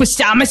till dig på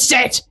samma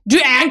sätt. Du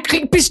är en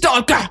creepy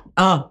stalker.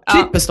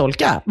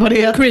 Creepy-stalker? Vad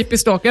det är? Creepy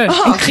stalker.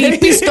 En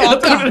creepy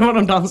stalker. Det var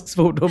någon dansk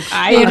svordom.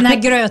 Det är den här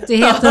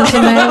grötigheten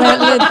som är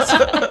väldigt...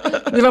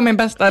 Det var min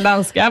bästa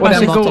danska.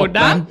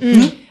 Varsågoda.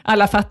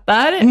 Alla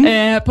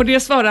fattar. På det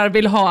svarar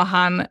vill ha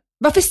han: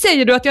 varför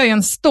säger du att jag är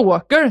en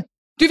stalker?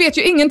 Du vet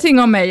ju ingenting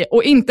om mig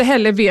och inte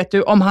heller vet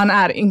du om han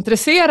är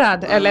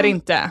intresserad eller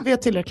inte.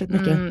 Vet tillräckligt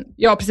mycket.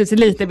 Ja, precis.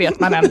 Lite vet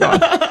man ändå.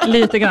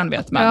 Lite grann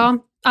vet man. Ja,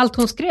 allt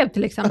hon skrev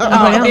till exempel.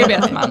 Ja, det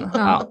vet man.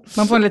 Ja.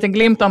 Man får en liten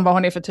glimt om vad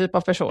hon är för typ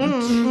av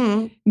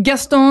person.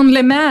 Gaston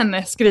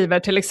Leman skriver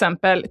till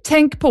exempel: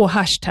 tänk på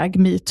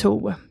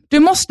 #MeToo. Du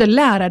måste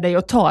lära dig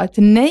att ta ett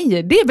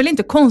nej. Det är väl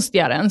inte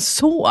konstigare än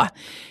så.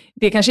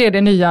 Det kanske är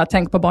det nya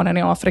tänk på barnen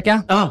i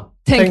Afrika.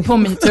 Tänk på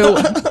MeToo.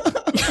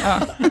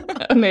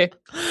 Nej.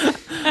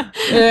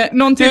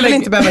 Du vill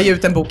inte behöva ge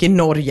ut en bok i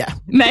Norge.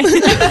 Nej.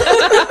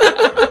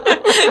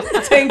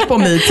 Tänk på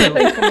MeToo.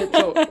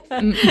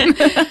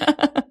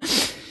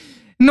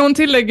 Någon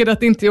tillägger att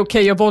det inte är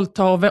okej att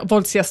våldta och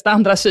våldsgästa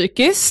andra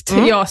psykiskt.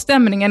 Ja,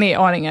 stämningen är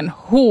aningen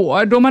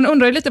hård. Och man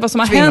undrar lite vad som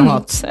har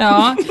hänt.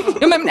 Ja,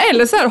 men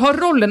eller så här, har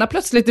rollerna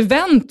plötsligt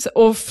vänt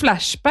och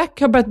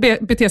Flashback har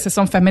börjat bete sig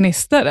som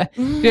feminister.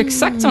 Det är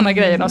exakt sådana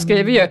grejer de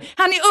skriver ju.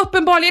 Han är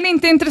uppenbarligen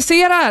inte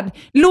intresserad.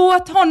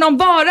 Låt honom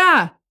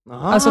vara!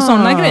 Alltså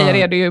sådana grejer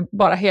är det ju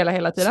bara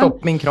hela tiden.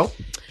 Stopp min kropp.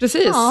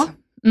 Precis.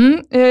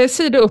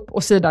 Sida upp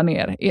och sida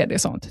ner är det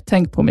sånt.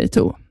 Tänk på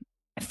MeToo.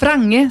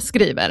 Frange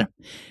skriver: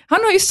 han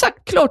har ju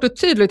sagt klart och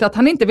tydligt att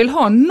han inte vill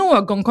ha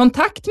någon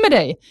kontakt med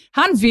dig.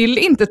 Han vill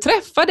inte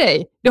träffa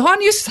dig. Det har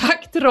han ju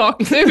sagt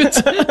rakt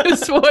ut. Hur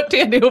svårt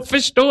är det att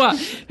förstå?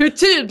 Hur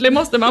tydlig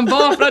måste man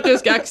vara för att du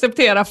ska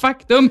acceptera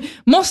faktum?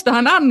 Måste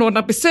han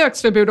anordna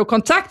besöksförbud och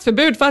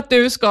kontaktförbud för att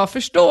du ska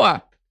förstå?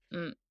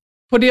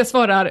 På det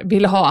svarar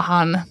vill ha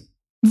han: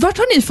 vart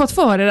har ni fått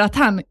för er att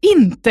han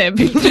inte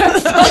vill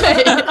träffa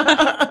dig?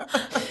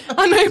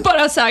 Han har ju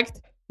bara sagt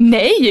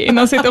nej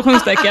inom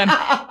situationstecken.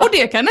 Och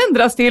det kan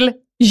ändras till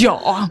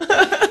ja.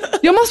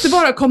 Jag måste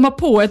bara komma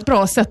på ett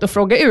bra sätt att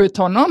fråga ut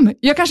honom.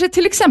 Jag kanske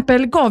till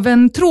exempel gav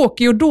en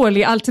tråkig och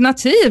dålig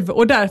alternativ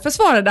och därför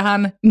svarade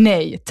han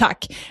nej,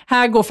 tack.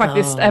 Här går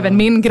faktiskt även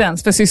min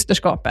gräns för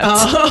systerskapet.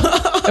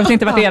 Jag vet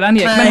inte vart eran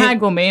gick, men här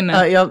går min.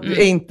 Jag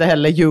är inte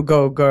heller you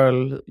go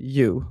girl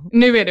you.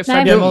 Nu är det för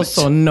dumt. dumt. Det var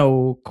så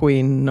no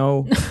queen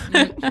no.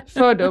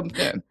 För dumt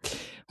nu.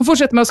 Hon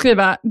fortsätter med att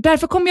skriva: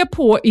 därför kom jag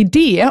på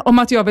idé om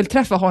att jag vill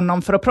träffa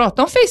honom för att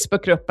prata om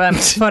Facebookgruppen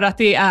för att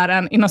det är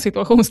en, inom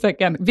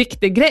situationstecken,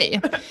 viktig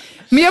grej.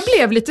 Men jag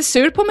blev lite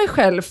sur på mig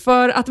själv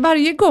för att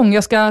varje gång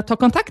jag ska ta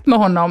kontakt med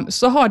honom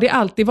så har det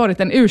alltid varit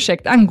en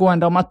ursäkt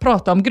angående om att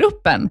prata om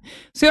gruppen.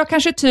 Så jag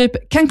kanske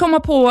typ kan komma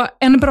på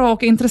en bra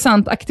och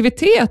intressant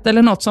aktivitet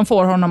eller något som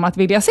får honom att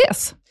vilja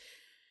ses.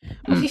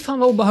 Fy fan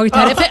vad obehagligt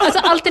här. För alltså,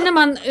 alltid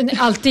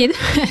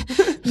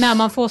när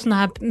man får såna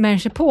här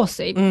människor på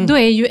sig, då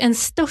är ju en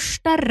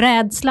största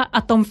rädsla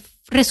att de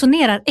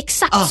resonerar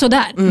exakt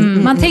sådär.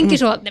 Man tänker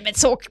så, nej men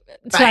så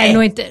är det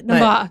nog inte.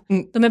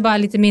 De är bara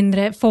lite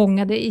mindre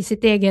fångade i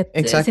sitt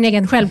sin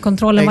egen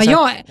självkontroll än vad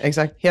jag är.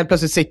 Exakt. Helt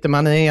plötsligt sitter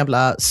man i en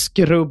jävla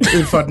skrubb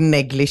iförd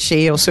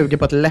negligé och suger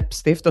på ett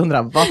läppstift och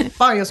undrar, vad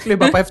fan, jag skulle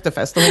bara på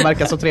efterfest och hon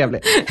verkar så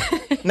trevlig.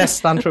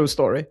 Nästan true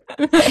story.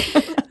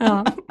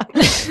 Ja.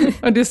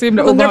 Och det är så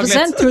himla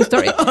 100% true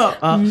story.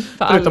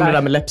 Förutom det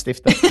där med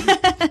läppstiftet.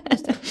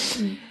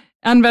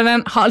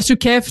 Användaren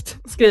Halsukeft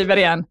skriver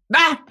igen: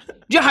 va?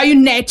 Jag har ju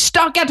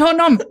nätstalkat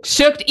honom,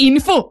 sökt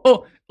info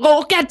och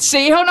råkat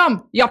se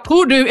honom. Jag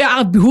tror du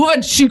är behov av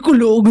en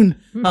psykolog.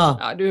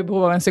 Ja, du är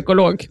behov av en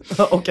psykolog.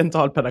 Och en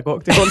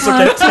talpedagog till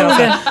Halsukeft.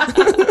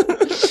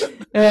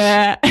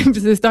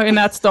 Precis, det har ju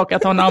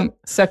nätstalkat honom,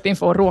 sökt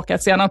info och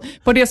råkat se honom.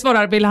 På det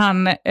svarar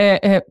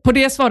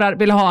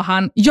vill ha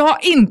han: jag har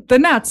inte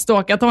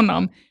nätstalkat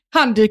honom.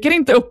 Han dyker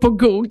inte upp på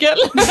Google.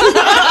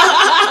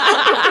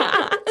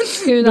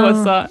 Gud,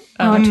 han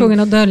var tvungen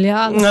att dölja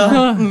allt.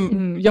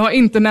 Jag har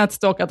inte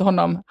nätstalkat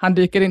honom. Han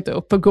dyker inte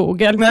upp på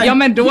Google. Nej. Ja,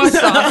 men då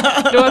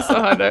så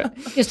hör du.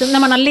 Just det, när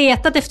man har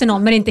letat efter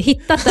någon men inte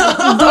hittat den,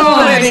 då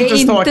är det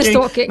inte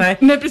stalking.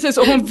 Nej, precis.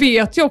 Och hon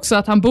vet ju också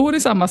att han bor i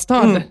samma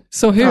stad.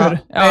 Så hur?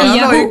 Han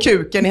har ju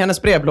kuken i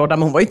hennes brevlåda,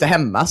 men hon var inte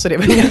hemma, så det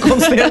var inga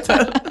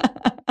konstigheter.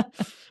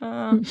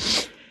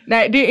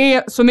 Nej, det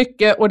är så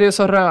mycket och det är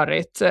så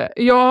rörigt.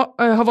 Jag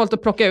har valt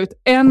att plocka ut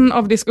en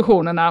av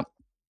diskussionerna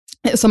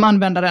som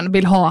användaren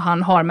vill ha,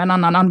 han har med en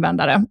annan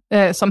användare,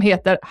 som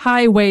heter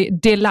Highway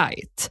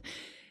Delight.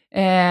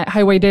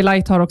 Highway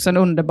Delight har också en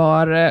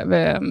underbar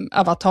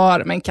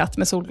avatar med en katt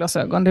med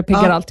solglasögon. Det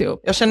piggar alltid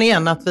upp. Jag känner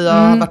igen att vi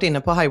har varit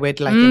inne på Highway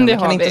Delight innan. Jag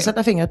kan inte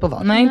sätta fingret på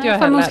vad. Nej, inte jag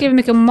heller. Man skriver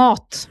mycket om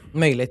mat.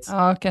 Möjligt.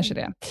 Ja, kanske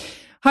det.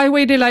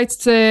 Highway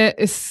Delights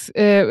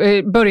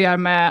börjar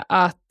med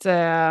att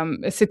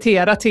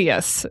citera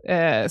TS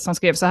som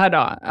skrev så här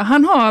då.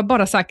 Han har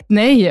bara sagt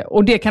nej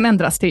och det kan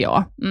ändras till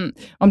ja.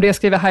 Om det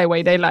skriver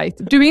Highway Delight.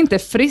 Du är inte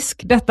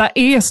frisk, detta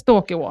är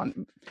stalkervarning.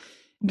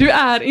 Du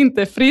är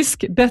inte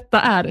frisk,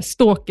 detta är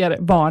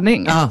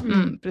stalkervarning.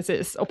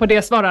 Precis. Och på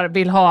det svarar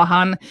vill ha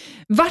han.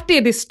 Vart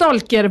är det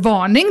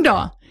stalkervarning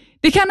då?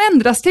 Det kan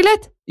ändras till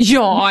ett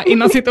ja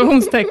inom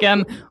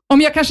situationstecken.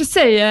 Om jag kanske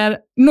säger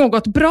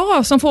något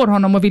bra som får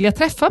honom att vilja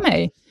träffa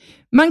mig.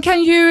 Man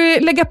kan ju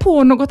lägga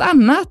på något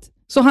annat.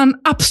 Så han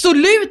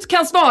absolut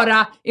kan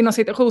svara inom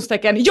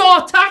situationstecken.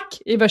 Ja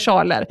tack i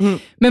versaler.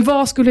 Men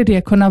vad skulle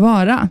det kunna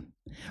vara?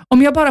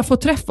 Om jag bara får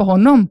träffa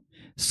honom.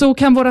 Så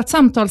kan vårat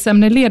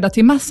samtalsämne leda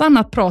till massa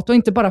annat prat och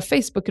inte bara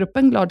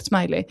Facebookgruppen glad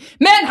smiley.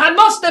 Men han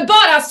måste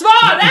bara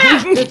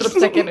svara!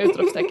 Utropstecken,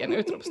 utropstecken,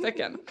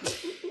 utropstecken.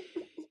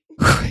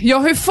 Ja,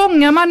 hur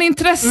fångar man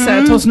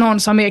intresset hos någon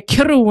som är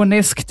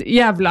kroniskt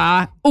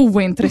jävla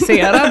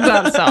ointresserad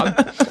alltså?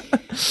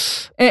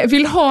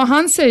 Vill ha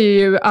han säger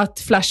ju att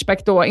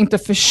Flashback då inte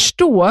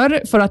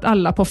förstår för att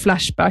alla på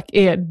Flashback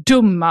är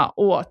dumma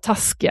och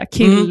taskiga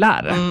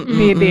killar.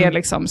 Det är det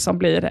liksom som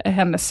blir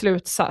hennes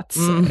slutsats.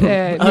 Vi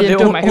är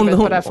dumma i huvudet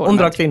på det här formet. Hon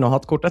drar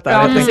kvinnohatkortet där.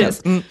 Ja,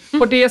 precis.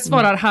 På det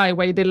svarar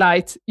Highway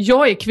Delight,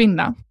 jag är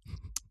kvinna.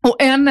 Och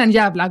en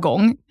jävla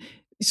gång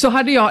så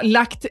hade jag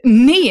lagt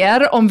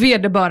ner om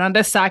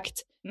vederbörande sagt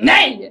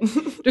nej!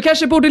 Du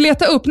kanske borde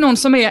leta upp någon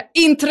som är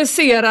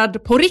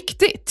intresserad på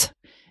riktigt.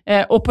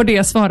 Och på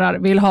det svarar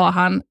vill ha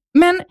han.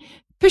 Men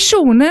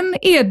personen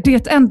är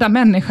det enda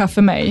människa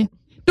för mig.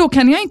 Då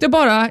kan jag inte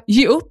bara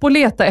ge upp och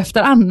leta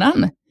efter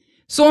annan.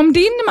 Så om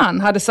din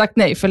man hade sagt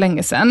nej för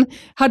länge sedan,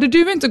 hade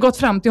du inte gått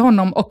fram till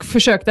honom och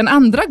försökt en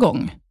andra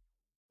gång?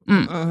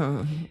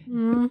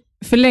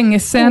 För länge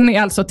sedan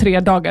är alltså 3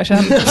 dagar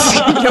sedan.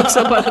 Jag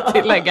också bara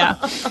tillägga.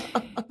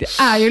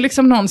 Det är ju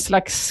liksom någon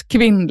slags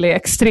kvinnlig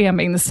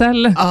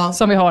extremincel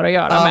som vi har att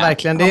göra med. Ja,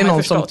 verkligen. Det är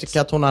någon som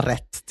tycker att hon har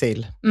rätt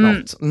till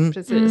något.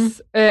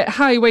 Precis.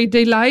 Highway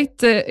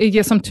Delight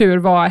ger som tur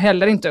var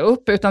heller inte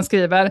upp utan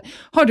skriver: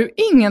 har du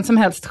ingen som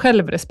helst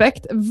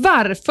självrespekt?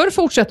 Varför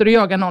fortsätter du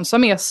jaga någon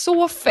som är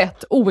så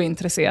fett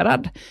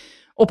ointresserad?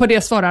 Och på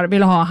det svarar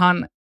vill ha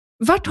han: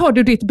 vart har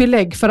du ditt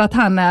belägg för att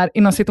han är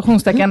inom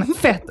situationstecken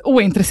fett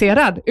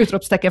ointresserad?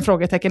 Utropstecken,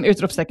 frågetecken,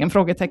 utropstecken,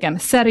 frågetecken.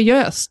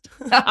 Seriöst.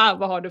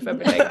 Vad har du för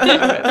belägg?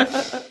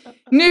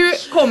 Nu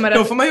kommer det.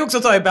 Då får man ju också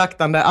ta i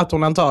beaktande att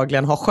hon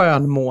antagligen har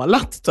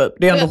skönmålat typ.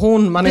 Det är ändå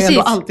hon, man är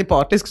ändå alltid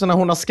partisk. Så när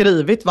hon har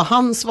skrivit vad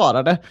han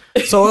svarade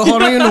så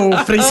har hon ju nog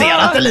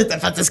friserat det lite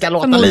för att det ska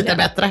låta lite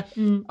bättre.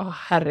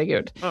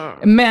 Herregud.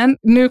 Men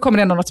nu kommer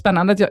det ändå något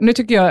spännande. Nu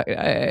tycker jag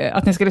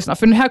att ni ska lyssna.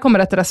 För här kommer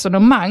ett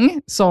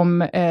resonemang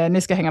som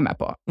ni ska hänga med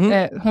på.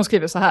 Hon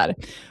skriver så här: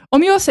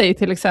 om jag säger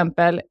till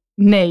exempel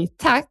nej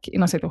tack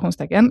inom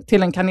situationstecken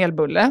till en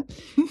kanelbulle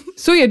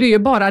så är det ju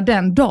bara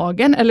den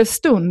dagen eller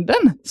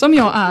stunden som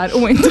jag är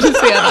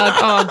ointresserad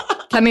av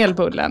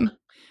kanelbullen.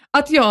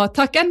 Att jag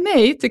tackar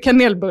nej till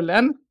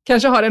kanelbullen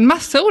kanske har en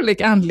massa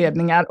olika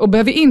anledningar och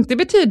behöver inte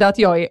betyda att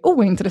jag är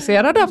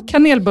ointresserad av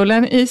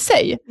kanelbullen i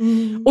sig.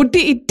 Och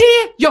det är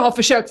det jag har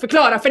försökt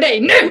förklara för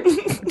dig nu!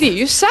 Det är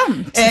ju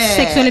sant.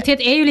 Sexualitet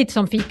är ju lite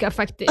som fika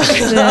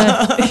faktiskt.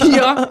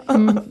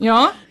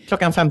 Ja.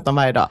 Klockan 15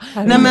 varje dag.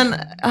 Nej men...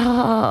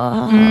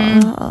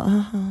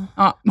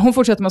 Ja, hon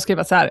fortsätter med att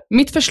skriva så här: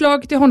 mitt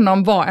förslag till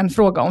honom var en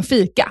fråga om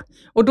fika.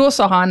 Och då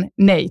sa han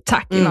nej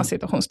tack inom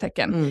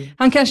situationstecken.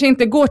 Han kanske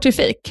inte går till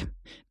fik.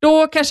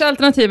 Då kanske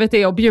alternativet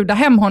är att bjuda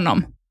hem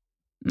honom.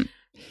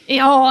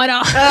 Ja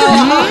då.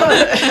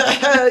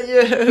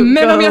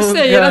 Men om jag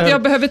säger att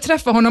jag behöver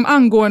träffa honom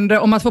angående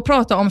om att få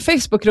prata om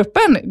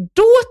Facebookgruppen,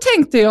 då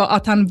tänkte jag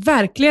att han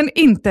verkligen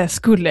inte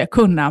skulle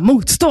kunna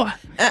motstå.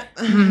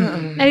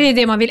 Är det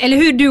det man vill? Eller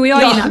hur du och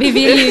jag, Ina? Vi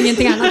vill ju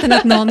ingenting annat än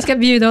att någon ska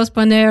bjuda oss på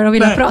en öl och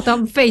vilja prata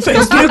om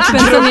Facebookgruppen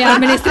som vi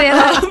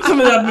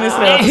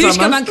administrerar. Hur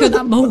ska man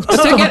kunna motstå?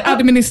 Jag tycker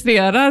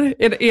administrerar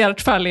i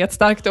ert fall är ett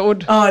starkt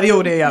ord. Ja, det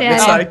är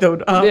jävligt starkt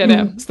ord. Det är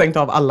det. Stängt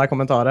av alla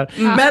kommentarer.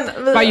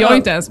 Men jag är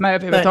inte ens med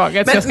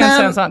överhuvudtaget.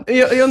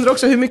 Jag undrar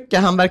också hur mycket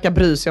han verkar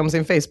bry sig om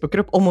sin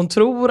Facebookgrupp, om hon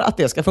tror att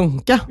det ska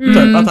funka.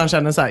 Typ, att han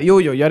känner så här: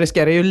 jo, jag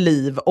riskerar ju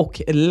liv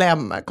och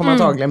lem. Kommer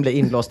antagligen bli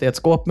inblåst i ett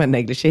skåp med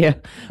negligé.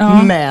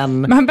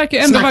 Men han verkar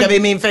ändå snackar vi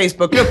min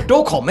Facebookgrupp,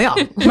 då kommer jag.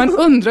 Man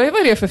undrar ju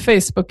vad det är för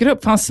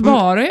Facebookgrupp. För han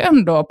svarar ju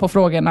ändå på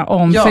frågorna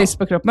om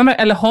Facebookgruppen.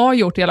 Eller har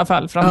gjort i alla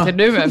fall fram till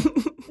nu.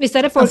 Visst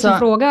är det folk som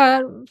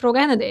frågar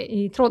henne det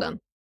i tråden?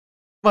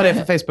 Vad är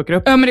det för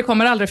Facebookgrupp? Ja, men det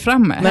kommer aldrig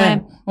fram.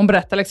 Nej. Hon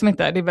berättar liksom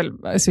inte. Det är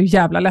väl så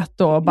jävla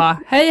lätt att bara,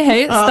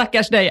 hej,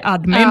 stackars dig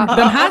admin.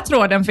 Den här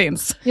tråden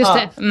finns. Just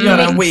det.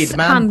 Göra en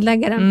weedman.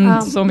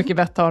 Handläggaren. Så mycket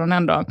vett har hon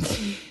ändå.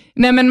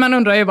 Nej, men man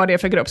undrar ju vad det är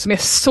för grupp som är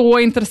så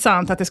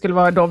intressant att det skulle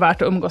vara då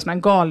värt att umgås med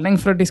en galning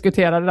för att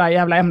diskutera det där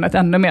jävla ämnet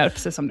ännu mer,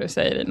 precis som du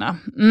säger, Ina.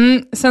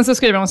 Sen så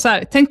skriver hon så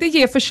här: tänkte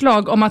ge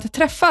förslag om att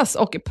träffas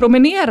och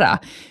promenera,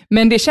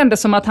 men det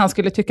kändes som att han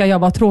skulle tycka jag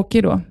var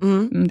tråkig då.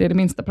 Det är det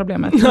minsta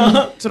problemet.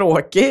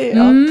 Tråkig,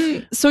 ja.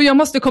 Så jag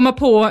måste komma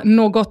på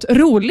något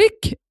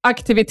rolig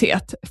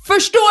aktivitet.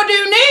 Förstår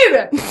du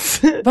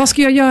nu? Vad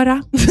ska jag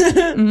göra?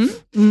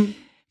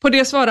 På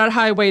det svarar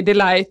Highway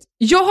Delight: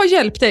 jag har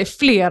hjälpt dig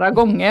flera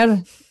gånger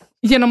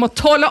genom att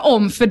tala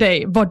om för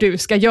dig vad du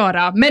ska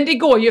göra. Men det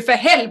går ju för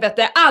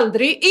helvete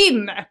aldrig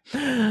in.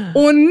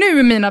 Och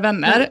nu, mina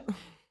vänner,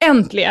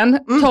 äntligen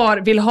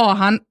vill ha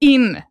han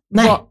in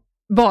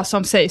vad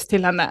som sägs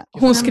till henne.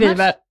 Hon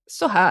skriver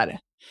så här: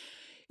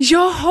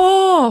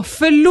 jaha,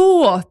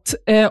 förlåt.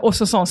 Och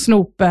så sån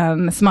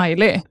snopen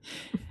smiley.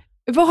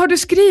 Vad har du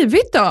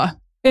skrivit då?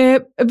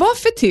 Vad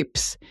för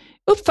tips?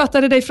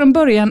 Uppfattade dig från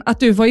början att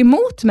du var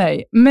emot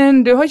mig,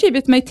 men du har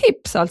givit mig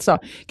tips alltså.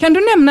 Kan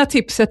du nämna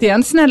tipset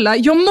igen, snälla?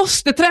 Jag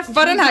måste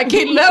träffa den här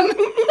killen.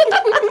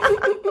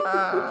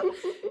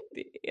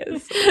 Det är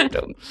så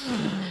dumt.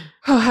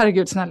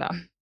 Herregud, snälla.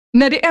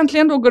 När det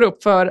äntligen då går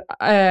upp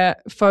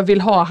för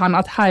vill ha han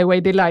att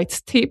Highway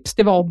Delights tips,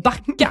 det var att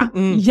backa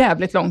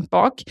jävligt långt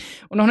bak.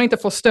 Och när hon inte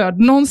får stöd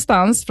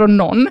någonstans från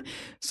någon,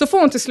 så får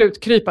hon till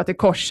slut krypa till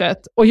korset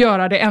och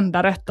göra det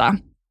enda rätta.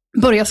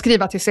 Börja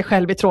skriva till sig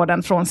själv i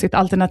tråden från sitt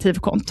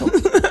alternativkonto.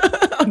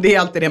 Det är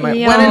alltid det man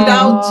gör. When in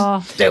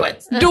doubt, do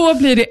it. Då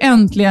blir det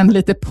äntligen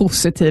lite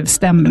positiv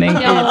stämning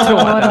i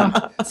tråden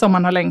som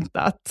man har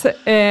längtat.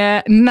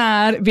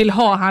 När vill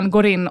ha han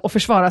går in och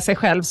försvarar sig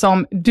själv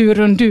som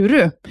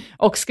Durunduru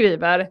och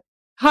skriver: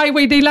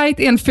 Highway Delight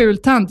är en ful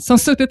tant som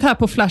suttit här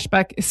på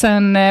Flashback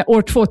sedan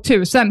år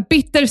 2000.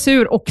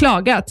 Bittersur och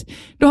klagat.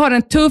 Du har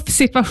en tuff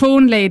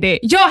situation, lady.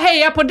 Jag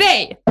hejar på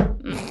dig!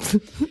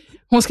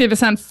 Hon skriver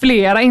sen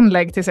flera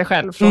inlägg till sig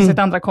själv från sitt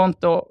andra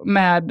konto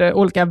med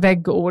olika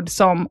väggord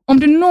som: om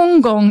du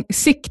någon gång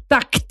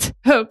siktat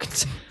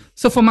högt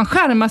så får man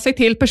skärma sig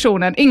till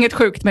personen. Inget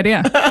sjukt med det.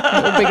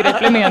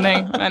 Obegriplig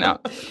mening. Men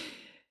ja.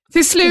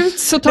 Till slut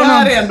så tar det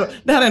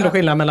här är ändå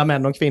skillnad mellan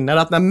män och kvinnor.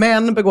 Att när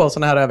män begår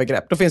sådana här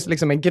övergrepp, då finns det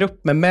liksom en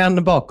grupp med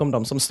män bakom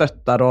dem som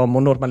stöttar dem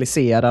och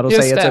normaliserar och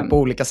säger typ på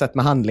olika sätt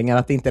med handlingar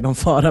att det inte är någon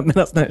fara,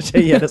 medan när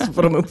tjejer så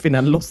får de uppfinna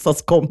en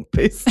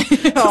låtsaskompis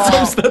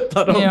som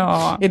stöttar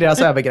dem i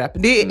deras övergrepp.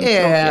 Det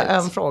är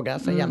en fråga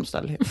för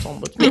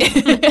jämställdhetsombudsman.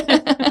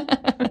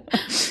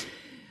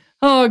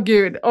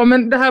 Gud.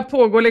 Men det här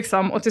pågår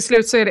liksom, och till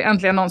slut så är det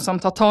äntligen någon som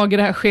tar tag i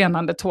det här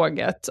skenande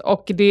tåget,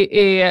 och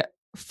det är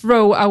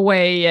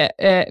Throwaway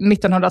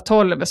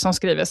 1912 som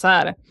skriver så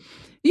här: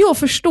 jag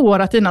förstår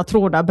att dina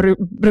trådar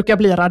brukar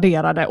bli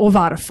raderade, och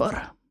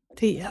varför?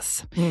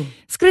 TS.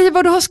 Skriv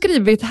vad du har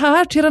skrivit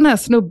här till den här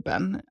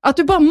snubben. Att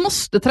du bara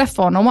måste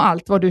träffa honom och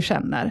allt vad du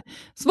känner.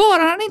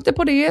 Svarar han inte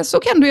på det, så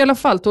kan du i alla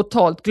fall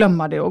totalt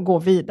glömma det och gå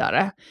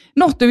vidare.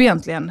 Något du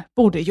egentligen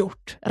borde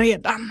gjort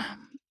redan.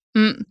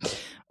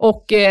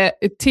 Och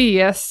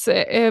TS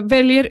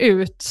väljer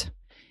ut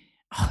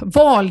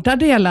valda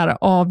delar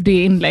av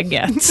det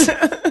inlägget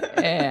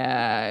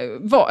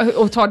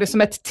och tar det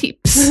som ett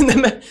tips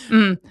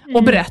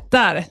och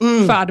berättar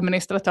för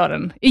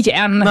administratören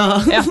igen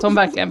att hon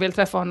verkligen vill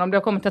träffa honom. Det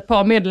har kommit ett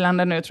par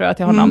meddelanden nu, tror jag,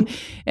 till honom.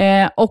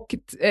 Och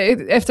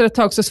efter ett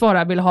tag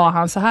så vill ha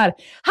han så här: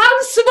 han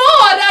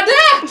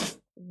svarade!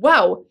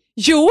 Wow!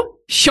 Jo,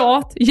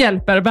 tjat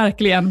hjälper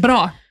verkligen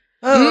bra.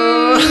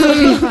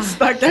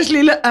 Stackars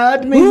lilla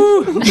admin.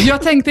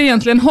 Jag tänkte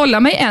egentligen hålla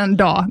mig en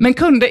dag, men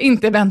kunde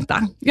inte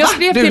vänta. Jag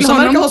skrev du till som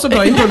honom. verkar ha så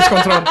bra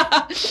impulskontroll.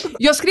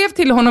 Jag skrev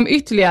till honom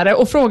ytterligare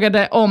och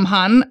frågade om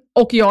han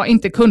och jag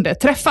inte kunde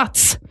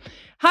träffats.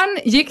 Han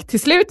gick till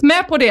slut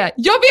med på det.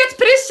 Jag vet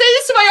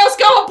precis vad jag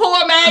ska ha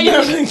på mig!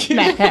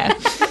 Nej.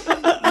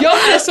 Jag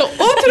är så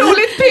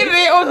otroligt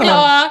pirrig och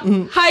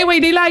glad. Highway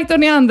Delight och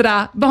ni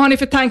andra, vad har ni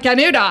för tankar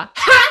nu då?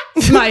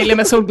 Ha! Smiley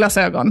med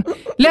solglasögon.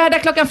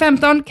 Lördag klockan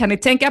 15 kan ni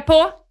tänka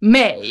på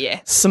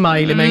mig.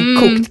 Smiley med en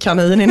kokt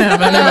kanin i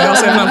näven. Jag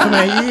ser framför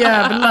mig.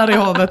 Jävlar i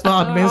havet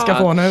vad admin ska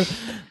få nu.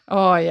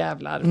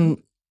 Jävlar.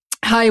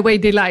 Highway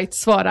Delight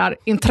svarar: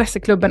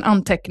 intresseklubben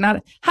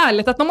antecknar.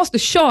 Härligt att man måste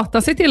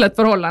tjata sig till ett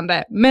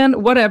förhållande,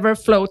 men whatever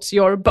floats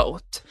your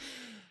boat.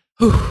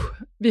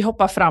 Vi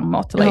hoppar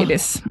framåt,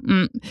 ladies.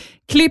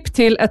 Klipp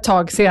till ett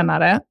tag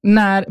senare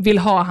när vill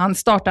ha han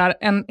startar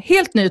en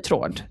helt ny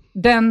tråd.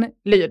 Den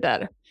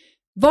lyder: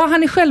 var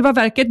han i själva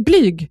verket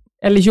blyg?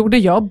 Eller gjorde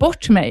jag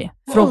bort mig?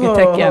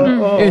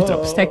 Frågetecken,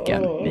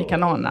 utropstecken. Vi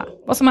kan ana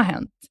vad som har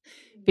hänt.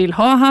 Vill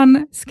ha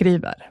han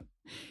skriver: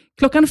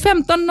 klockan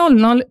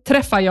 15.00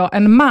 träffar jag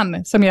en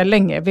man som jag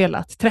länge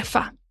velat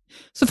träffa.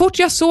 Så fort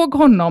jag såg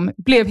honom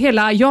blev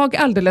hela jag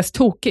alldeles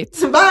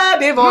tokigt. Va?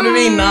 Det var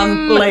du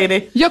innan,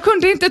 lady. Jag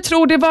kunde inte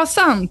tro det var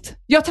sant.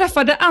 Jag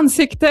träffade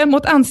ansikte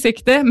mot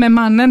ansikte med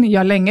mannen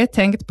jag länge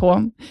tänkt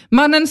på.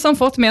 Mannen som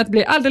fått mig att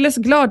bli alldeles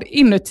glad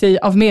inuti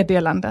av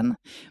meddelanden.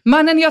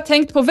 Mannen jag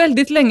tänkt på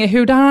väldigt länge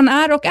hur han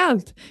är och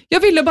allt. Jag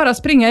ville bara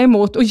springa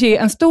emot och ge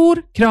en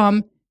stor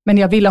kram, men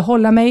jag ville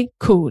hålla mig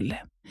cool.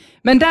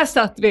 Men där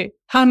satt vi,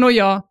 han och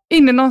jag,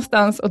 inne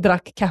någonstans och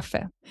drack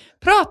kaffe.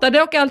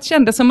 Pratade och allt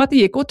kändes som att det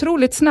gick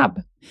otroligt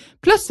snabb.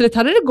 Plötsligt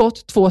hade det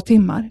gått 2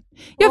 timmar.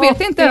 Jag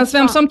vet inte ens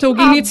vem som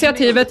tog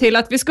initiativet till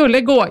att vi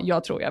skulle gå.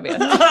 Jag tror jag vet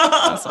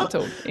vem som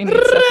tog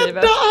initiativet.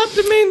 Rädda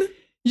admin!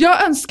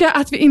 Jag önskar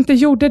att vi inte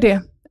gjorde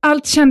det.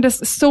 Allt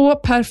kändes så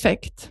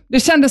perfekt. Det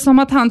kändes som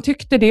att han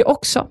tyckte det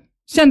också.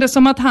 Kändes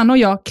som att han och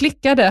jag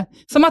klickade.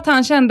 Som att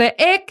han kände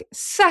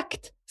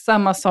exakt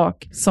samma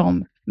sak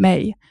som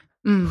mig.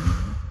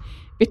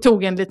 Vi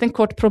tog en liten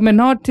kort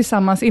promenad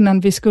tillsammans innan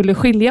vi skulle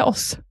skilja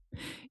oss.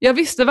 Jag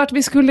visste vart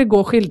vi skulle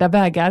gå skilda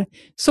vägar.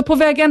 Så på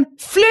vägen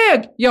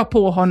flög jag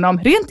på honom,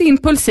 rent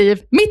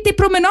impulsiv, mitt i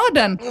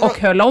promenaden och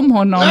höll om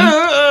honom.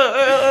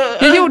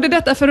 Jag gjorde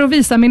detta för att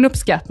visa min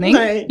uppskattning.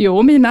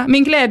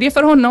 Min glädje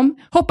för honom.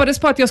 Hoppades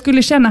på att jag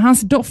skulle känna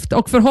hans doft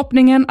och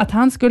förhoppningen att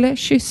han skulle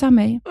kyssa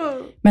mig.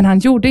 Men han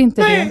gjorde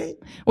inte det.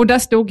 Och där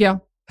stod jag,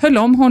 höll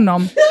om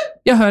honom.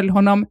 Jag höll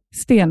honom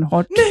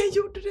stenhårt. Nej,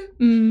 gjorde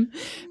du?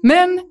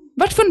 Men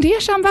vart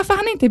fundersam varför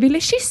han inte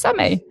ville kyssa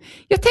mig.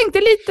 Jag tänkte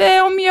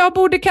lite om jag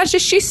borde kanske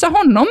kyssa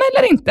honom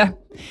eller inte.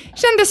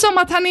 Kändes som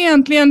att han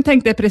egentligen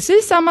tänkte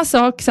precis samma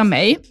sak som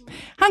mig.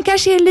 Han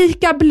kanske är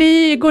lika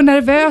blyg och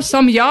nervös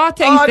som jag,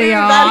 tänkte jag.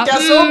 Ja, du verkar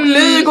så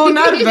blyg och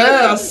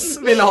nervös,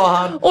 vill ha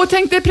han. Och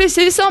tänkte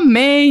precis som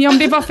mig om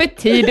det var för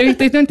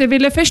tidigt och inte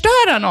ville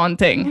förstöra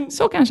någonting.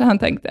 Så kanske han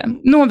tänkte.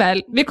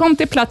 Nåväl, vi kom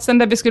till platsen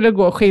där vi skulle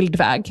gå skild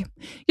väg.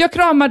 Jag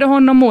kramade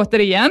honom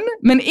återigen,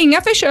 men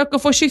inga försök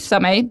att få kyssa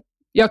mig.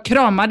 Jag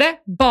kramade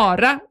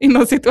bara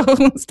inom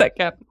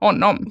situationstecken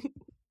honom.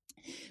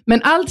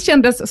 Men allt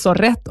kändes så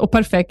rätt och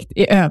perfekt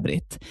i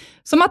övrigt.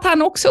 Som att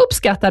han också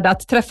uppskattade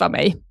att träffa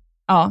mig.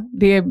 Ja,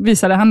 det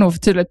visade han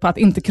nog tydligt på att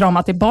inte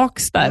krama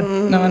tillbaks där.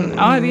 Men,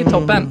 ja, det är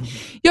toppen.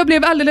 Jag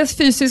blev alldeles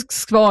fysiskt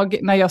svag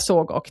när jag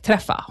såg och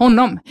träffade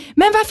honom.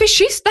 Men varför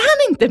kysste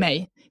han inte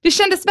mig? Det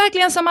kändes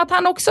verkligen som att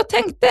han också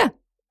tänkte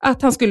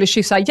att han skulle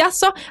kyssa.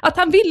 Jaså, att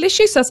han ville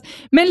kyssas.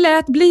 Men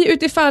lät bli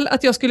utifall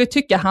att jag skulle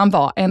tycka han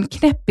var en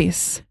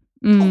knäppis.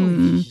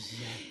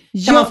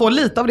 Kan man få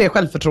lite av det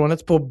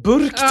självförtroendet på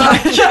burk,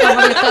 tack?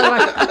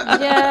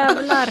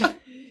 Jävlar.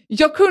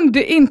 Jag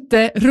kunde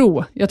inte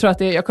ro. Jag tror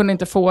att jag kunde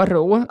inte få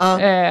ro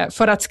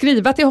för att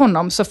skriva till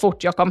honom så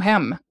fort jag kom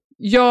hem.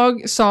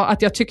 Jag sa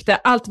att jag tyckte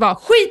allt var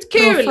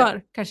skitkul. Rå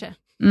för, kanske.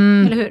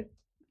 Eller hur?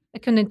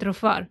 Jag kunde inte rå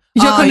för.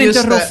 Jag kunde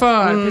inte rå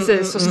för,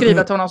 precis, och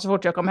skriva till honom så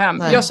fort jag kom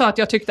hem. Jag sa att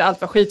jag tyckte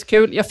allt var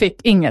skitkul. Jag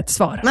fick inget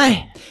svar.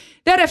 Nej.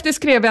 Därefter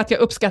skrev jag att jag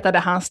uppskattade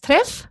hans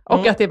träff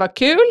och att det var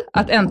kul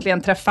att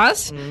äntligen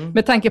träffas.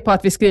 Med tanke på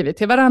att vi skrivit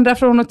till varandra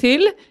från och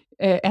till.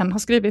 En har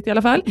skrivit i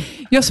alla fall.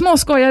 Jag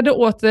småskojade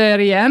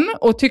återigen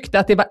och tyckte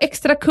att det var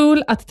extra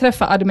kul att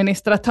träffa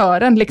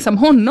administratören liksom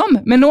honom.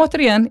 Men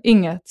återigen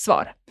inget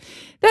svar.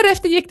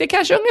 Därefter gick det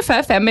kanske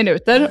ungefär 5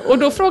 minuter och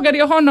då frågade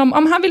jag honom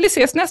om han ville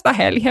ses nästa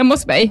helg hemma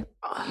hos mig.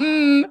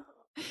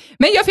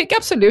 Men jag fick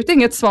absolut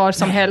inget svar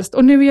som helst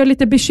och nu är jag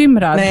lite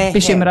bekymrad.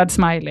 Bekymrad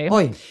smiley.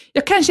 Oj.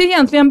 Jag kanske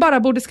egentligen bara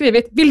borde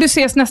skrivit, vill du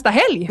ses nästa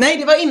helg? Nej,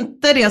 det var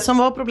inte det som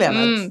var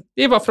problemet.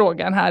 Det var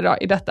frågan här då,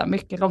 i detta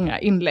mycket långa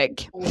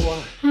inlägg.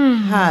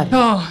 Här.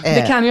 Ja,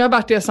 det kan ju ha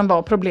varit det som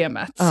var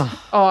problemet.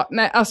 Ja,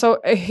 nej, alltså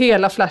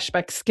hela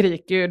Flashback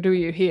skriker ju, du är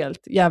ju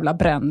helt jävla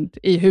bränd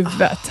i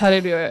huvudet. Här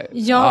är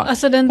du,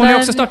 Alltså den hon där... har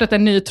också startat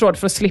en ny tråd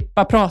för att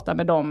slippa prata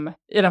med dem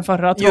i den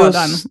förra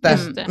tråden. Just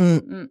det.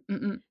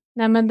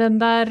 Nej, men den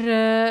där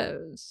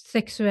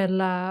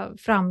sexuella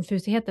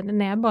framfusigheten,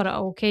 den är bara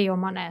okej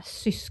om man är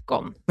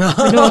syskon.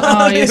 För då,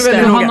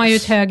 då har man ju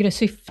ett högre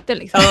syfte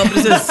liksom. Ja,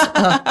 precis.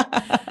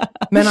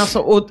 Men alltså,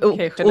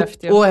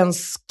 och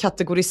ens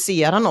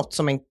kategorisera något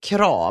som en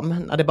kram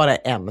när det bara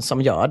är en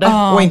som gör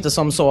det. Och inte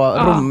som så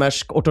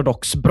romersk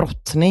ortodox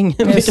brottning,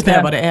 vilket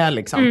är vad det är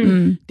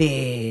liksom.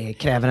 Det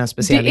kräver en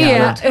speciell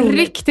hjärna. Det är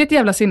riktigt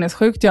jävla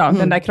sinnessjukt,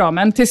 den där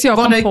kramen. Tills jag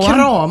var kom det på...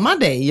 krama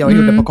dig jag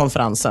gjorde på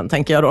konferensen,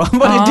 tänker jag då?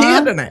 Var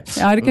det den är?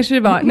 Ja, det kanske det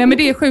var. Nej, men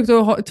det är sjukt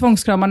att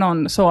tvångskrama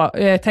någon, så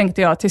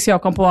tänkte jag, tills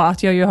jag kom på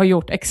att jag ju har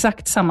gjort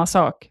exakt samma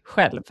sak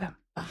själv.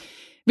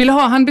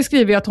 Han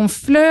beskriver ju att hon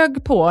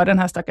flög på den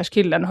här stackars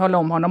killen, höll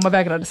om honom och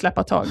vägrade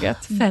släppa taget.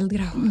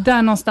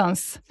 Där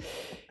någonstans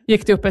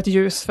gick det upp ett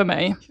ljus för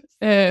mig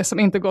som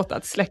inte gått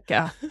att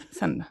släcka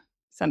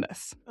sen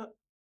dess.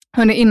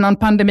 Hörrni, innan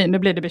pandemin, nu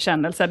blir det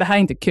bekännelse, det här är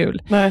inte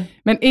kul. Nej.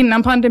 Men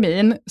innan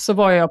pandemin så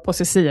var jag på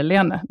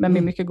Sicilien med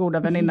min mycket goda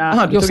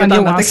väninna Jossan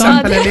Johansson. Annat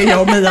exempel är det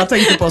jag och Mia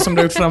tänkte på som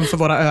du ut framför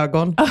våra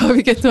ögon.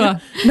 Vilket då?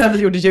 När vi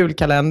gjorde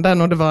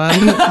julkalendern och det var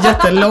en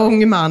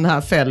jättelång man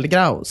här,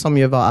 Feldgrau, som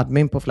ju var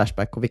admin på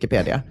Flashback och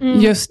Wikipedia.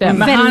 Just det.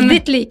 Men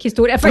väldigt lik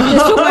historia,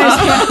 faktiskt.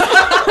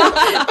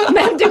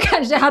 Men du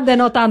kanske hade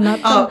något annat.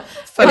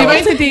 Det var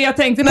inte det jag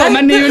tänkte på,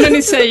 men nu när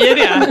ni säger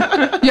det.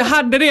 Jag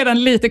hade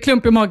redan lite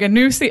klump i magen.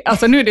 Nu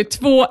är det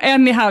 2,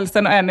 en i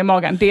halsen och en i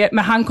magen.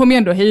 Men han kom ju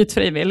ändå hit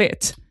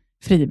frivilligt.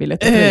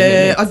 Frivilligt.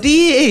 Ja,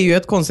 det är ju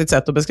ett konstigt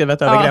sätt att beskriva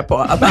ett övergrepp på.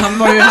 Att han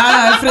var ju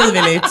här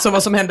frivilligt, så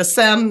vad som hände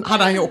sen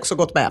hade han ju också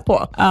gått med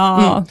på.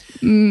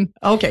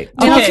 Okej.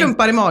 Du har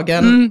klumpar i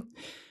magen.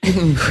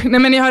 Nej,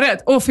 men ni har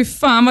rätt. Fy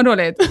fan vad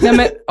dåligt. Nej,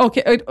 men,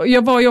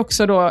 jag var ju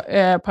också då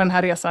på den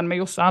här resan med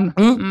Jossan.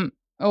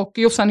 Och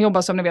Jossan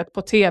jobbar som ni vet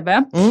på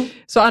tv.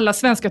 Så alla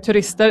svenska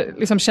turister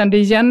liksom kände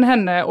igen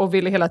henne och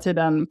ville hela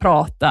tiden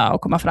prata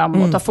och komma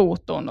fram och ta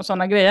foton och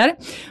sådana grejer.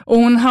 Och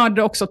hon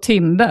hade också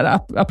Tinder,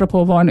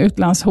 apropå att vara en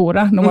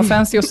utlandshora. No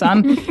offense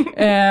Jossan.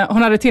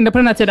 Hon hade Tinder på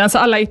den här tiden, så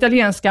alla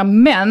italienska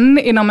män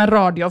inom en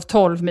radie av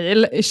 12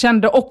 mil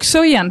kände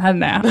också igen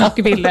henne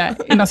och ville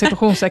inom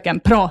situationstecken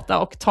prata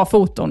och ta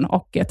foton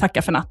och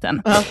tacka för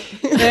natten.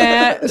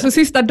 Så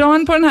sista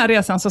dagen på den här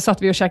resan så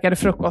satt vi och käkade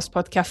frukost på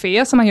ett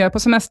café som man gör på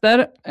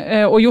semester.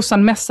 Och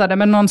Jossan mässade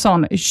med någon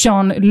sån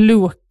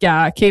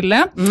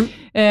Jean-Luca-kille.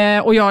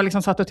 Och jag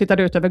liksom satt och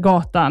tittade ut över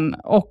gatan.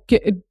 Och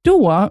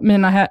då,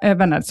 mina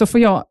vänner, så får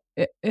jag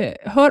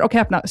hör och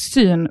häpna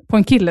syn på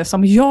en kille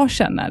som jag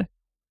känner.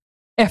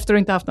 Efter att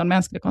inte haft någon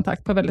mänsklig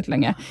kontakt på väldigt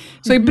länge.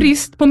 Så i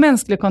brist på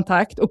mänsklig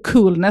kontakt och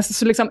coolness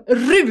så liksom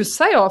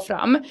rusar jag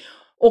fram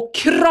och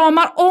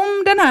kramar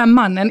om den här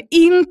mannen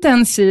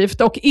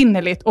intensivt och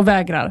innerligt och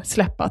vägrar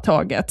släppa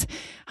taget.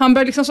 Han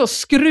börjar liksom så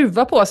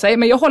skruva på sig,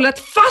 men jag håller ett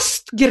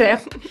fast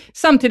grepp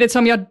samtidigt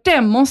som jag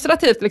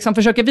demonstrativt liksom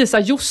försöker visa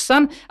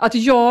Jossan att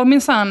jag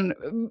minsann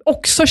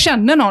också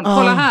känner någon.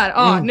 Kolla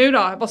här, nu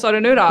då, vad sa du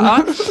nu då?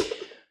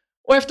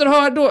 Och efter att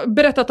ha då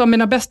berättat om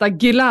mina bästa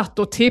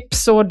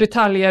Gelato-tips och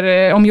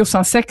detaljer om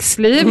Jossans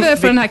sexliv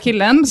för den här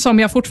killen som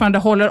jag fortfarande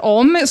håller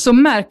om, så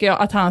märker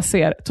jag att han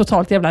ser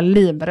totalt jävla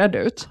livrädd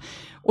ut.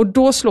 Och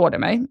då slår det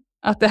mig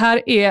att det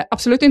här är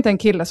absolut inte en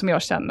kille som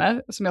jag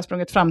känner, som jag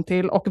sprungit fram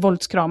till och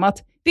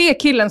våldskramat. Det är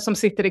killen som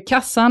sitter i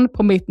kassan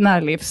på mitt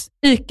närlivs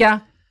ICA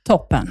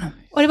Toppen.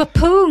 Och det var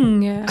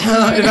Pung.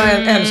 Det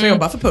var en som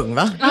jobbar för Pung,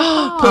 va?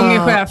 Pung är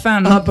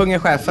chefen. Pung är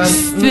chefen.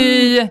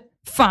 Fy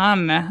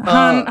fan.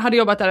 Han hade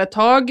jobbat där ett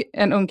tag,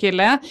 en ung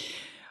kille.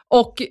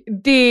 Och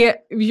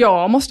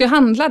jag måste ju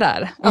handla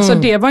där. Alltså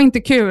det var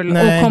inte kul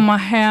att komma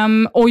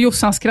hem och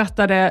Jossan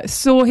skrattade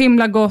så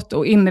himla gott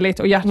och innerligt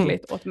och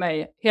hjärtligt åt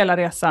mig hela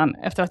resan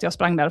efter att jag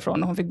sprang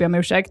därifrån och hon fick be om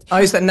ursäkt.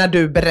 Ja just det, när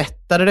du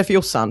berättade det för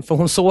Jossan, för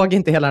hon såg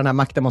inte hela den här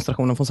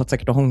maktdemonstrationen, för hon satt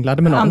säkert och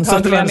hånglade med någon.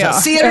 Antagligen, så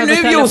ser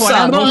du nu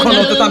Jossan? Hon kom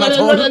åt ett annat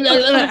håll.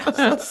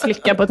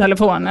 Slicka på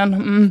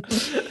telefonen.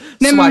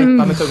 Swipa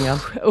med tungan.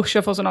 Usch,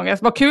 jag får sån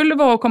ångest. Vad kul det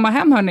var att komma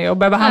hem hörni och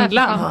behöva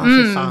handla.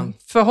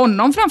 För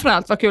honom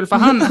framförallt var kul, för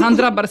han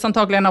drabbades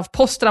antagligen av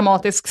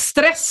posttraumatisk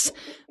stress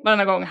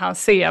varje gång han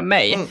ser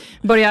mig.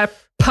 Börjar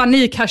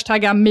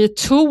panik-hashtagga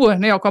MeToo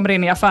när jag kommer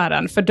in i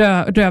affären. För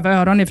döva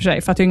öron i och för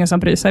sig, för att det är ingen som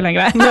bryr sig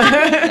längre.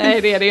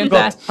 Nej, det är det ju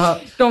inte.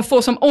 De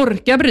få som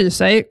orkar bry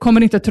sig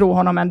kommer inte tro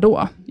honom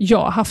ändå. Jag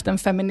har haft en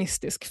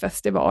feministisk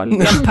festival.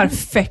 En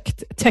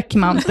perfekt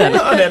täckmantel.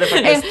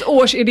 Ett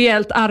års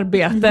ideellt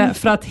arbete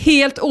för att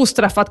helt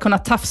ostraffat kunna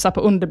tafsa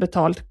på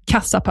underbetald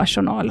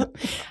kassapersonal.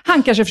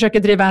 Han kanske försöker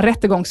driva en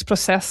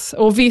rättegångsprocess.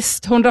 Och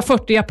visst,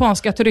 140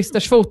 japanska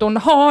turisters foton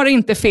har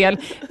inte fel.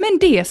 Men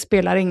det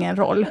spelar ingen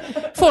roll.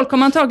 Folk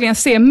kommer antagligen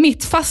se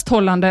mitt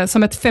fasthållande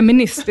som ett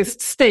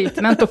feministiskt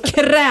statement och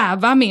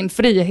kräva min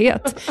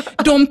frihet.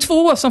 De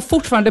två som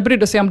fortfarande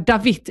brydde sig om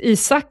David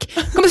Isak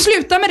kommer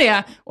sluta med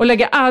det och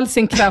lägga all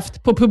sin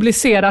kraft på att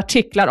publicera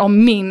artiklar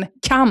om min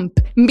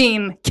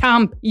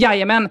kamp,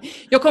 jajamän.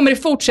 Jag kommer i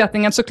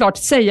fortsättningen såklart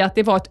säga att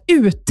det var ett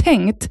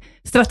uttänkt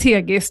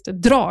strategiskt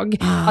drag.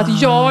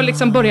 Att jag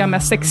liksom börjar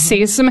med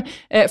sexism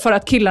för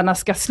att killarna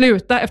ska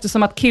sluta,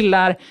 eftersom att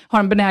killar har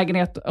en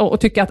benägenhet och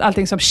tycker att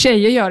allting som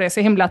tjejer gör är så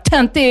himla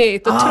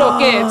töntigt och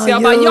tråkigt. Så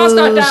jag bara, jag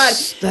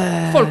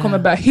startar! Folk kommer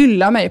börja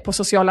hylla mig på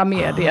sociala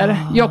medier.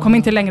 Jag kommer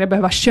inte längre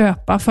behöva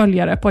köpa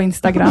följare på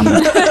Instagram.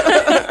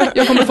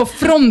 Jag kommer få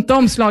fronta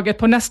omslaget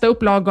på nästa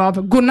upplaga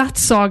av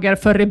godnattsager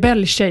för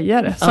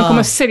rebelltjejer som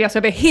kommer säljas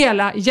över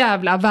hela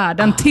jävla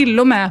världen. Till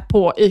och med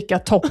på ICA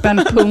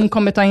Toppen. Pung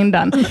kommer ta in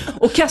den.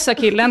 Och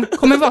kassakillen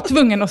kommer vara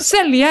tvungen att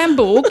sälja en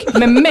bok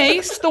med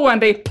mig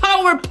stående i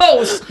power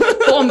pose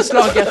på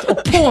omslaget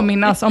och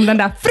påminnas om den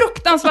där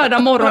fruktansvärda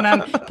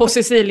morgonen på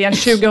Sicilien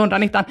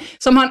 2019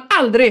 som han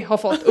aldrig har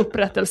fått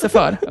upprättelse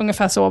för.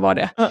 Ungefär så var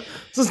det.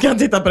 Så ska han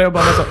titta på det och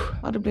bara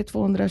så, det blir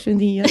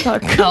 229,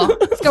 tack.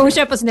 Ska hon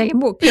köpa sin egen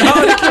bok? Ja,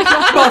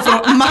 bara för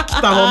att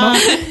makta honom.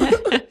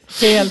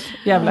 Helt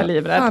jävla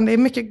livrädd. Fan, det är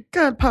mycket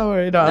girl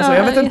power idag. Alltså.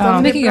 Jag vet inte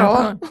om det är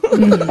bra.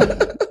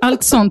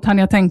 Allt sånt hann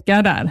jag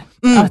tänka där.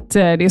 Att det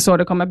är så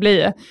det kommer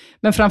bli.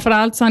 Men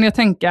framförallt så hann jag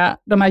tänka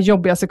de här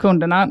jobbiga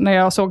sekunderna när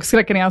jag såg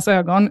skräcken i hans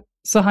ögon.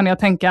 Så hann jag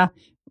tänka,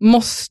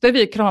 måste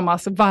vi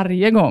kramas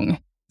varje gång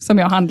som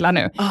jag handlar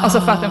nu?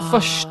 Alltså för att den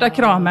första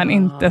kramen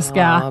inte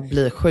ska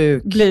bli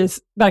sjuk.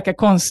 Verka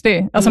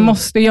konstig. Alltså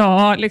måste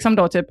jag liksom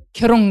då typ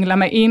krångla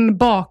mig in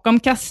bakom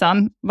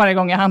kassan varje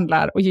gång jag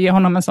handlar och ge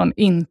honom en sån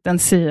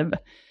intensiv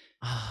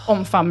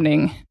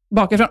omfamning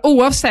bakifrån.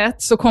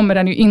 Oavsett så kommer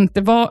den ju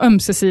inte vara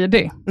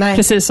ömsesidig. Nej.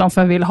 Precis som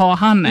för vill ha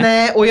han.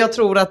 Nej, och jag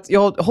tror att,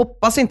 jag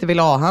hoppas inte vill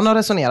ha han har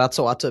resonerat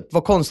så att typ,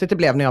 vad konstigt det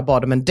blev när jag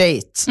bad om en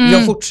dejt.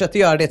 Jag fortsätter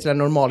göra det till en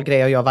normal grej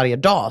jag gör varje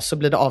dag, så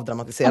blir det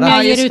avdramatiserat. Om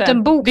jag ger ut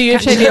en bok. Det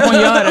är ju det hon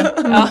gör.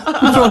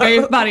 Hon frågar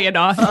ju varje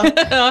dag.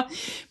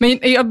 Men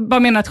jag bara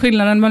menar att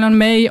skillnaden mellan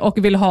mig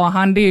och vill ha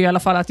han, det är ju i alla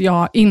fall att jag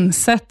har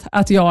insett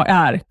att jag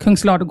är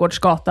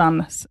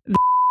Kungsladugårdsgatans.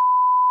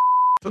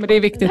 Men det är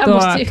viktigt det här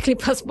måste ju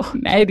klippas bort.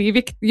 Nej, det är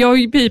viktigt.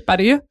 Jag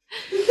bipade ju.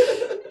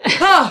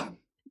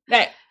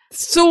 Nej.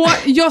 Så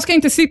jag ska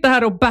inte sitta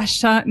här och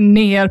basha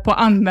ner på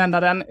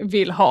användaren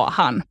vill ha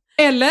han.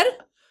 Eller,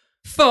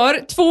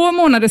 för 2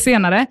 månader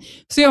senare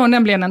så gör hon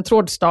nämligen en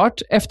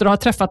trådstart efter att ha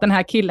träffat den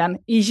här killen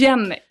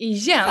igen.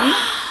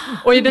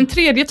 Och i den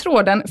 3:e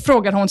tråden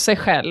frågar hon sig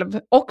själv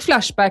och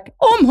Flashback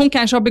om hon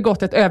kanske har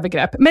begått ett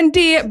övergrepp. Men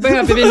det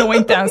behöver vi nog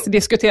inte ens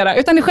diskutera.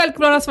 Utan det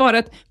självklara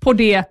svaret på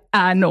det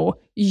är nog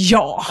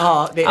ja.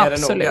 Ja, det är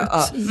absolut.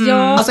 Det nog. Ja.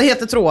 Alltså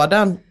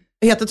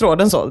heter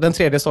tråden så? Den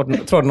 3:e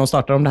tråden hon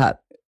startar om det här?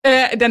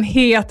 Den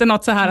heter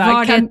något så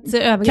här.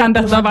 Kan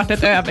detta ha varit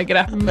ett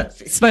övergrepp?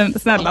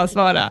 Snälla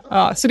svara.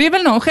 Ja, så det är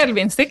väl någon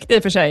självinsikt i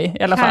och för sig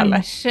i alla fall.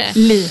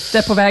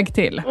 Lite på väg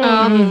till.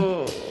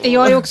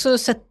 Jag har ju också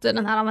sett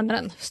den här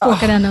användaren.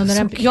 Stalkade henne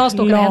under en. Jag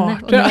stalkade henne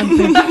under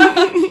en.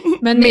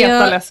 Men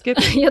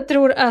jag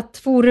tror att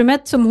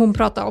forumet som hon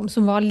pratade om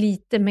som var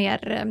lite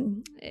mer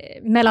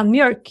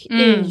mellanmjölk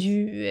är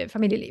ju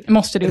familjeliv.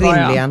 Måste det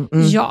vara, ja.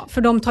 Ja,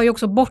 för de tar ju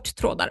också bort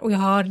trådar och jag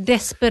har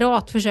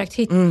desperat försökt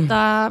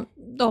hitta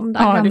de där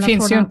gamla det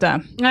finns trådarna. ju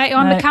inte. Nej, jag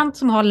har en bekant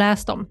som har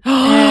läst dem.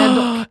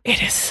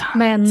 Är det sant?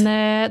 Men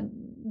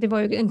det var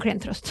ju en klen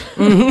tröst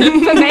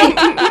för mig.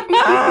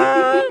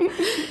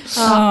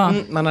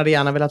 Man hade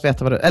gärna velat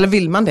veta vad det är. Eller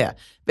vill man det?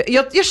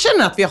 Jag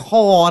känner att vi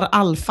har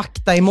all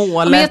fakta i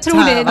målet. Men jag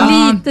tror det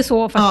är lite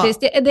så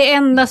faktiskt. Det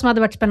enda som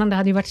hade varit spännande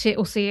hade ju varit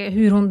att se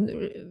hur hon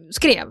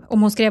skrev.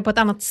 Om hon skrev på ett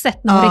annat sätt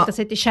när hon riktade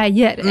sig till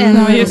tjejer än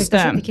när hon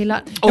riktade sig till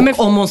killar. Och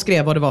om hon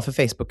skrev vad det var för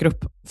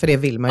Facebookgrupp. För det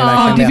vill man ju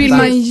verkligen veta. Det vill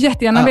man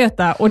jättegärna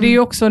veta. Och det är ju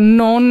också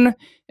någon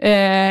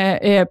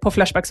på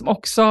Flashback som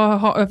också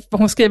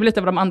hon skriver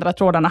lite vad de andra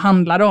trådarna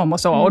handlade om och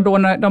så. Och då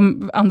när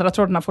de andra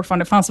trådarna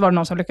fortfarande fanns var det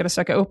någon som lyckades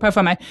söka upp här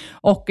för mig.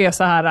 Och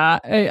så här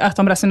att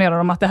de resonerar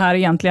om att det här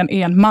egentligen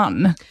är en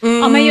man.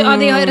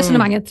 Det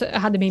resonemanget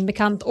hade min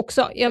bekant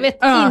också. Jag vet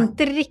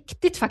inte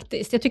riktigt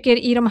faktiskt. Jag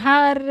tycker i de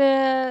här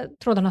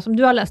trådarna som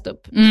du har läst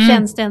upp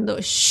känns det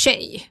ändå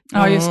tjej.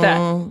 Ja, just det.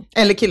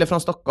 Eller kille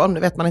från Stockholm, det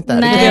vet man inte.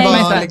 Nej, det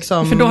var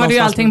liksom för då hade ju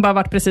allting bara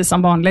varit precis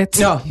som vanligt.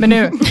 Ja. Men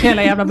nu,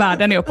 hela jävla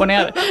världen är upp och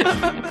ner.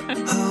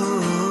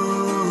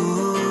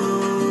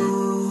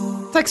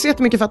 Tack så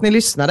jättemycket för att ni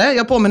lyssnade.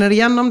 Jag påminner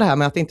igen om det här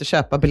med att inte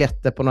köpa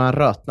biljetter på några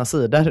rötna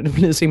sidor. Det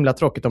blir så himla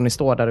tråkigt om ni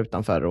står där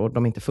utanför och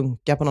de inte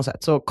funkar på något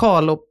sätt. Så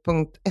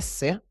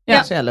carlo.se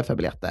gäller för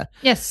biljetter.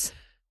 Yes.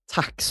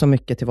 Tack så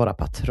mycket till våra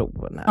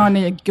patroner. Ja,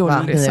 ni är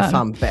gullisar. Ni är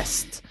fan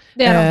bäst.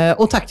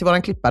 Och tack till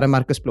våran klippare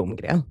Marcus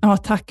Blomgren. Ja,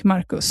 tack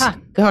Marcus. Tack.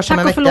 Det hörs om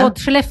en vecka. Och förlåt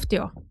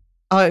Skellefteå.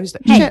 Ja, just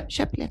det. Hej.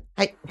 Köp biljett.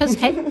 Hej. Puss,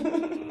 hej.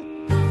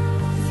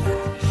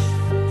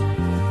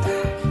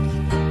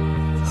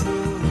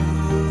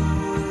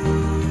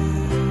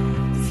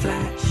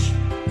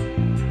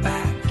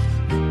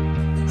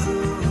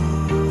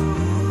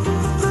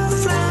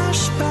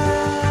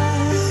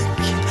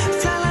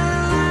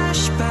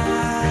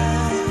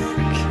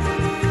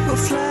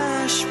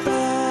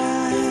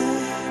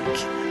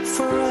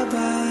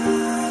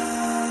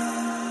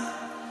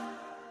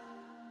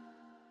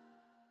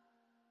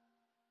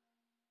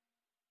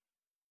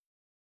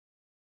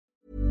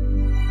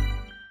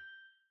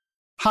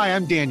 Hi,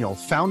 I'm Daniel,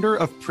 founder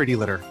of Pretty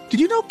Litter.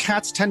 Did you know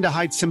cats tend to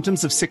hide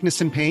symptoms of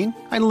sickness and pain?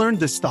 I learned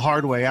this the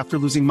hard way after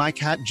losing my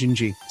cat,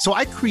 Gingy. So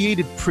I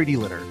created Pretty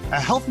Litter, a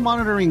health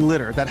monitoring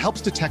litter that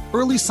helps detect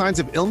early signs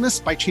of illness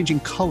by changing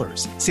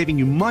colors, saving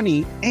you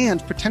money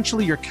and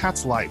potentially your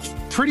cat's life.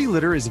 Pretty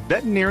Litter is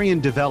veterinarian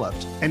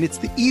developed, and it's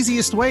the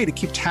easiest way to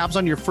keep tabs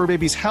on your fur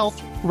baby's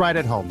health right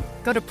at home.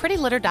 Go to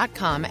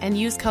prettylitter.com and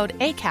use code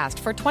ACAST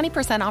for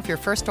 20% off your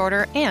first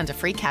order and a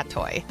free cat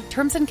toy.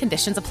 Terms and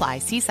conditions apply.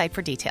 See site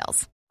for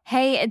details.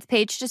 Hey, it's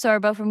Paige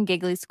DeSorbo from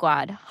Giggly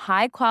Squad.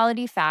 High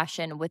quality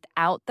fashion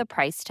without the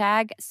price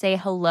tag. Say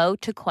hello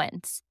to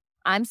Quince.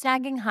 I'm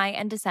snagging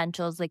high-end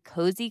essentials like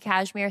cozy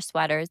cashmere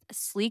sweaters,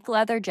 sleek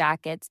leather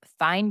jackets,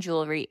 fine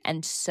jewelry,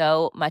 and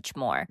so much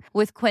more.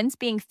 With Quince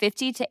being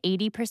 50 to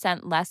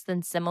 80% less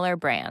than similar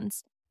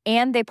brands.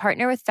 And they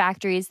partner with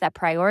factories that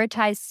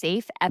prioritize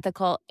safe,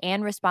 ethical,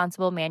 and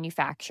responsible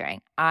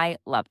manufacturing. I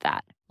love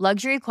that.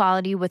 Luxury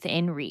quality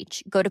within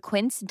reach. Go to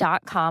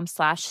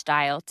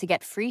quince.com/style to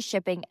get free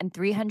shipping and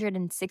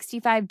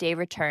 365-day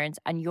returns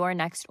on your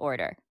next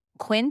order.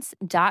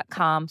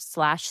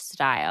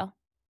 Quince.com/style.